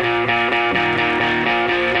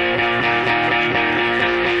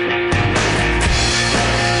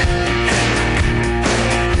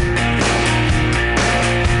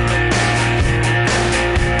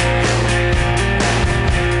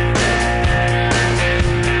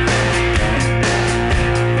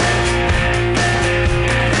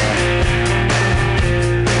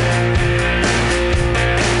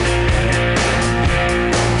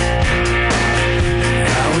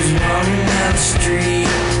 Street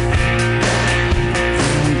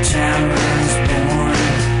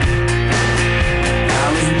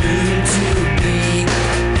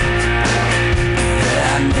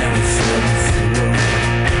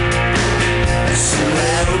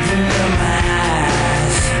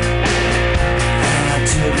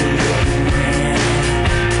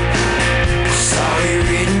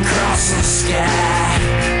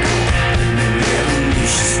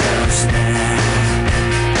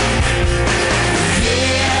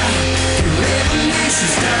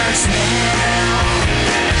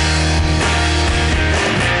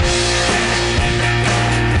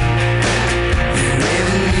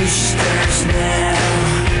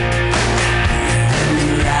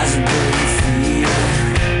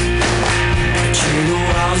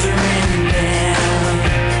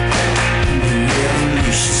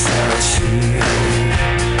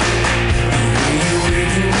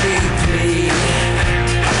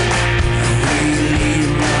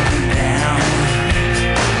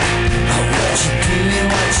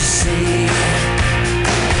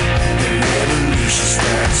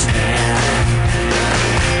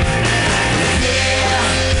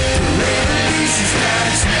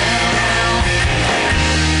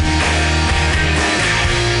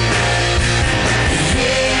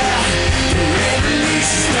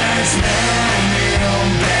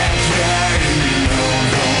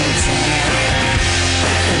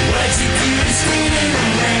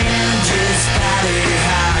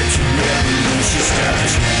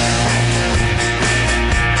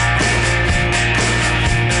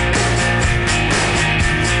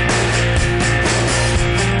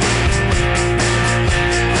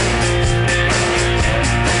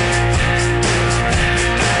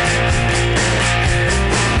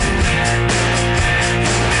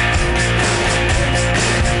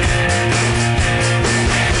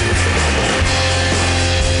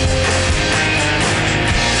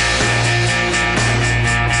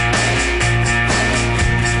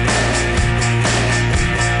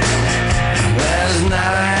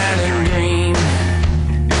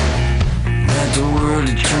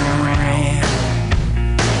world to turn around.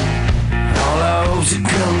 All the hopes that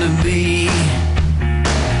come to be,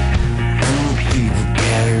 and the people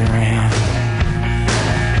gather around.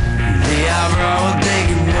 They offer all what they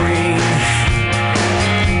can bring,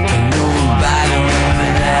 but nobody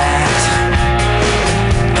wanted that.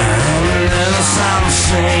 Another song to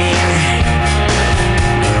sing.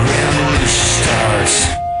 The revolution starts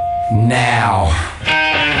now.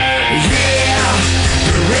 Yeah,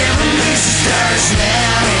 the revolution starts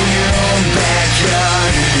now in your own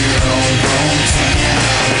backyard, in your own hometown.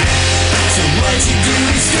 So what you do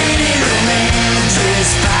is standing around,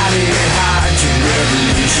 just follow your heart. The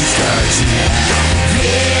revolution starts now.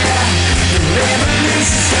 Yeah, the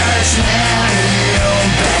revolution starts now in your own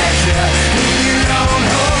backyard, in your own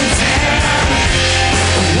hometown.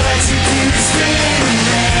 What you do is standing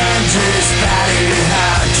around, just follow your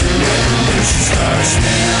heart. The revolution starts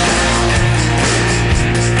now.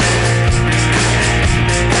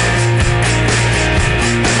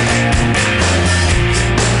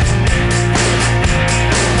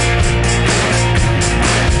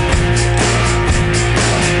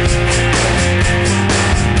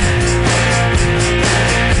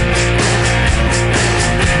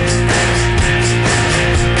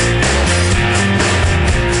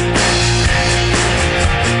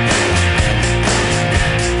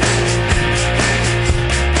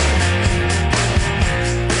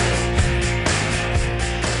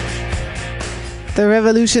 The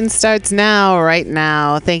revolution starts now, right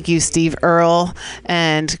now. Thank you, Steve Earle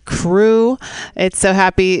and crew. It's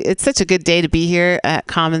such a good day to be here at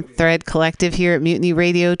Common Thread Collective here at Mutiny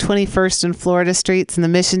Radio, 21st and Florida Streets in the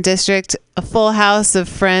Mission District. A full house of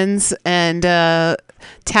friends and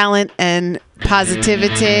talent and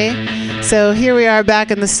positivity. So here we are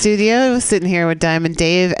back in the studio, sitting here with Diamond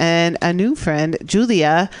Dave and a new friend,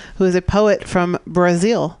 Julia, who is a poet from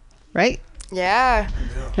Brazil, right? Yeah.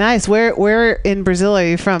 Nice. Where in Brazil are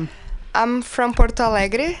you from? I'm from Porto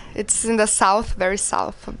Alegre. It's in the south, very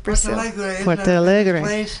south of Brazil. Porto Alegre.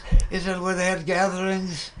 Place? Is it where they had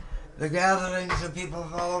gatherings? The gatherings of people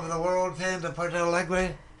from all over the world came to Porto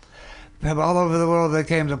Alegre? From all over the world they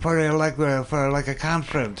came to Porto Alegre for like a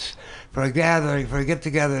conference, for a gathering, for a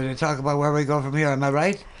get-together to talk about where we go from here. Am I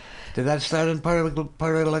right? Did that start in Porto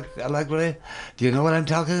Alegre? Do you know what I'm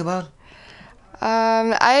talking about?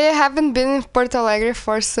 I haven't been in Porto Alegre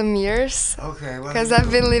for some years. Okay. Because I've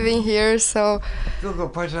been living here, so... Google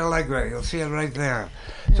Porto Alegre. You'll see it right there.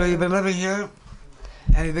 Yeah. So you've been living here,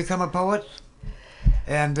 and you become a poet?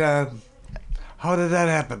 And how did that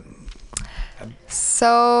happen?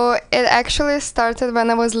 So it actually started when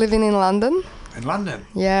I was living in London. In London?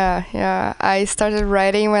 Yeah. I started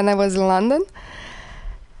writing when I was in London.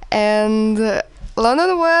 And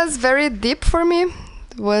London was very deep for me.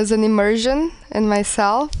 It was an immersion in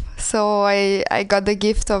myself. So I got the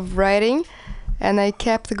gift of writing, and I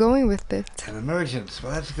kept going with it. An emergence.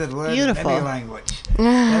 Well, that's a good word Beautiful. in any language.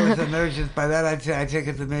 That was emergence. By that, I take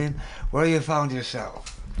it to mean where you found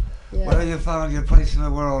yourself. Yeah. Where you found your place in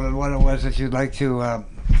the world and what it was that you'd like to...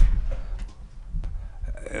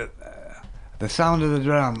 the sound of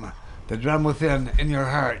the drum within, in your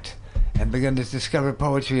heart, and begin to discover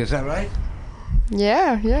poetry. Is that right?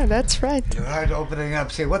 Yeah, that's right. Your heart opening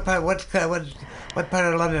up. See, what part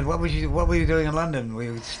of London? What were you doing in London? Were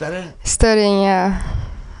you studying? Studying, yeah.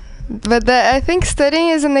 But I think studying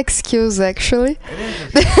is an excuse, actually.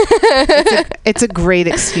 It is. It's a great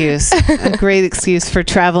excuse. A great excuse for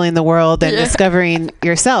traveling the world and discovering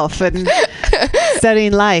yourself and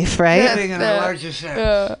studying life, right? Studying in a larger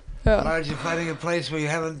sense. Larger, finding a place where you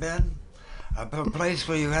haven't been, a place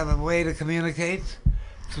where you have a way to communicate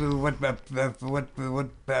through what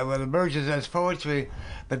emerges as poetry,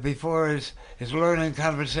 but before is learning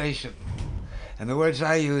conversation. And the words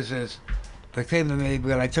I use that came to me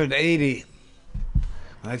when I turned 80.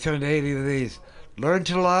 When I turned 80 to these: learn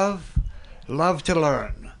to love, love to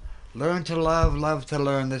learn. Learn to love to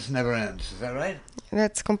learn. This never ends. Is that right?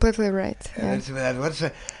 That's completely right. And once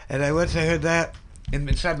I heard that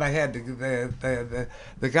inside my head,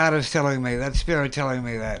 the God is telling me, that spirit telling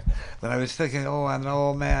me that. But I was thinking, I'm an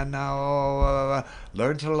old man now.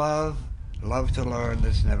 Learn to love to learn.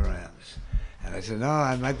 This never ends. And I said, no,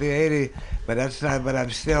 I might be 80, but that's not. But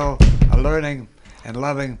I'm still a learning and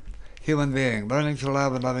loving human being, learning to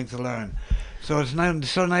love and loving to learn. So it's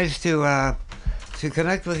so nice to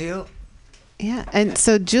connect with you. Yeah, and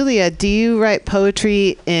so Julia, do you write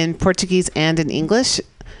poetry in Portuguese and in English,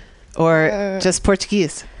 or just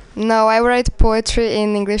Portuguese? No, I write poetry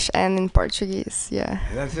in English and in Portuguese. Yeah.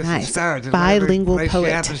 That's just nice. A start. Bilingual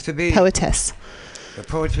poetess. The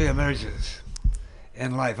poetry emerges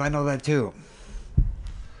in life. I know that too.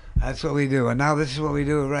 That's what we do. And now this is what we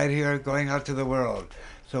do right here, going out to the world.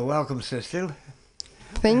 So welcome, sister.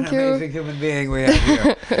 Thank An you. amazing human being we have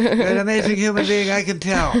here. You're an amazing human being, I can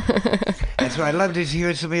tell. And so I'd love to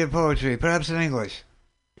hear some of your poetry, perhaps in English.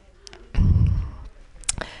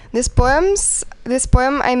 This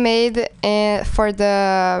poem I made for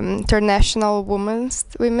the International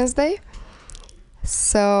Women's Day.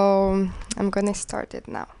 So I'm gonna start it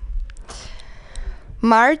now.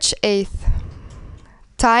 March 8th.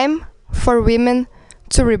 Time for women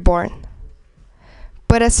to reborn.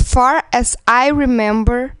 But as far as I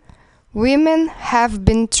remember, women have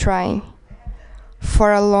been trying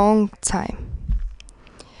for a long time.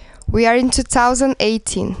 We are in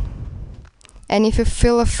 2018, and if you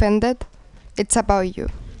feel offended, it's about you.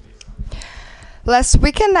 Last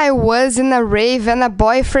weekend I was in a rave and a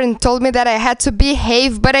boyfriend told me that I had to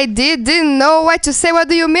behave, but I didn't know what to say. What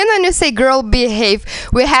do you mean when you say, girl, behave?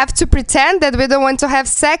 We have to pretend that we don't want to have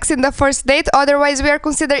sex in the first date, otherwise we are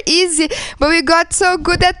considered easy, but we got so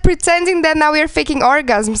good at pretending that now we are faking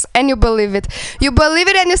orgasms, and you believe it. You believe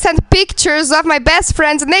it, and you send pictures of my best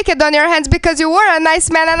friends naked on your hands because you were a nice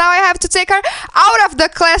man, and now I have to take her out of the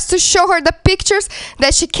class to show her the pictures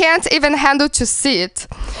that she can't even handle to see it.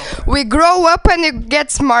 We grow up and you get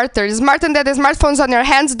smarter than the smartphones on your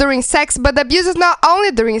hands during sex, but the abuse is not only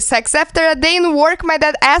during sex. After a day in work, my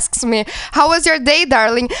dad asks me, how was your day,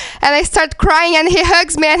 darling? And I start crying, and he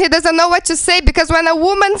hugs me, and he doesn't know what to say, because when a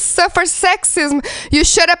woman suffers sexism, you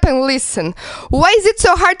shut up and listen. Why is it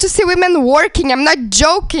so hard to see women working? I'm not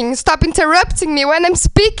joking. Stop interrupting me when I'm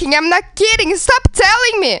speaking. I'm not kidding. Stop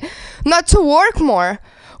telling me not to work more.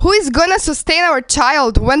 Who is gonna sustain our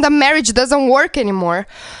child when the marriage doesn't work anymore?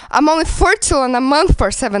 I'm only fertile in a month for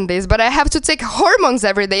 7 days, but I have to take hormones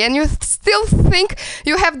every day, and you still think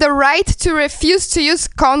you have the right to refuse to use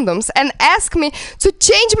condoms and ask me to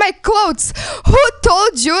change my clothes. Who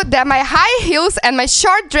told you that my high heels and my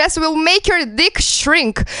short dress will make your dick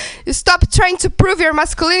shrink? You stop trying to prove your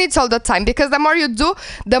masculinity all the time, because the more you do,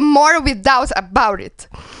 the more we doubt about it.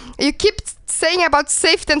 You keep saying about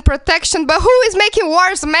safety and protection, but who is making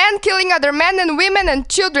wars? Men killing other men and women and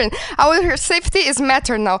children. Our safety is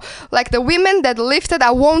matter now, like the women that lifted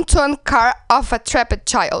a one-ton car off a trapped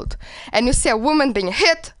child. And you see a woman being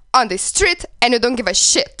hit on the street and you don't give a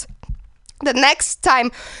shit. The next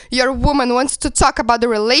time your woman wants to talk about the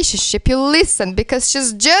relationship, you listen, because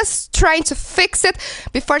she's just trying to fix it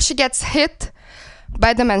before she gets hit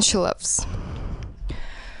by the man she loves.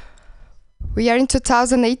 We are in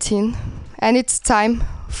 2018, and it's time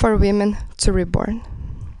for women to reborn.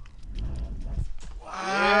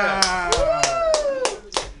 Wow!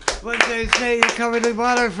 What they say, you cover the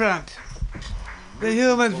waterfront, the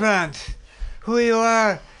human front, who you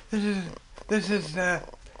are. This is.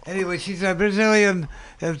 Anyway, she's a Brazilian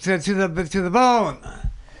to the bone,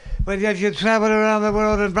 but yet you traveled around the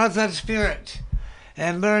world and brought that spirit,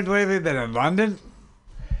 and learned where have you been, in London,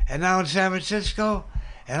 and now in San Francisco.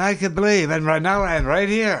 And I could believe, and right now I'm right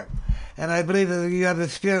here, and I believe that you have the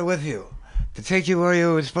Spirit with you to take you where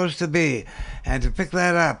you were supposed to be, and to pick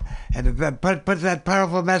that up, and to put that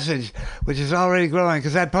powerful message, which is already growing,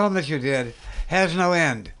 because that poem that you did has no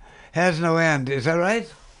end. Has no end. Is that right?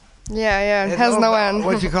 Yeah, it has no end.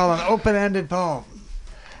 What you call an open-ended poem.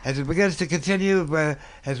 As it begins to continue,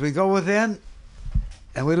 as we go within,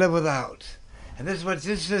 and we live without. And this is what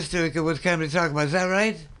this sister was coming to talk about. Is that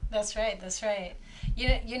right? That's right. That's right.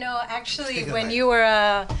 You know, actually, when you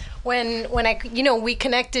were, when I, we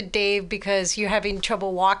connected, Dave, because you're having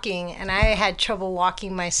trouble walking, and I had trouble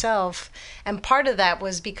walking myself, and part of that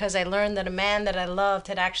was because I learned that a man that I loved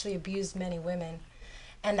had actually abused many women,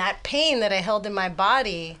 and that pain that I held in my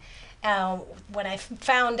body, when I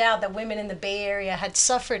found out that women in the Bay Area had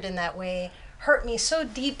suffered in that way, hurt me so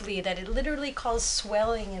deeply that it literally caused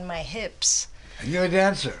swelling in my hips. And you're a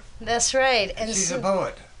dancer. That's right. And she's a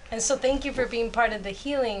poet. And so thank you for being part of the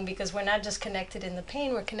healing, because we're not just connected in the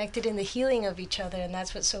pain, we're connected in the healing of each other, and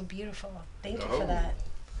that's what's so beautiful. Thank you for that.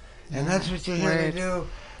 And that's what you're here to do.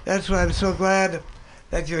 That's why I'm so glad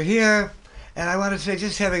that you're here. And I want to say,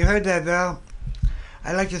 just having heard that now,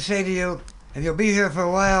 I'd like to say to you, and you'll be here for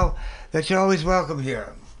a while, that you're always welcome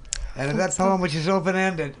here. And that poem, which is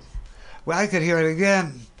open-ended, well, I could hear it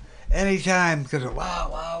again anytime, because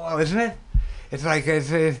wow, isn't it? It's like,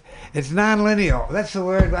 it's non-lineal. That's the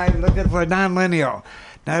word I'm looking for, non-lineal.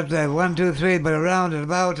 Not 1, 2, 3, but around and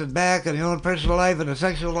about and back, and your own personal life and a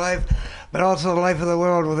sexual life, but also the life of the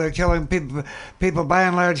world, where they're killing people by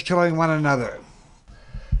and large killing one another.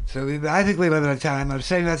 So I think we live in a time, I'm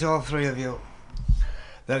saying that to all three of you,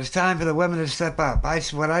 that it's time for the women to step up.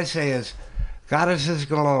 What I say is, goddesses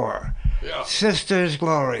galore, sisters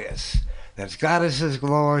glorious. That's Goddesses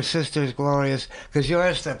Galore, Sisters Glorious, because you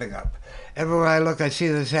are stepping up. Everywhere I look, I see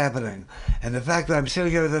this happening. And the fact that I'm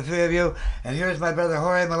sitting here with the three of you, and here's my brother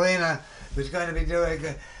Jorge Molina, who's going to be doing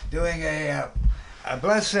a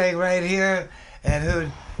blessing right here,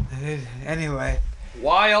 and anyway.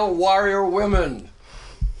 Wild warrior women.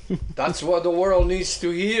 That's what the world needs to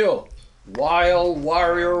hear. Wild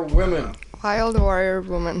warrior women. Wild warrior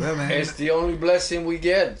woman. It's the only blessing we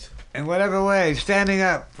get. In whatever way, standing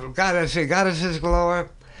up for Goddesses Galore,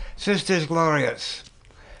 Sisters Glorious.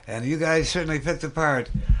 And you guys certainly fit the part.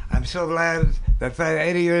 I'm so glad that at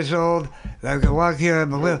 80 years old, that I can walk here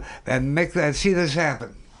and see this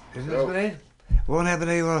happen. Isn't this great? Won't happen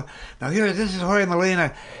anymore. Now here, this is Jorge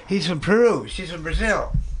Molina. He's from Peru. She's from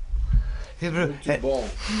Brazil. And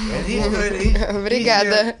he's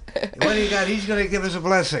Obrigada. What do you got? He's going to give us a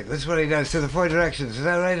blessing. That's what he does to the four directions. Is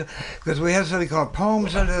that right? Because we have something called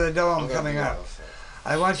Poems Under the Dome coming up.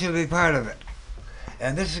 I want you to be part of it.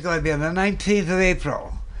 And this is going to be on the 19th of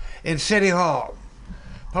April in City Hall.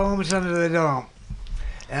 Poems Under the Dome.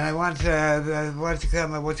 And I want to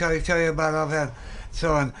come and we'll tell you about all that.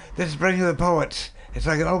 So on. This is Bringing the Poets. It's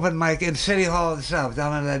like an open mic in City Hall itself,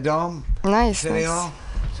 down in the dome. Nice. City Hall.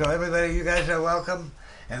 So everybody, you guys are welcome.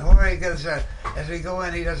 And Jorge gives as we go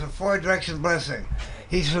in, he does a four-direction blessing.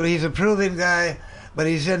 He's a Peruvian guy, but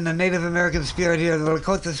he's in the Native American spirit here, the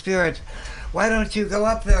Lakota spirit. Why don't you go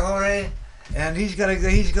up there, Jorge? And he's going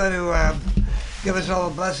to give us all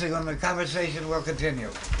a blessing, and the conversation will continue.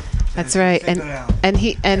 That's right.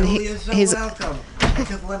 You're so he's welcome. I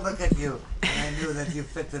took one look at you, and I knew that you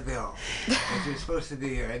fit the bill. That you're supposed to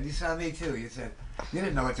be here. And you saw me too. You said, you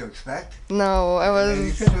didn't know what to expect. No, I was...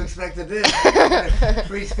 You couldn't have expected this.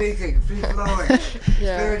 Free speaking, free flowing,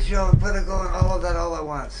 spiritual, political, and all of that all at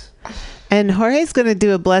once. And Jorge's going to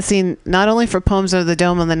do a blessing not only for Poems Under the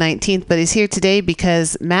Dome on the 19th, but he's here today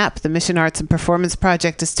because MAP, the Mission Arts and Performance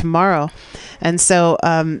Project, is tomorrow. And so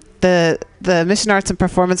the Mission Arts and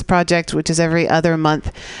Performance Project, which is every other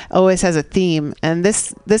month, always has a theme. And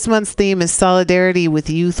this month's theme is Solidarity with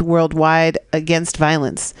Youth Worldwide Against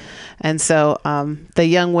Violence. And so the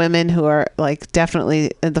young women who are like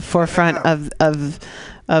definitely at the forefront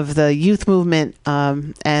of the youth movement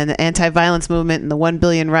and the anti-violence movement and the 1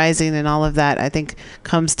 Billion Rising and all of that, I think,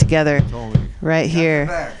 comes together right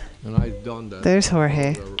here. And I've done that. There's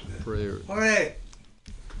Jorge. Jorge!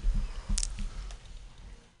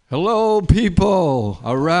 Hello, people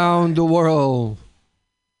around the world.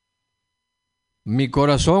 Mi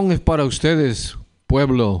corazón es para ustedes,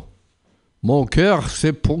 pueblo. Mon cœur,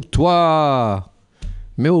 c'est pour toi.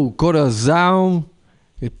 Meu coração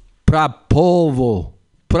é para povo.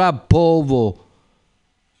 Para povo.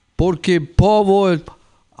 Porque povo é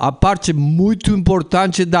a parte muito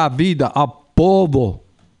importante da vida. A povo.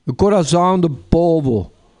 O coração do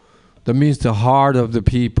povo. That means the heart of the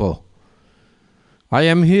people. I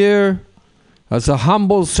am here as a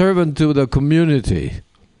humble servant to the community.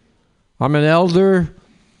 I'm an elder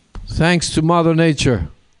thanks to Mother Nature.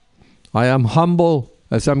 I am humble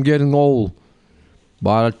as I'm getting old.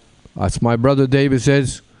 But as my brother David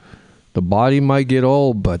says, the body might get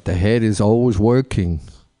old, but the head is always working.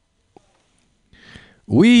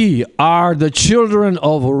 We are the children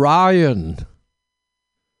of Orion.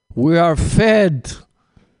 We are fed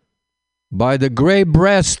by the gray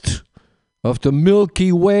breast of the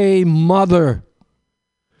Milky Way Mother.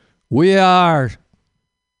 We are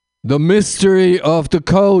the mystery of the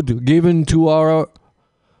code given to our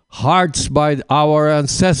hearts by our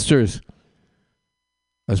ancestors.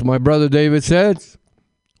 As my brother David said,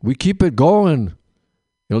 we keep it going.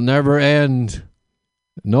 It'll never end.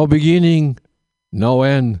 No beginning, no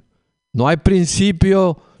end. No hay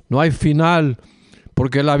principio, no hay final.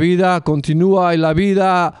 Porque la vida continúa y la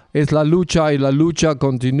vida es la lucha y la lucha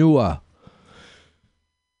continúa.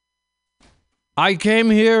 I came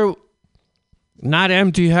here not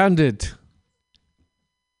empty-handed.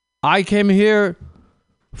 I came here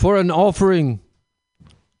for an offering.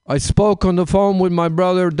 I spoke on the phone with my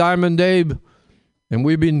brother Diamond Dave, and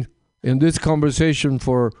we've been in this conversation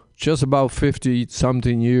for just about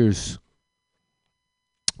 50-something years.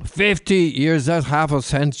 50 years, that's half a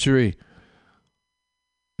century.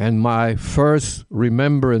 And my first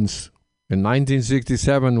remembrance in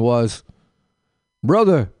 1967 was,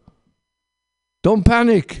 brother, don't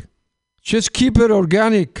panic. Just keep it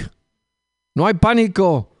organic. No hay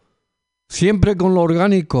pánico. Siempre con lo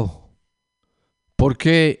orgánico.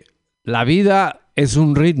 Porque la vida es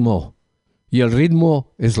un ritmo. Y el ritmo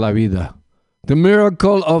es la vida. The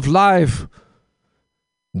miracle of life.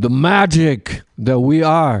 The magic that we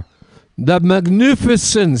are. The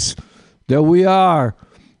magnificence that we are.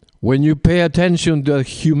 when you pay attention to the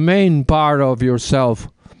humane part of yourself.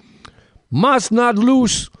 Must not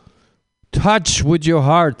lose touch with your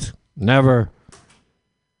heart. Never.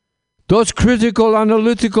 Those critical,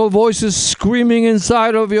 analytical voices screaming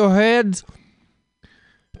inside of your head,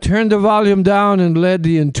 turn the volume down and let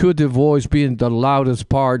the intuitive voice be in the loudest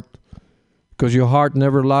part, because your heart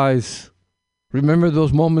never lies. Remember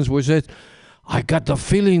those moments where you said, I got the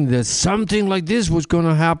feeling that something like this was going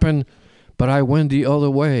to happen, but I went the other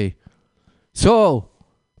way. So,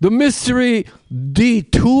 the mystery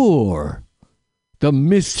detour. The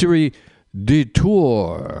mystery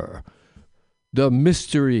detour. The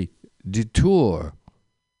mystery detour.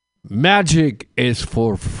 Magic is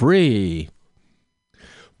for free.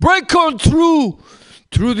 Break on through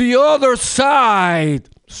the other side.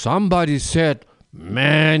 Somebody said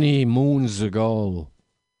many moons ago.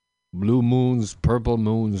 Blue moons, purple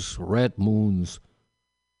moons, red moons,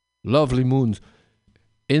 lovely moons.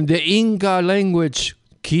 In the Inca language,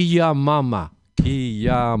 Kiyamama,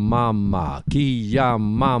 Kiyamama,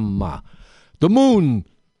 Kiyamama. The moon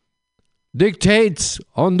dictates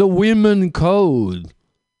on the women code.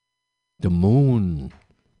 The moon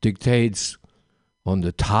dictates on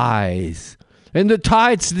the tides. And the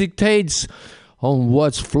tides dictates on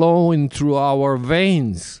what's flowing through our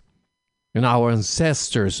veins. And our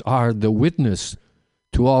ancestors are the witness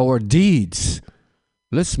to our deeds.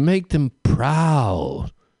 Let's make them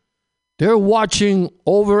proud. They're watching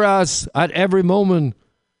over us at every moment.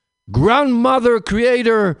 Grandmother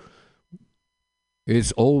Creator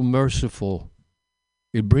is all merciful.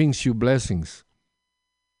 It brings you blessings.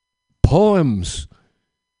 Poems,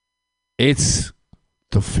 it's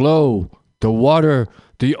the flow, the water,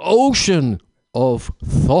 the ocean of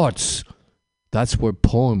thoughts. That's where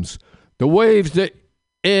poems, the waves, the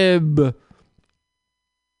ebb,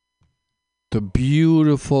 the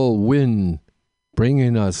beautiful wind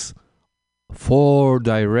bringing us four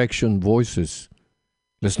direction voices.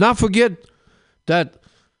 Let's not forget that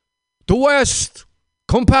the West,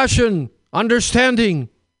 compassion, understanding.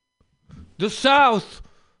 The South,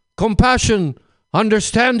 compassion,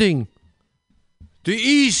 understanding. The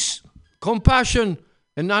East, compassion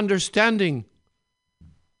and understanding.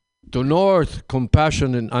 The North,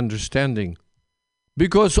 compassion and understanding.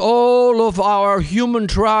 Because all of our human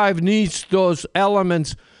tribe needs those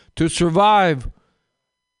elements to survive.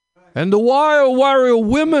 And the warrior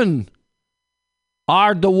women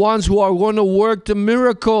are the ones who are going to work the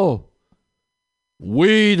miracle.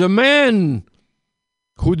 We, the men,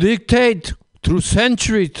 who dictate through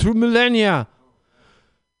centuries, through millennia,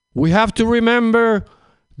 we have to remember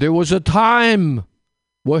there was a time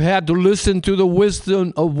we had to listen to the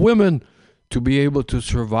wisdom of women to be able to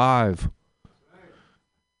survive.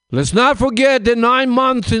 Let's not forget that 9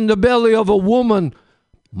 months in the belly of a woman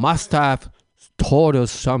must have taught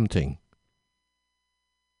us something.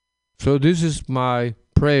 So this is my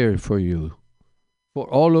prayer for you, for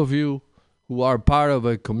all of you who are part of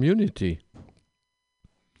a community.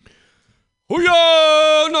 We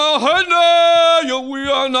are not Haneyo,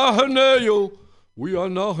 we are not Haneyo, we are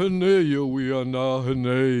not Haneyo, we are not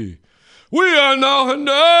Haneyo. We are not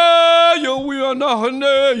Haneyo, we are not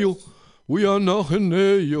Haneyo, we are not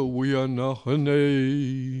Haneyo, we are not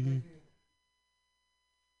Haneyo.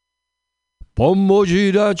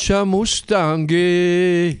 Pomojira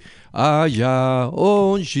chamustange, aya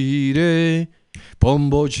onjire.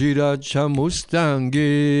 Pomojira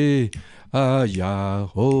chamustange, aya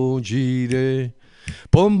onjire.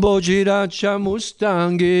 Pomojira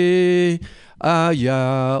chamustange,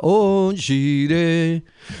 aya onjire.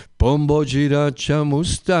 Pomojira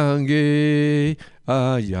chamustange,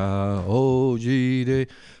 aya onjire.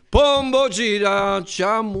 Pomojira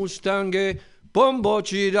chamustange.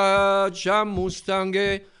 Bombojira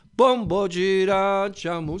chamustange, bombojira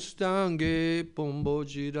chamustange,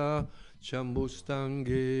 bombojira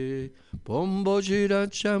chamustange, bombojira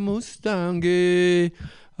chamustange,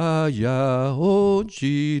 aya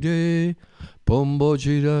ojire,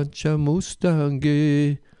 bombojira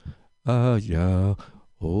chamustange, aya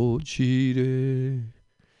ojire.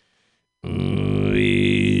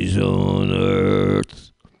 Peace on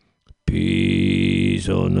earth, peace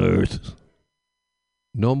on earth.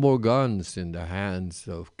 No more guns in the hands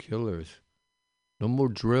of killers. No more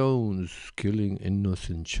drones killing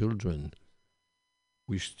innocent children.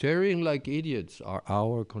 We staring like idiots are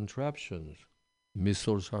our contraptions.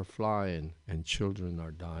 Missiles are flying and children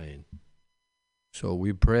are dying. So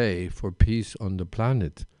we pray for peace on the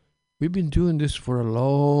planet. We've been doing this for a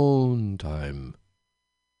long time.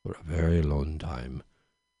 For a very long time.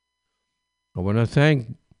 I want to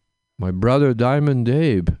thank my brother Diamond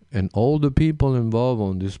Dave and all the people involved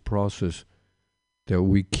on this process that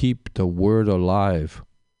we keep the word alive.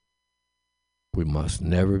 We must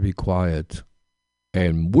never be quiet.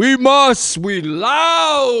 And we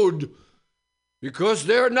loud, because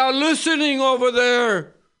they're not listening over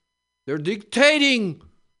there. They're dictating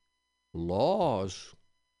laws.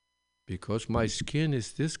 Because my skin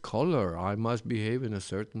is this color, I must behave in a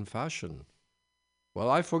certain fashion. Well,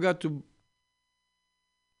 I forgot to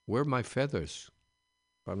wear my feathers,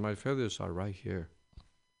 but my feathers are right here.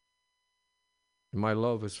 And my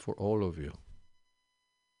love is for all of you.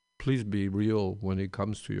 Please be real when it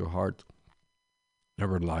comes to your heart.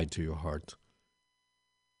 Never lie to your heart.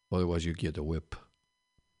 Otherwise, you get a whip.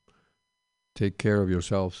 Take care of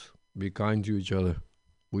yourselves. Be kind to each other.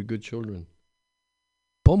 We're good children.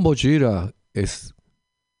 Pombogira is,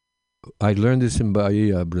 I learned this in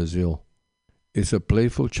Bahia, Brazil. It's a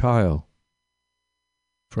playful child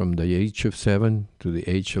from the age of 7 to the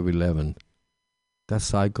age of 11. That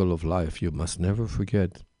cycle of life you must never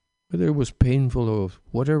forget. Whether it was painful or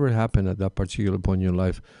whatever happened at that particular point in your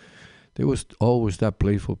life, there was always that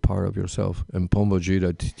playful part of yourself. And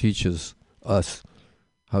Pombogira teaches us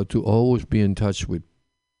how to always be in touch with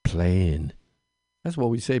playing. That's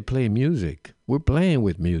what we say, play music. We're playing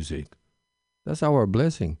with music. That's our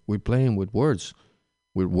blessing. We're playing with words.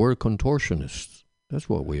 We're word contortionists. That's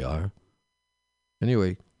what we are.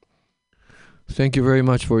 Anyway, thank you very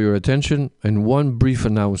much for your attention. And one brief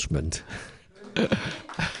announcement.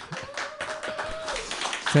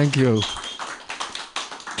 Thank you.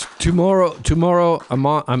 Tomorrow,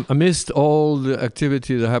 amidst all the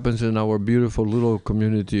activity that happens in our beautiful little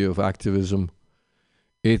community of activism,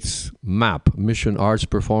 it's MAP, Mission Arts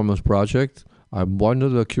Performance Project. I'm one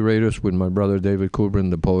of the curators with my brother David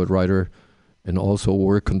Kubrin, the poet-writer, and also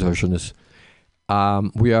word contortionist.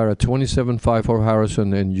 We are at 2754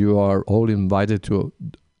 Harrison, and you are all invited to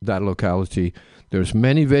that locality. There's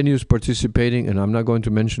many venues participating, and I'm not going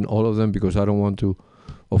to mention all of them because I don't want to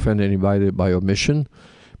offend anybody by omission.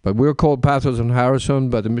 But we're called Pathos and Harrison,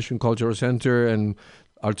 but the Mission Cultural Center and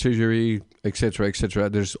Artillery, etc., etc.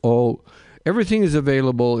 There's everything is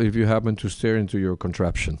available if you happen to stare into your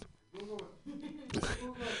contraption.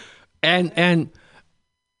 and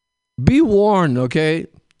be warned, okay?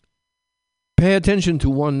 Pay attention to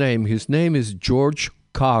one name. His name is George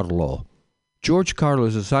Carlo. George Carlo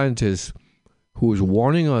is a scientist who is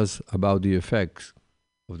warning us about the effects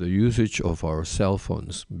of the usage of our cell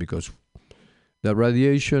phones, because the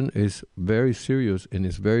radiation is very serious and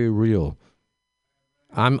it's very real.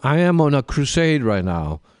 I am on a crusade right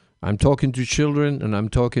now. I'm talking to children and I'm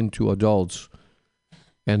talking to adults.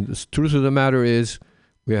 And the truth of the matter is,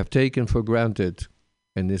 we have taken for granted,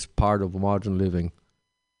 and it's part of modern living.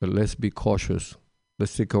 But let's be cautious.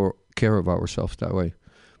 Let's take care of ourselves that way.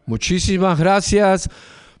 Muchísimas gracias.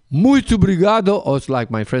 Muito obrigado. Or it's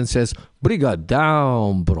like my friend says,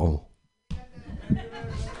 brigadão, bro.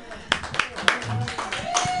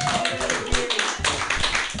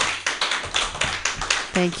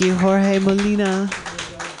 Thank you, Jorge Molina.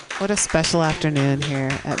 What a special afternoon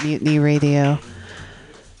here at Mutiny Radio.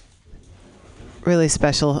 Really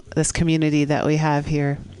special, this community that we have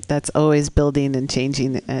here that's always building and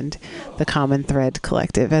changing, and the Common Thread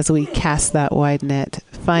Collective. As we cast that wide net,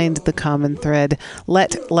 find the common thread,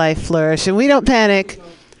 let life flourish, and we don't panic.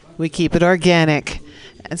 We keep it organic.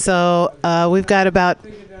 And so we've got about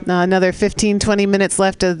another 15, 20 minutes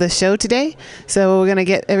left of the show today. So we're going to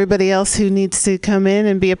get everybody else who needs to come in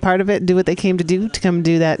and be a part of it, do what they came to do, to come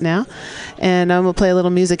do that now. And we'll play a little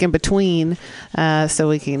music in between so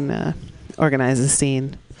we can organize the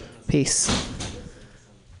scene. Peace.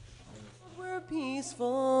 We're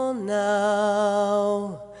peaceful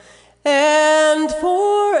now and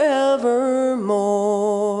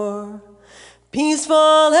forevermore.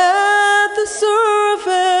 Peaceful at the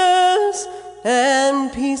surface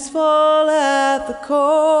and peaceful at the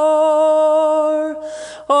core.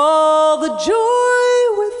 All the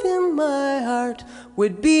joy within my heart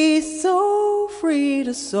would be so free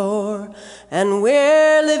to soar. And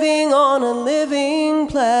we're living on a living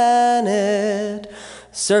planet,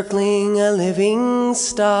 circling a living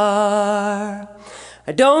star.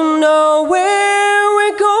 I don't know where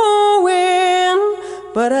we're going,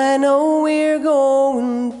 but I know we're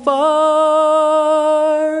going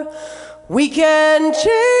far. We can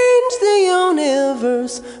change the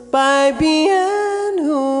universe by being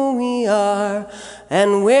who we are.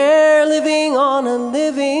 And we're living on a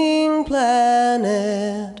living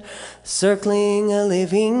planet, circling a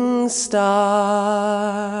living star.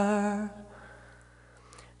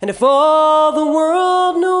 And if all the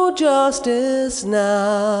world knew justice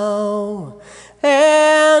now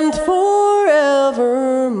and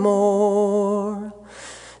forevermore,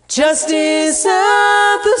 Justice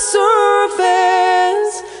at the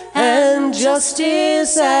surface and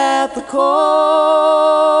justice at the core.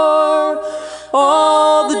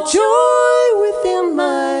 All the joy within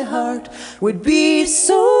my heart would be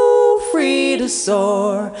so free to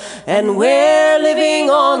soar. And we're living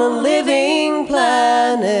on a living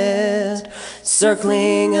planet,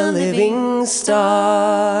 circling a living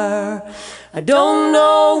star. I don't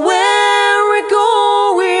know where we're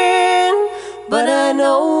going, but I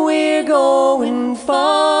know we're going far.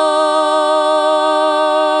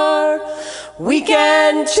 We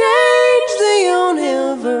can change the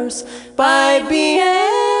universe by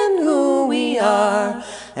being who we are.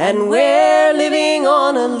 And we're living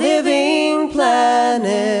on a living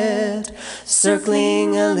planet,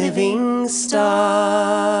 circling a living star.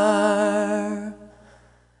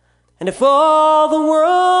 And if all the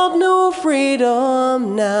world knew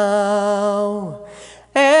freedom now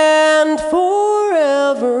and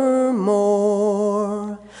forevermore,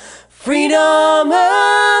 freedom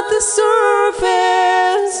at the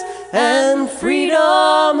surface and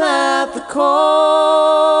freedom at the core,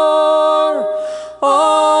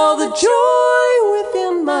 all the joy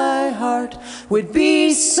within my heart would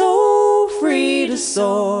be so free to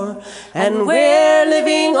soar. And we're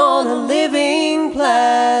living on a living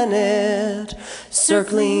planet,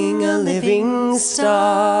 circling a living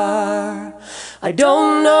star. I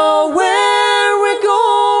don't know where we're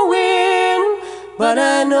going, but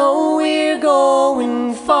I know we're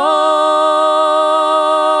going far.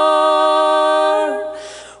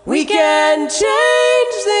 We can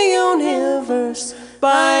change the universe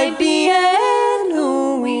by being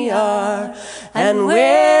who we are. And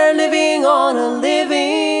we're living on a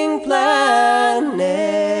living planet.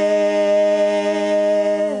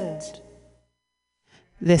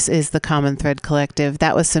 This is the Common Thread Collective.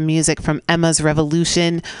 That was some music from Emma's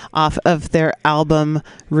Revolution off of their album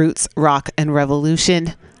Roots, Rock, and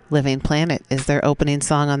Revolution. Living Planet is their opening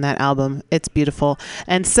song on that album. It's beautiful.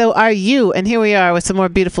 And so are you. And here we are with some more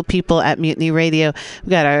beautiful people at Mutiny Radio.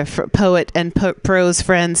 We've got our poet and prose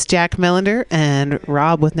friends, Jack Millender and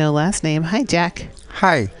Rob with no last name. Hi, Jack.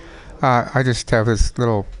 Hi. I just have this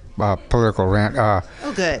little political rant. Oh,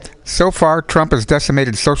 good. So far, Trump has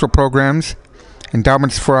decimated social programs,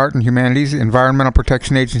 endowments for art and humanities, Environmental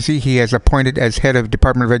Protection Agency. He has appointed as head of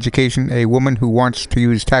Department of Education a woman who wants to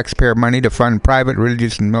use taxpayer money to fund private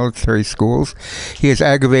religious and military schools. He has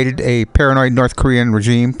aggravated a paranoid North Korean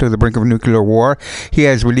regime to the brink of nuclear war. He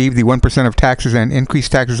has relieved the 1% of taxes and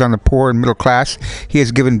increased taxes on the poor and middle class. He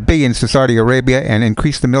has given billions to Saudi Arabia and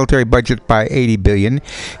increased the military budget by $80 billion.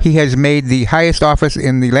 He has made the highest office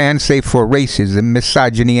in the land safe for racism,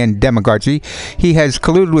 misogyny, and demagogy. He has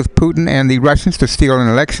colluded with Putin and the Russians to steal an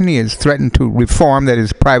election. He has threatened to reform, that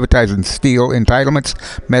is, privatize and steal entitlements,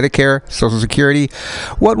 Medicare, Social Security.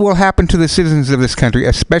 What will happen to the citizens of this country,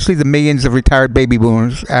 especially the millions of retired baby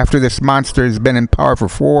boomers, after this monster has been in power for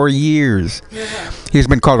 4 years? He has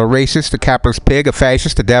been called a racist, a capitalist pig, a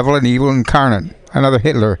fascist, a devil, an evil incarnate, another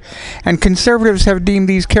Hitler. And conservatives have deemed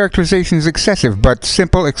these characterizations excessive, but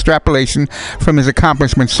simple extrapolation from his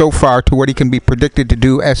accomplishments so far to what he can be predicted to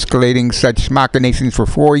do, escalating such machinations for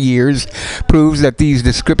 4 years, proves that these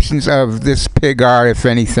descriptions of this pig are, if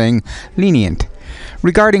anything, lenient.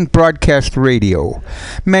 Regarding broadcast radio,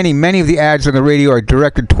 many of the ads on the radio are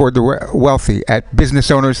directed toward the wealthy, at business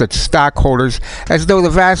owners, at stockholders, as though the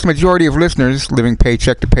vast majority of listeners, living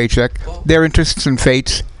paycheck to paycheck, their interests and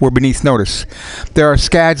fates were beneath notice. There are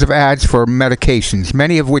scads of ads for medications,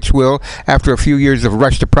 many of which will, after a few years of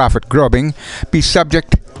rush-to-profit grubbing, be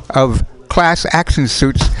subject of class action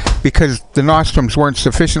suits because the nostrums weren't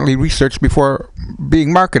sufficiently researched before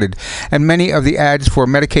being marketed. And many of the ads for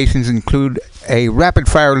medications include a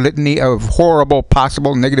rapid-fire litany of horrible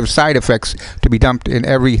possible negative side effects to be dumped in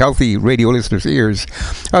every healthy radio listener's ears.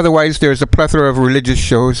 Otherwise, there's a plethora of religious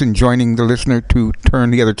shows enjoining the listener to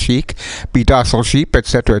turn the other cheek, be docile sheep,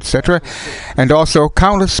 etc., etc. And also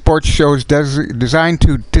countless sports shows designed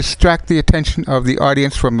to distract the attention of the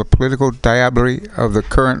audience from the political diablerie of the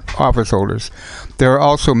current office holders. There are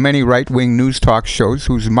also many right-wing news talk shows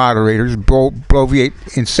whose moderators bloviate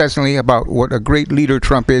incessantly about what a great leader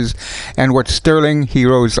Trump is and what sterling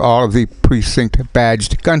heroes all of the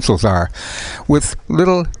precinct-badged gunsels are, with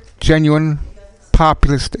little genuine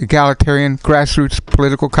populist, egalitarian, grassroots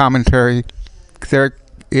political commentary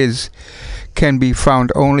can be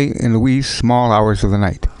found only in the wee small hours of the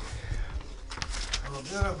night.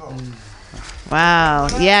 Wow.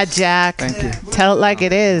 Yeah, Jack. Thank you. Tell it like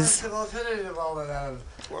it is.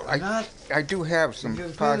 Well, I do have some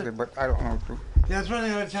positive, but I don't know. Yeah, it's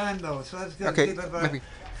running out of time, though, so let's go Okay, keep it about maybe.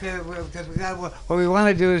 Okay, because what we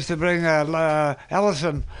want to do is to bring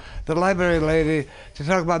Allison, the library lady, to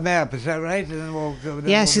talk about MAP. Is that right? And then we'll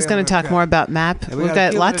she's going to talk more about MAP. And We've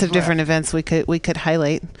got lots of different events we could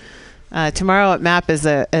highlight. Tomorrow at MAP is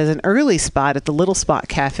an early spot at the Little Spot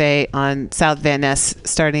Cafe on South Van Ness,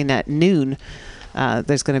 starting at noon.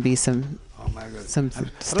 There's going to be some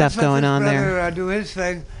stuff going on there. Do his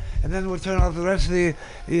thing, and then we'll turn off the rest of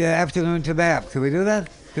the afternoon to MAP. Can we do that?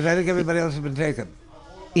 Because I think everybody else has been taken.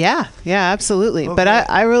 Yeah, absolutely. Okay. But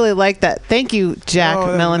I really like that. Thank you, Jack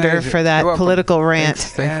Melander, for that political rant.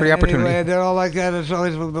 Thanks for the opportunity. Anyway, they're all like that. It's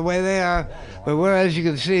always the way they are. But we're, as you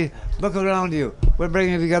can see, look around you. We're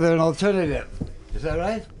bringing together an alternative. Is that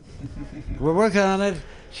right? We're working on it.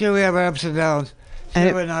 Sure, we have our ups and downs.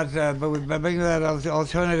 Sure, we're not, but we're bringing that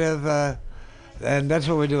alternative, and that's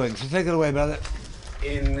what we're doing. So take it away, brother.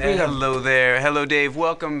 Hello there. Hello, Dave.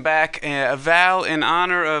 Welcome back. Val, in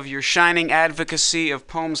honor of your shining advocacy of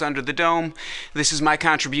Poems Under the Dome, this is my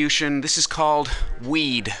contribution. This is called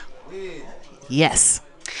Weed. Yes.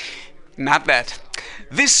 Not that.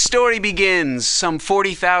 This story begins some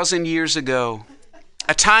 40,000 years ago.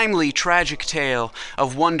 A timely, tragic tale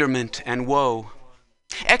of wonderment and woe.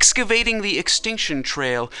 Excavating the extinction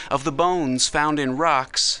trail of the bones found in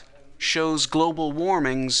rocks shows global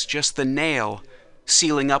warming's just the nail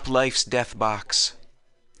sealing up life's death box.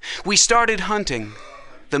 We started hunting,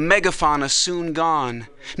 the megafauna soon gone,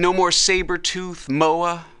 no more saber-tooth,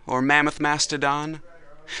 moa, or mammoth mastodon.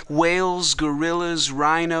 Whales, gorillas,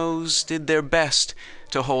 rhinos did their best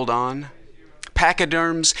to hold on.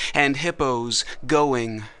 Pachyderms and hippos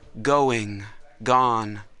going,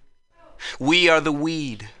 gone. We are the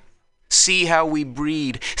weed. See how we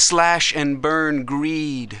breed, slash and burn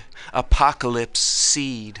greed, apocalypse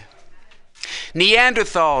seed.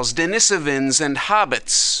 Neanderthals, Denisovans, and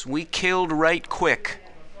hobbits we killed right quick.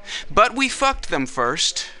 But we fucked them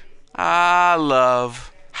first. Ah,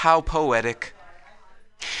 love, how poetic.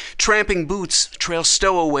 Tramping boots trail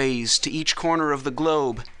stowaways to each corner of the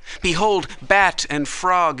globe. Behold, bat and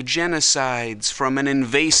frog genocides from an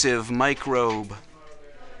invasive microbe.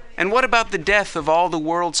 And what about the death of all the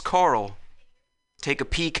world's coral? Take a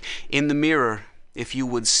peek in the mirror if you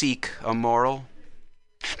would seek a moral.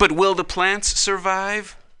 But will the plants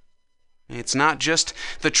survive? It's not just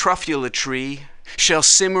the truffula tree. Shall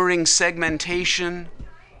simmering segmentation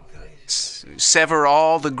sever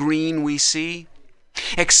all the green we see?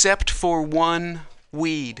 Except for one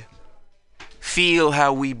weed. Feel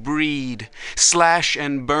how we breed, slash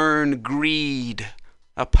and burn greed,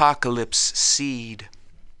 apocalypse seed.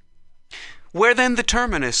 Where then the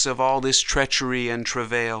terminus of all this treachery and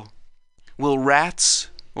travail? Will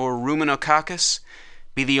rats or ruminococcus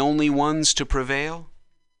be the only ones to prevail?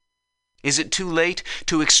 Is it too late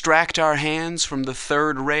to extract our hands from the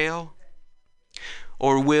third rail?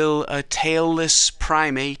 Or will a tailless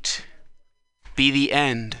primate be the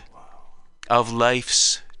end of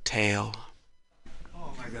life's tale?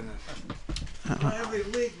 Oh, my goodness. Every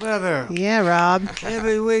week, brother. Yeah, Rob.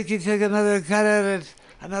 Every week you take another cut at it,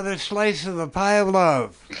 another slice of the pie of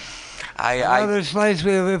love. Another slice.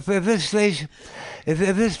 If this station... If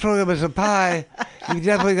this program is a pie, you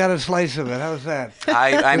definitely got a slice of it. How's that?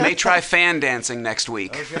 I may try fan dancing next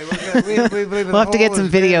week. Okay, we'll have to get some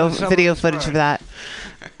video footage of that.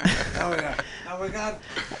 Oh yeah. Now we got.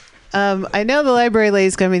 I know the library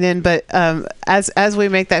lady's coming in, but as we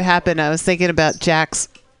make that happen, I was thinking about Jack's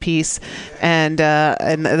piece and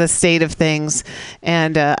the state of things,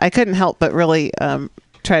 and I couldn't help but really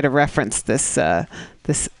try to reference this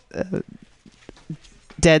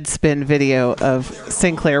Deadspin video of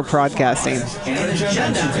Sinclair Broadcasting. Exactly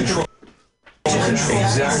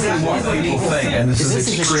what people think, and this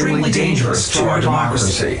is extremely dangerous to our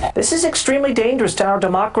democracy. This is extremely dangerous to our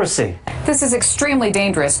democracy. This is extremely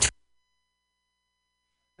dangerous to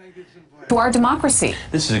our democracy.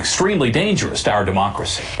 This is extremely dangerous to our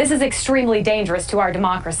democracy. This is extremely dangerous to our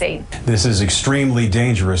democracy. This is extremely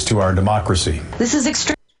dangerous to our democracy. This is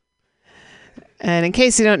extremely. And in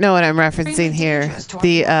case you don't know what I'm referencing here,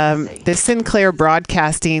 the Sinclair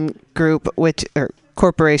Broadcasting Group,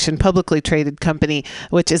 corporation, publicly traded company,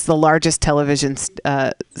 which is the largest television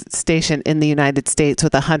station in the United States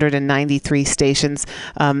with 193 stations,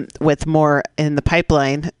 with more in the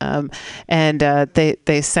pipeline. And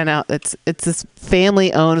they sent out, it's this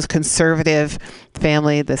family-owned conservative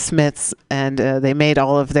family, the Smiths, and they made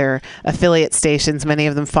all of their affiliate stations, many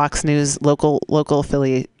of them Fox News, local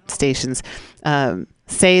affiliate stations,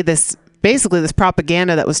 say this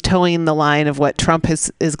propaganda that was towing the line of what Trump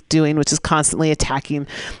is doing, which is constantly attacking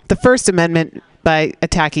the First Amendment by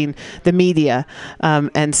attacking the media.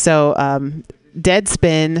 And so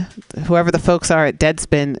Deadspin, whoever the folks are at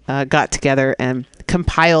Deadspin, got together and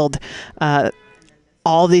compiled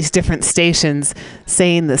all these different stations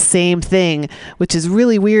saying the same thing, which is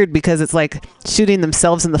really weird because it's like shooting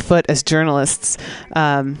themselves in the foot as journalists.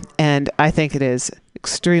 And I think it is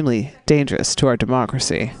extremely dangerous to our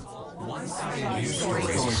democracy.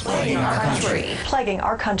 Plaguing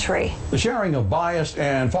our country. The sharing of biased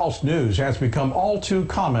and false news has become all too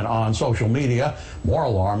common on social media. More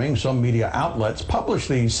alarming, some media outlets publish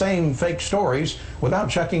these same fake stories without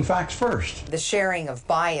checking facts first. The sharing of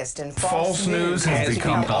biased and false news has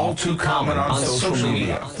become all too common on social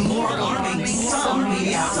media. More alarming, some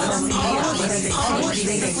media outlets publish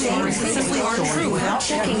fake stories that simply aren't true without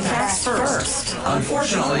checking facts first.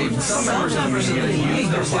 Unfortunately, some members of the media use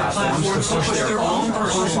their platforms to push their own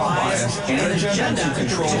personal bias and agenda to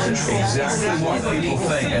control exactly what people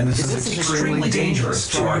think. And this is extremely dangerous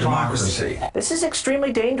to our democracy. This is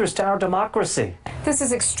extremely dangerous to our democracy. This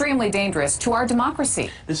is extremely dangerous to our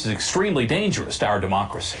democracy. This is extremely dangerous to our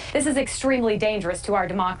democracy. This is extremely dangerous to our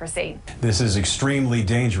democracy. This is extremely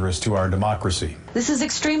dangerous to our democracy. This is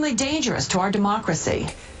extremely dangerous to our democracy.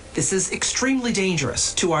 This is extremely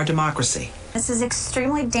dangerous to our democracy. This is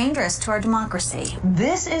extremely dangerous to our democracy.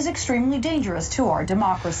 This is extremely dangerous to our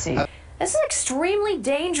democracy. This is extremely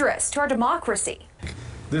dangerous to our democracy.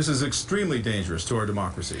 This is extremely dangerous to our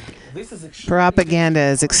democracy. Propaganda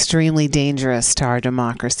is extremely dangerous to our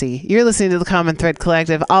democracy. You're listening to the Common Thread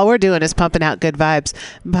Collective. All we're doing is pumping out good vibes,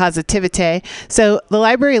 positivity. So the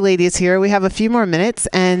library lady is here. We have a few more minutes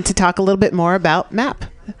and to talk a little bit more about MAP.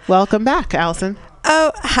 Welcome back, Allison.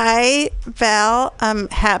 Oh, hi, Val.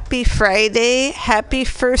 Happy Friday. Happy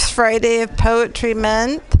first Friday of Poetry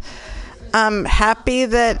Month. I'm happy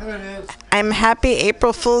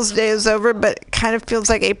April Fool's Day is over, but it kind of feels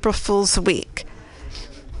like April Fool's Week.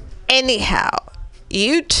 Anyhow,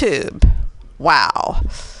 YouTube. Wow.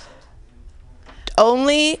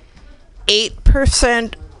 Only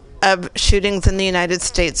 8% of shootings in the United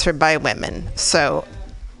States are by women. So,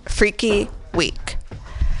 freaky week.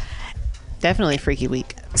 Definitely freaky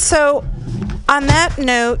week. So, on that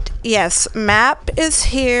note, yes, MAP is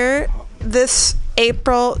here this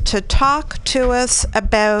April to talk to us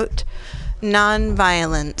about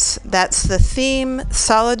nonviolence. That's the theme,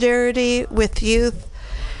 solidarity with youth,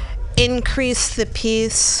 increase the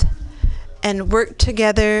peace, and work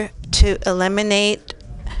together to eliminate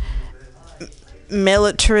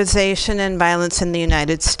militarization and violence in the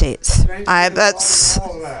United States. That's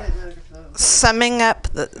summing up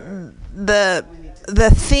the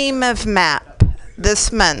theme of MAP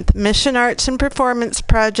this month, Mission Arts and Performance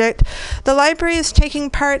Project. The library is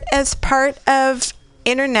taking part as part of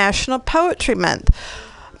International Poetry Month.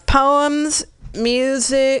 Poems,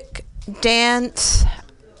 music, dance,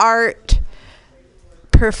 art,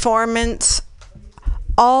 performance,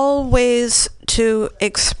 all ways to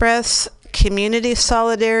express community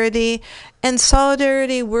solidarity and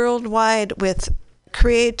solidarity worldwide with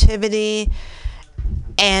creativity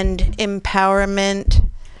and empowerment.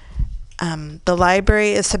 The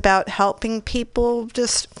library is about helping people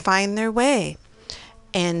just find their way.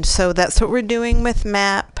 And so that's what we're doing with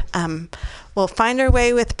MAP. We'll find our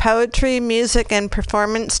way with poetry, music, and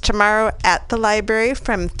performance tomorrow at the library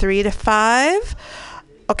from 3 to 5.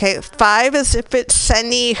 Okay, 5 is if it's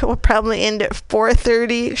sunny. We'll probably end at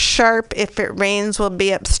 4:30 sharp. If it rains, we'll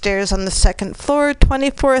be upstairs on the second floor,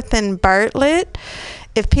 24th and Bartlett.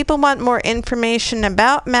 If people want more information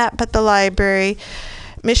about MAP at the library,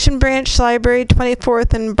 Mission Branch Library,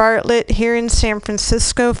 24th and Bartlett, here in San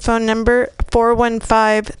Francisco. Phone number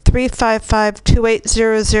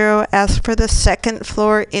 415-355-2800. Ask for the second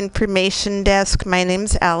floor information desk. My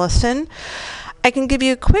name's Allison. I can give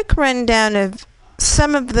you a quick rundown of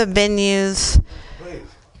some of the venues.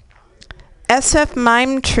 SF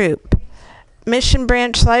Mime Troupe, Mission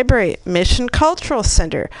Branch Library, Mission Cultural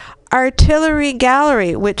Center, Artillery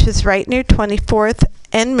Gallery, which is right near 24th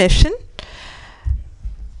and Mission.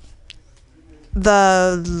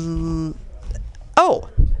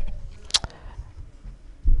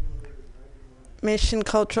 Mission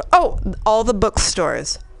Cultural. All the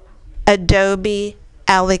bookstores. Adobe,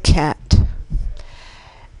 Alley Cat.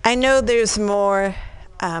 I know there's more.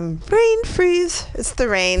 Rain freeze. It's the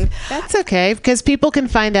rain. That's okay, because people can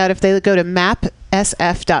find out if they go to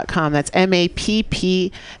mappsf.com. That's mappsf.com.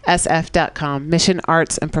 Mission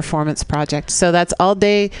Arts and Performance Project. So that's all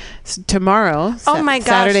day tomorrow. Oh my gosh.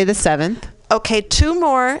 Saturday the 7th. Okay, 3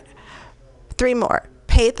 more.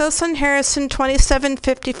 Pathos on Harrison,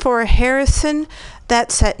 2754 Harrison.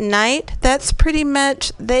 That's at night. That's pretty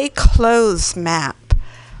much, they close MAP.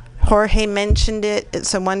 Jorge mentioned it.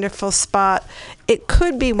 It's a wonderful spot. It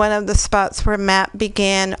could be one of the spots where MAP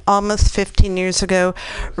began almost 15 years ago.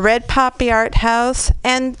 Red Poppy Art House,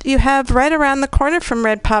 and you have right around the corner from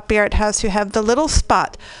Red Poppy Art House, you have the little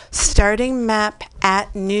spot starting MAP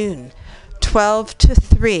at noon, 12 to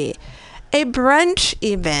 3. A brunch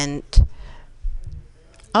event.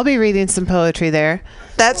 I'll be reading some poetry there.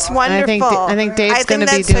 That's wonderful. I think Dave's going to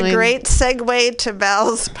be doing... that's a great segue to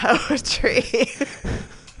Val's poetry.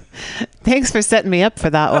 Thanks for setting me up for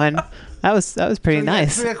that one. That was pretty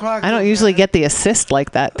nice. I don't usually get the assist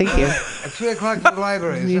like that. Thank you. At 3 o'clock in the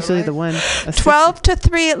library. I'm usually the one. 12 to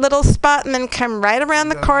 3 at Little Spot, and then come right around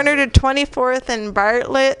the corner to 24th and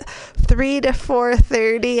Bartlett, 3 to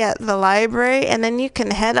 4:30 at the library, and then you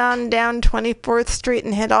can head on down 24th Street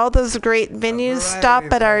and hit all those great venues. Stop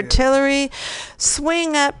at Artillery,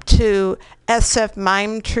 swing up to SF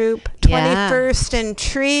Mime Troupe, 21st and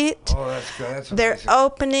Treat. Oh, that's good. That's They're amazing.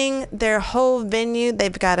 opening their whole venue.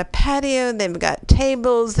 They've got a patio. They've got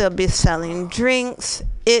tables. They'll be selling drinks.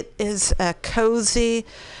 It is a cozy,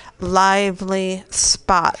 lively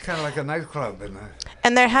spot. It's kind of like a nightclub, isn't it?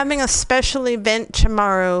 And they're having a special event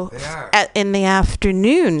tomorrow in the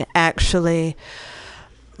afternoon, actually,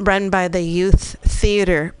 run by the Youth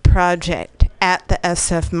Theater Project at the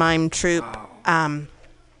SF Mime Troupe. Wow.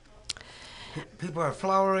 People are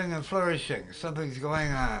flowering and flourishing. Something's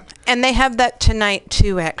going on. And they have that tonight,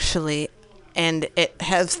 too, actually. And it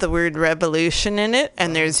has the word revolution in it,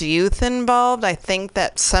 and there's youth involved. I think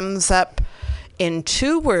that sums up in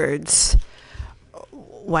 2 words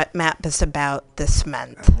what MAP is about this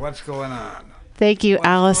month. And what's going on? Thank you,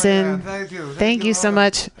 Allison. Thank you. Thank you so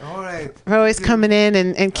much All right. for always coming in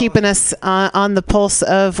and keeping us on the pulse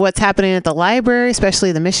of what's happening at the library,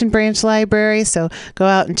 especially the Mission Branch Library. So go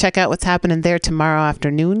out and check out what's happening there tomorrow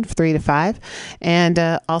afternoon, 3 to 5. And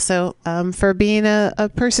also for being a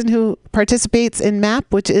person who participates in MAP,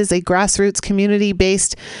 which is a grassroots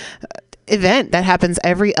community-based event that happens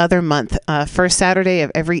every other month, first Saturday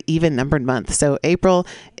of every even-numbered month. So April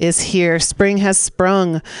is here. Spring has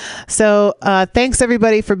sprung. So thanks,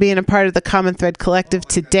 everybody, for being a part of the Common Thread Collective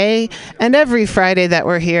today and every Friday that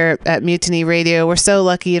we're here at Mutiny Radio. We're so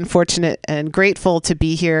lucky and fortunate and grateful to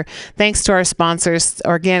be here. Thanks to our sponsors,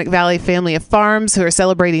 Organic Valley Family of Farms, who are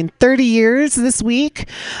celebrating 30 years this week,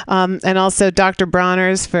 and also Dr.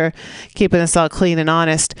 Bronner's for keeping us all clean and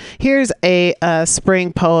honest. Here's a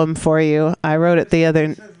spring poem for you. I wrote it the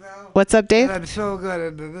other... What's up, Dave? I'm so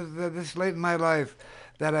good at this late in my life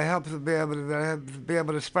that I helped to be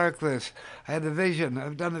able to spark this. I had the vision.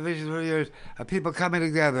 I've done the vision for years of people coming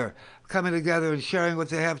together and sharing what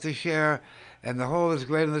they have to share, and the whole is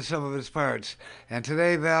greater than the sum of its parts. And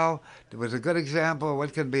today, Val, it was a good example of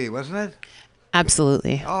what can be, wasn't it?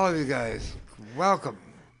 Absolutely. All of you guys, welcome.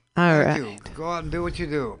 Thank you. Go out and do what you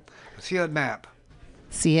do. See you at MAP.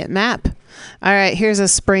 See you at MAP. All right, here's a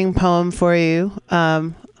spring poem for you.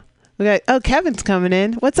 Kevin's coming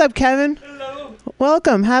in. What's up, Kevin? Hello.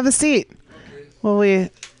 Welcome. Have a seat. Okay. Well, we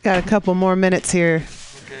got a couple more minutes here.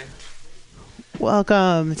 Okay.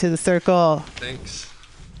 Welcome to the circle. Thanks.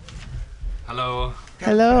 Hello.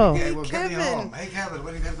 Hello. Hey, Kevin. Hey, Kevin,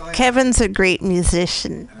 what do you got going on? Kevin's a great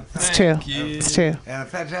musician. It's true. It's true. And a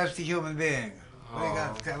fantastic human being. What do you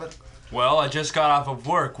got, Kevin? Well, I just got off of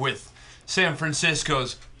work with San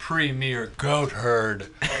Francisco's premier goat herd.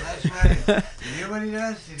 Oh, that's right. You hear what he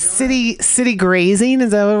does? City grazing,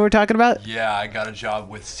 is that what we're talking about? Yeah, I got a job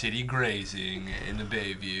with City Grazing in the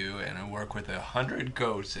Bayview, and I work with 100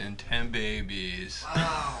 goats and 10 babies.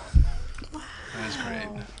 Wow. That's great.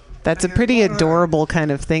 That's a pretty adorable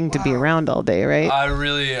kind of thing to be around all day, right? I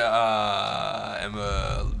really am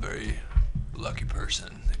a very lucky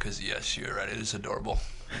person, because yes, you're right, it is adorable.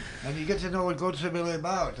 And you get to know what goats are really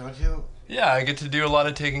about, don't you? Yeah, I get to do a lot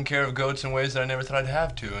of taking care of goats in ways that I never thought I'd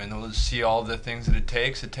have to, and we'll see all the things that it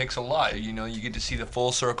takes. It takes a lot. You know, you get to see the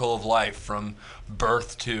full circle of life from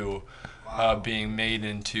birth to being made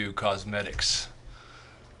into cosmetics,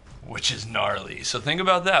 which is gnarly. So think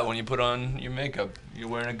about that when you put on your makeup. You're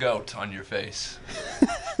wearing a goat on your face.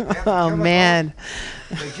 Oh, man.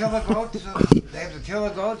 They kill the goats? They have to kill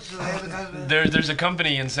the goats? So they have the cosmetics? There's a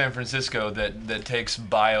company in San Francisco that takes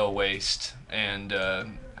bio waste and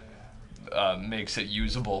makes it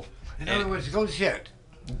usable. In other words, goat shit.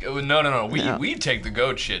 No. We take the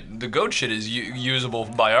goat shit. The goat shit is usable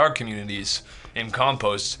by our communities in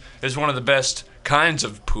compost. It's one of the best kinds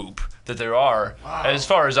of poop that there are. Wow. As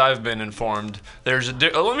far as I've been informed,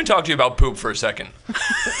 let me talk to you about poop for a second.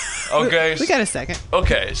 Okay. We got a second.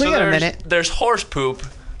 Okay. So we got a minute. There's horse poop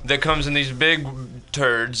that comes in these big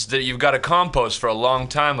turds that you've got to compost for a long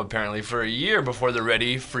time, apparently, for a year before they're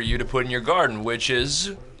ready for you to put in your garden, which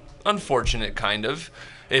is unfortunate, kind of,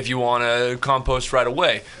 if you want to compost right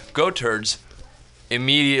away. Goat turds,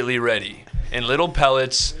 immediately ready. In little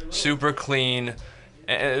pellets, super clean.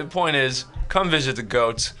 And the point is, come visit the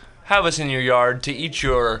goats. Have us in your yard to eat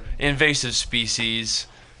your invasive species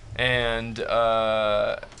and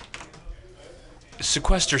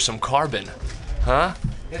sequester some carbon. Huh?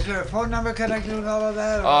 Is there a phone number connected with all of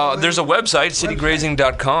that? There's a website,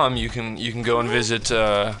 citygrazing.com. You can go and visit.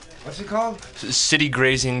 What's it called?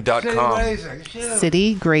 Citygrazing.com.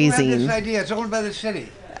 City grazing. Who had this idea? It's owned by the city.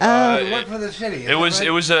 You work for the city. It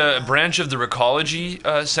was a branch of the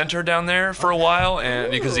Recology Center down there for a while, and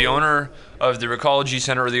because the owner of the Recology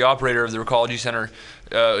Center, or the operator of the Recology Center,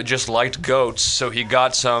 just liked goats, so he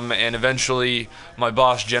got some, and eventually my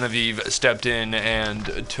boss Genevieve stepped in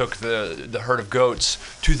and took the herd of goats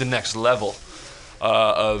to the next level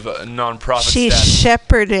of nonprofit She status.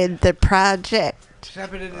 shepherded the project.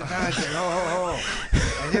 Shepherded the project.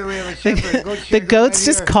 And here we have a shepherd. The goats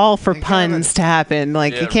just call for puns to happen.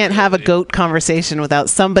 Like, Yeah, you can't have a goat conversation without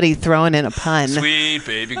somebody throwing in a pun. Sweet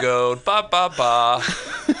baby goat, ba ba ba.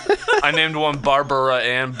 I named one Barbara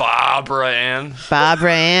Ann. Barbara Ann.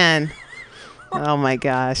 Barbara Ann. Oh my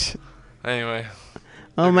gosh. Anyway.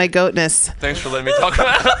 Oh my goatness. Thanks for letting me talk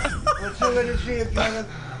about it. Well, so good to see you, brother.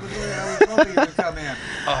 I was hoping you would come in.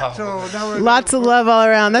 So now we're Lots of love all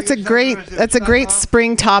around. That's a great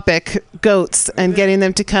spring topic, goats, and getting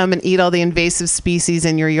them to come and eat all the invasive species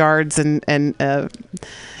in your yards and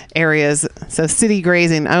areas. So city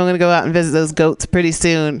grazing. I'm going to go out and visit those goats pretty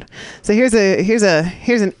soon. So here's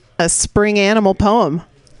a spring animal poem.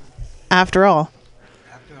 After all.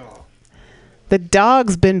 The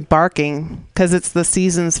dog's been barking 'cause it's the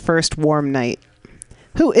season's first warm night.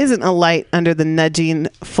 Who isn't a light under the nudging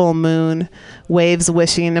full moon, waves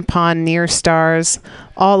wishing upon near stars,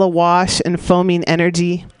 all awash in foaming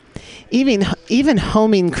energy? Even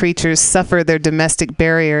homing creatures suffer their domestic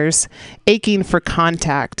barriers, aching for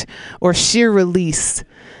contact or sheer release,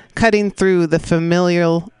 cutting through the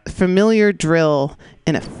familiar drill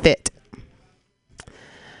in a fit.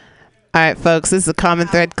 All right, folks, this is the Common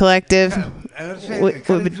Thread Collective. Cutting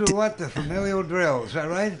through what? The familial drill. Is that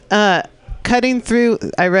right? Cutting through,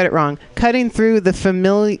 I read it wrong. Cutting through the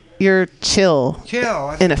familiar chill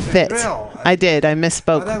in a fit. Drill. I did. I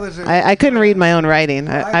misspoke. Well, I couldn't read my own writing.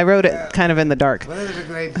 I wrote it kind of in the dark. Well, that was a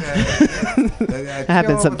great. It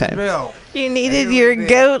happens sometimes. You needed your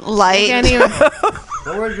goat light.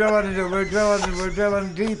 Well, we're drilling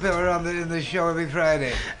deep in the show every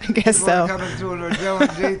Friday. I guess so. We're coming through and we're drilling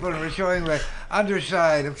deep and we're showing the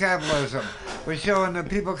underside of capitalism. We're showing the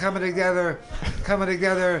people coming together,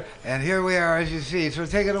 and here we are, as you see. So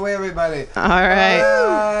take it away, everybody. All right.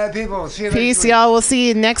 Bye, people. See you Peace, next week. y'all. We'll see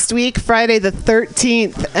you next week, Friday the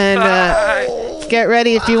 13th. And get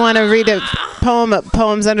ready if you want to read a poem at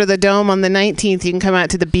Poems Under the Dome on the 19th. You can come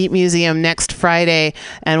out to the Beat Museum next Friday,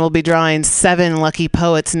 and we'll be drawing 7 lucky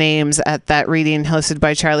poets' names at that reading hosted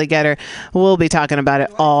by Charlie Getter. We'll be talking about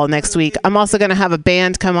it all next week. I'm also going to have a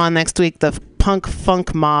band come on next week, the Punk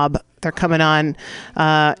Funk Mob. They're coming on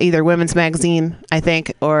either Women's Magazine, I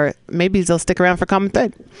think, or maybe they'll stick around for Common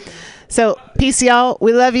Thread. So, peace, y'all.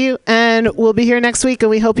 We love you, and we'll be here next week, and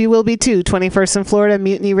we hope you will be too. 21st in Florida,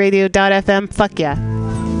 MutinyRadio.fm. Fuck yeah.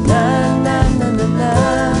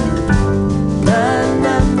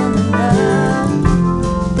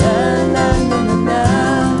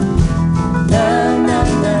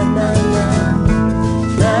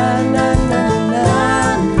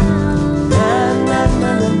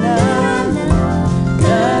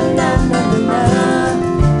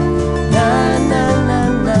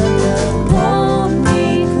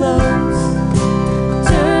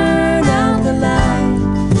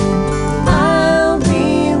 I'll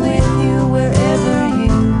be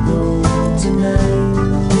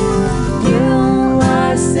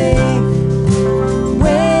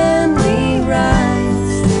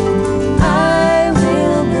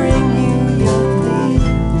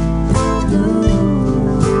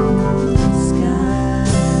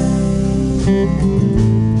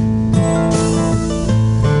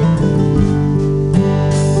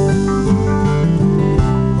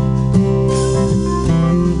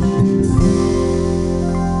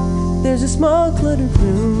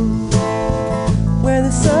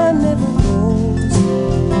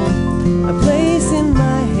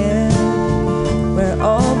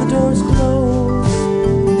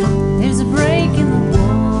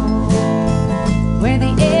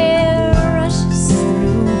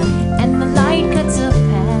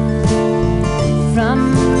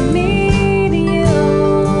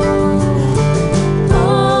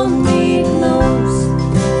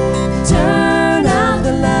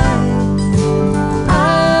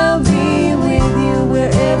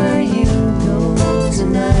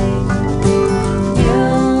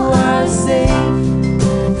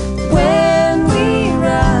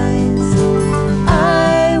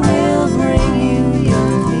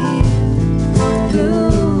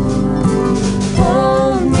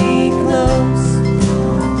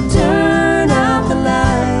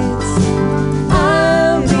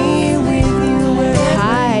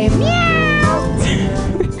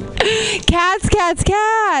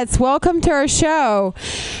Welcome to our show.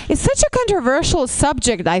 It's such a controversial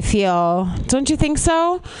subject, I feel. Don't you think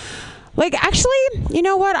so? Like, actually, you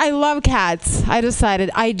know what? I love cats. I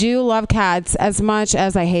decided I do love cats as much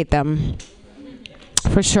as I hate them.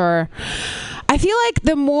 For sure. I feel like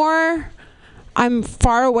the more I'm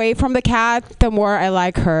far away from the cat, the more I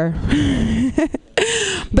like her.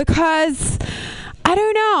 Because I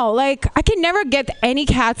don't know, like I can never get any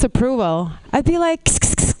cat's approval. I'd be like,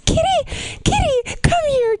 kitty, kitty, come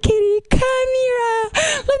here, kitty, come here,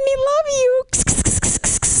 let me love you.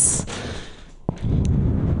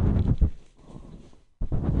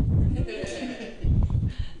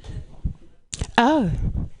 Oh,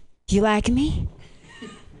 you like me?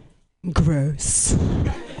 Gross.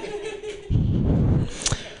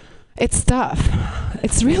 It's tough.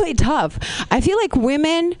 It's really tough. I feel like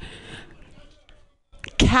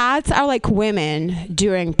cats are like women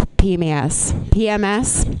during PMS.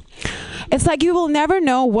 It's like you will never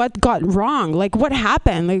know what got wrong. Like, what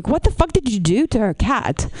happened? Like, what the fuck did you do to her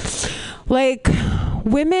cat? Like,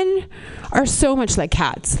 women are so much like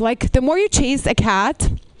cats. Like, the more you chase a cat,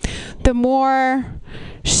 the more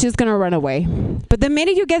she's gonna run away. But the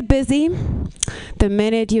minute you get busy,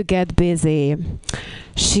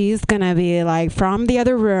 she's gonna be like from the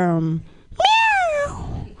other room,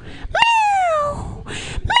 meow, meow, meow,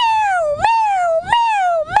 meow,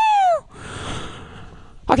 meow, meow.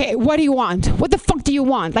 Okay, what do you want? What the fuck do you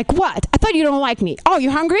want? Like what? I thought you don't like me. Oh, you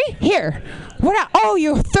hungry? Here. What? Oh,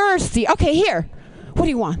 you're thirsty. Okay, here. What do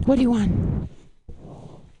you want? What do you want?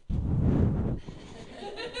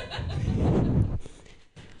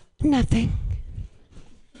 Nothing.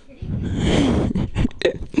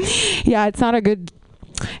 Yeah, it's not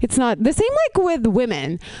the same like with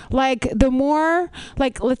women. Like the more,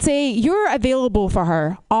 like let's say you're available for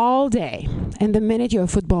her all day, and the minute your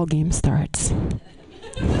football game starts,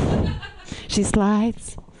 she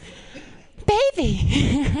slides. Baby,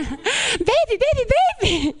 baby, baby,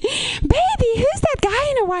 baby, baby, who's that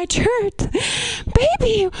guy in a white shirt?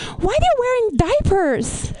 Baby, why are they wearing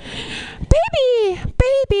diapers? Baby,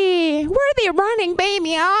 baby, where are they running,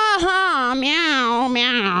 baby? Uh-huh, meow,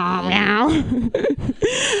 meow, meow.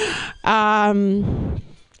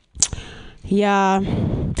 Yeah.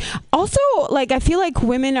 Also, like, I feel like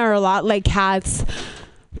women are a lot like cats.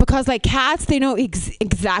 Because like cats, they know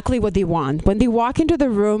exactly what they want. When they walk into the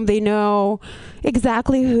room, they know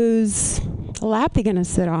exactly whose lap they're gonna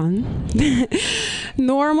sit on.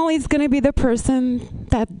 Normally, it's gonna be the person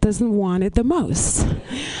that doesn't want it the most.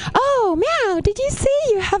 Oh, meow! Did you say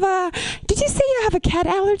you have a cat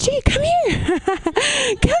allergy? Come here!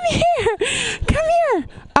 Come here! Come here!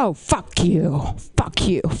 Oh, fuck you! Fuck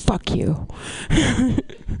you! Fuck you!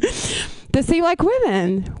 The same like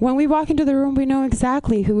women. When we walk into the room, we know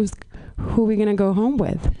exactly who we're gonna go home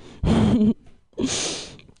with.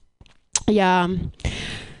 Yeah.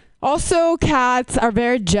 Also, cats are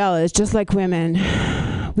very jealous, just like women.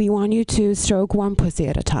 We want you to stroke one pussy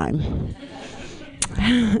at a time.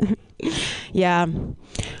 Yeah.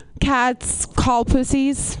 Cats call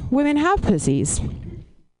pussies. Women have pussies.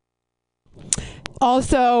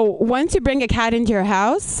 Also, once you bring a cat into your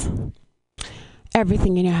house,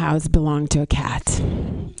 everything in your house belongs to a cat,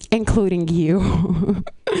 including you.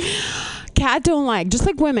 Cat don't like, just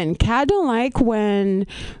like women, cat don't like when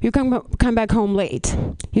you come back home late.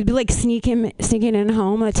 You'd be like sneaking in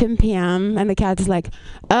home at 10 p.m. and the cat is like,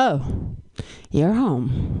 oh, you're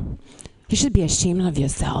home. You should be ashamed of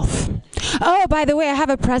yourself. Oh, by the way, I have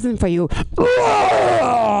a present for you.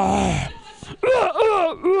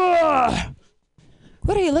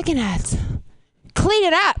 What are you looking at? Clean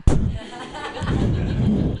it up.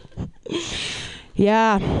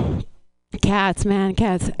 Yeah. Cats, man,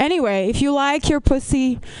 cats. Anyway, if you like your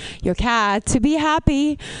pussy, your cat, to be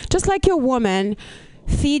happy, just like your woman,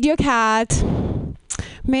 feed your cat.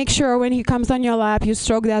 Make sure when he comes on your lap, you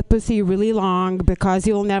stroke that pussy really long because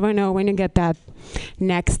you'll never know when you get that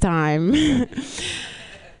next time.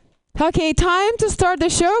 Okay, time to start the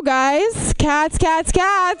show, guys. Cats, cats,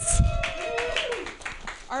 cats.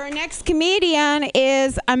 Our next comedian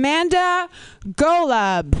is Amanda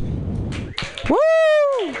Golub. Woo!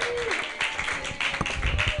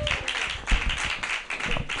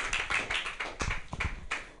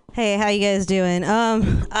 Hey, how you guys doing?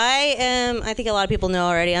 I think a lot of people know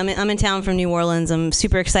already. I'm in town from New Orleans. I'm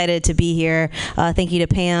super excited to be here. Thank you to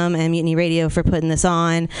Pam and Mutiny Radio for putting this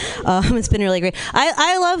on. It's been really great.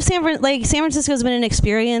 I love San Francisco's been an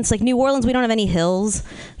experience. Like New Orleans, we don't have any hills.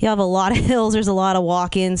 You have a lot of hills. There's a lot of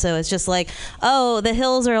walk-in, so it's just like, oh, the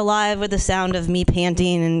hills are alive with the sound of me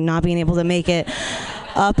panting and not being able to make it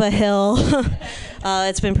up a hill.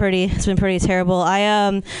 It's been pretty terrible.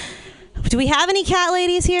 Do we have any cat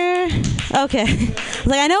ladies here? Okay.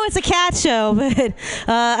 Like, I know it's a cat show, but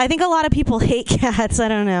I think a lot of people hate cats. I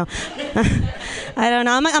don't know. I don't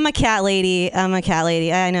know. I'm a cat lady. I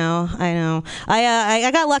know.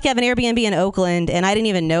 I got lucky. I have an Airbnb in Oakland, and I didn't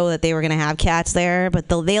even know that they were going to have cats there. But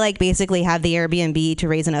they like basically have the Airbnb to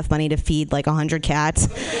raise enough money to feed like 100 cats.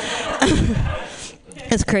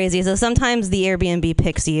 It's crazy. So sometimes the Airbnb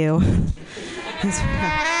picks you.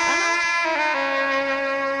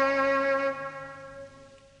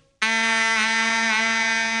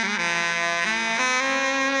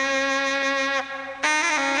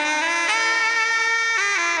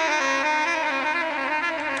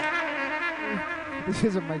 This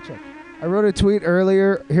is a mic check. I wrote a tweet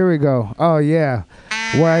earlier. Here we go. Oh, yeah.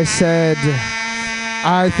 Where I said,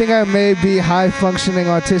 I think I may be high-functioning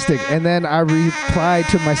autistic. And then I replied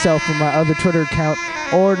to myself from my other Twitter account,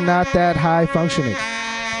 or not that high-functioning.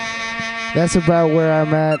 That's about where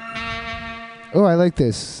I'm at. Oh, I like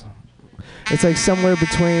this. It's like somewhere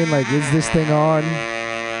between, like, is this thing on?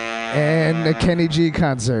 And a Kenny G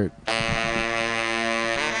concert.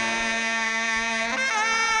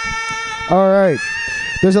 All right.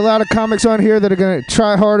 There's a lot of comics on here that are going to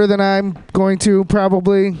try harder than I'm going to,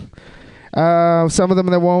 probably. Some of them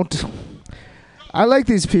that won't. I like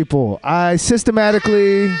these people. I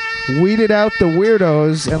systematically weeded out the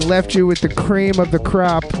weirdos and left you with the cream of the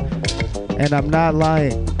crop, and I'm not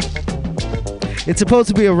lying. It's supposed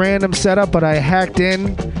to be a random setup, but I hacked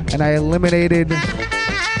in and I eliminated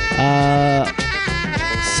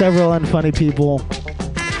several unfunny people.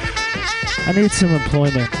 I need some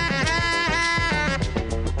employment.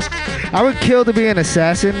 I would kill to be an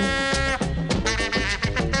assassin.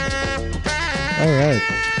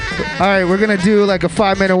 All right, we're going to do like a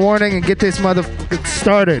 5-minute warning and get this motherfucker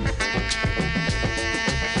started.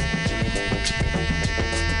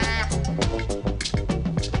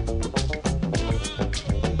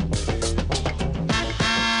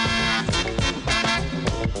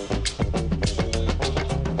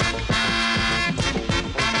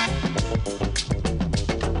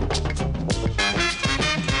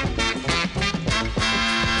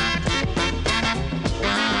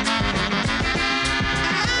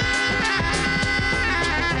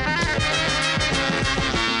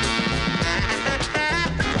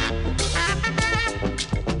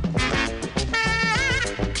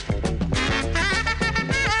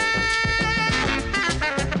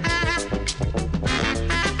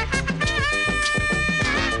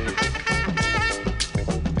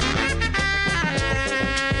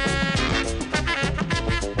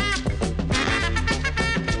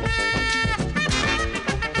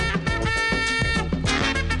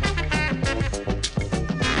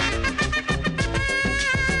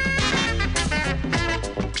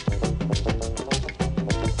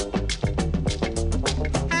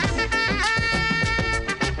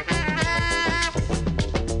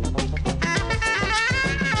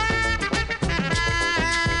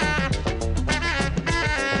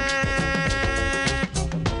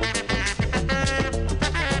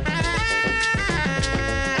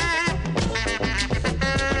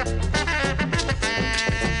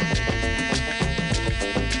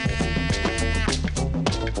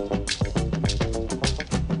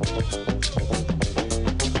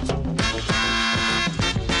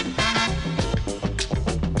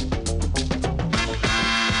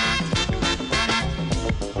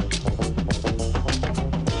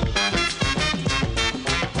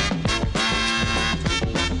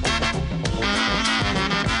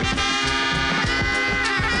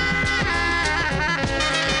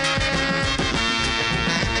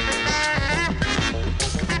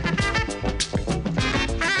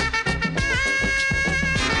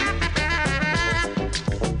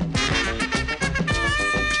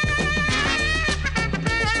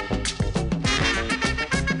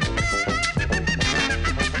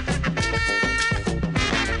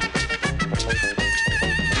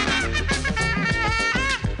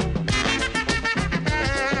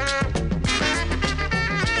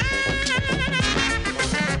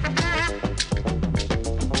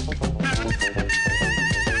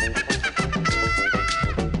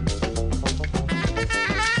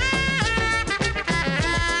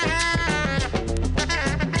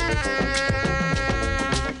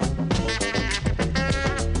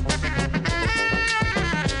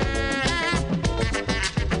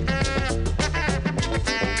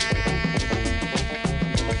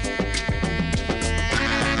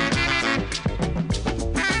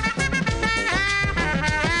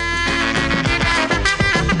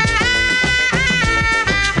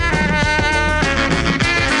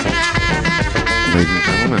 Ladies and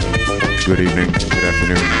gentlemen, good evening, good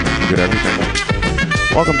afternoon, good everything.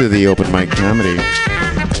 Welcome to the Open Mic Comedy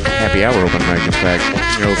Happy Hour Open Mic. In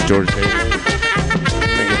fact, your host George Taylor.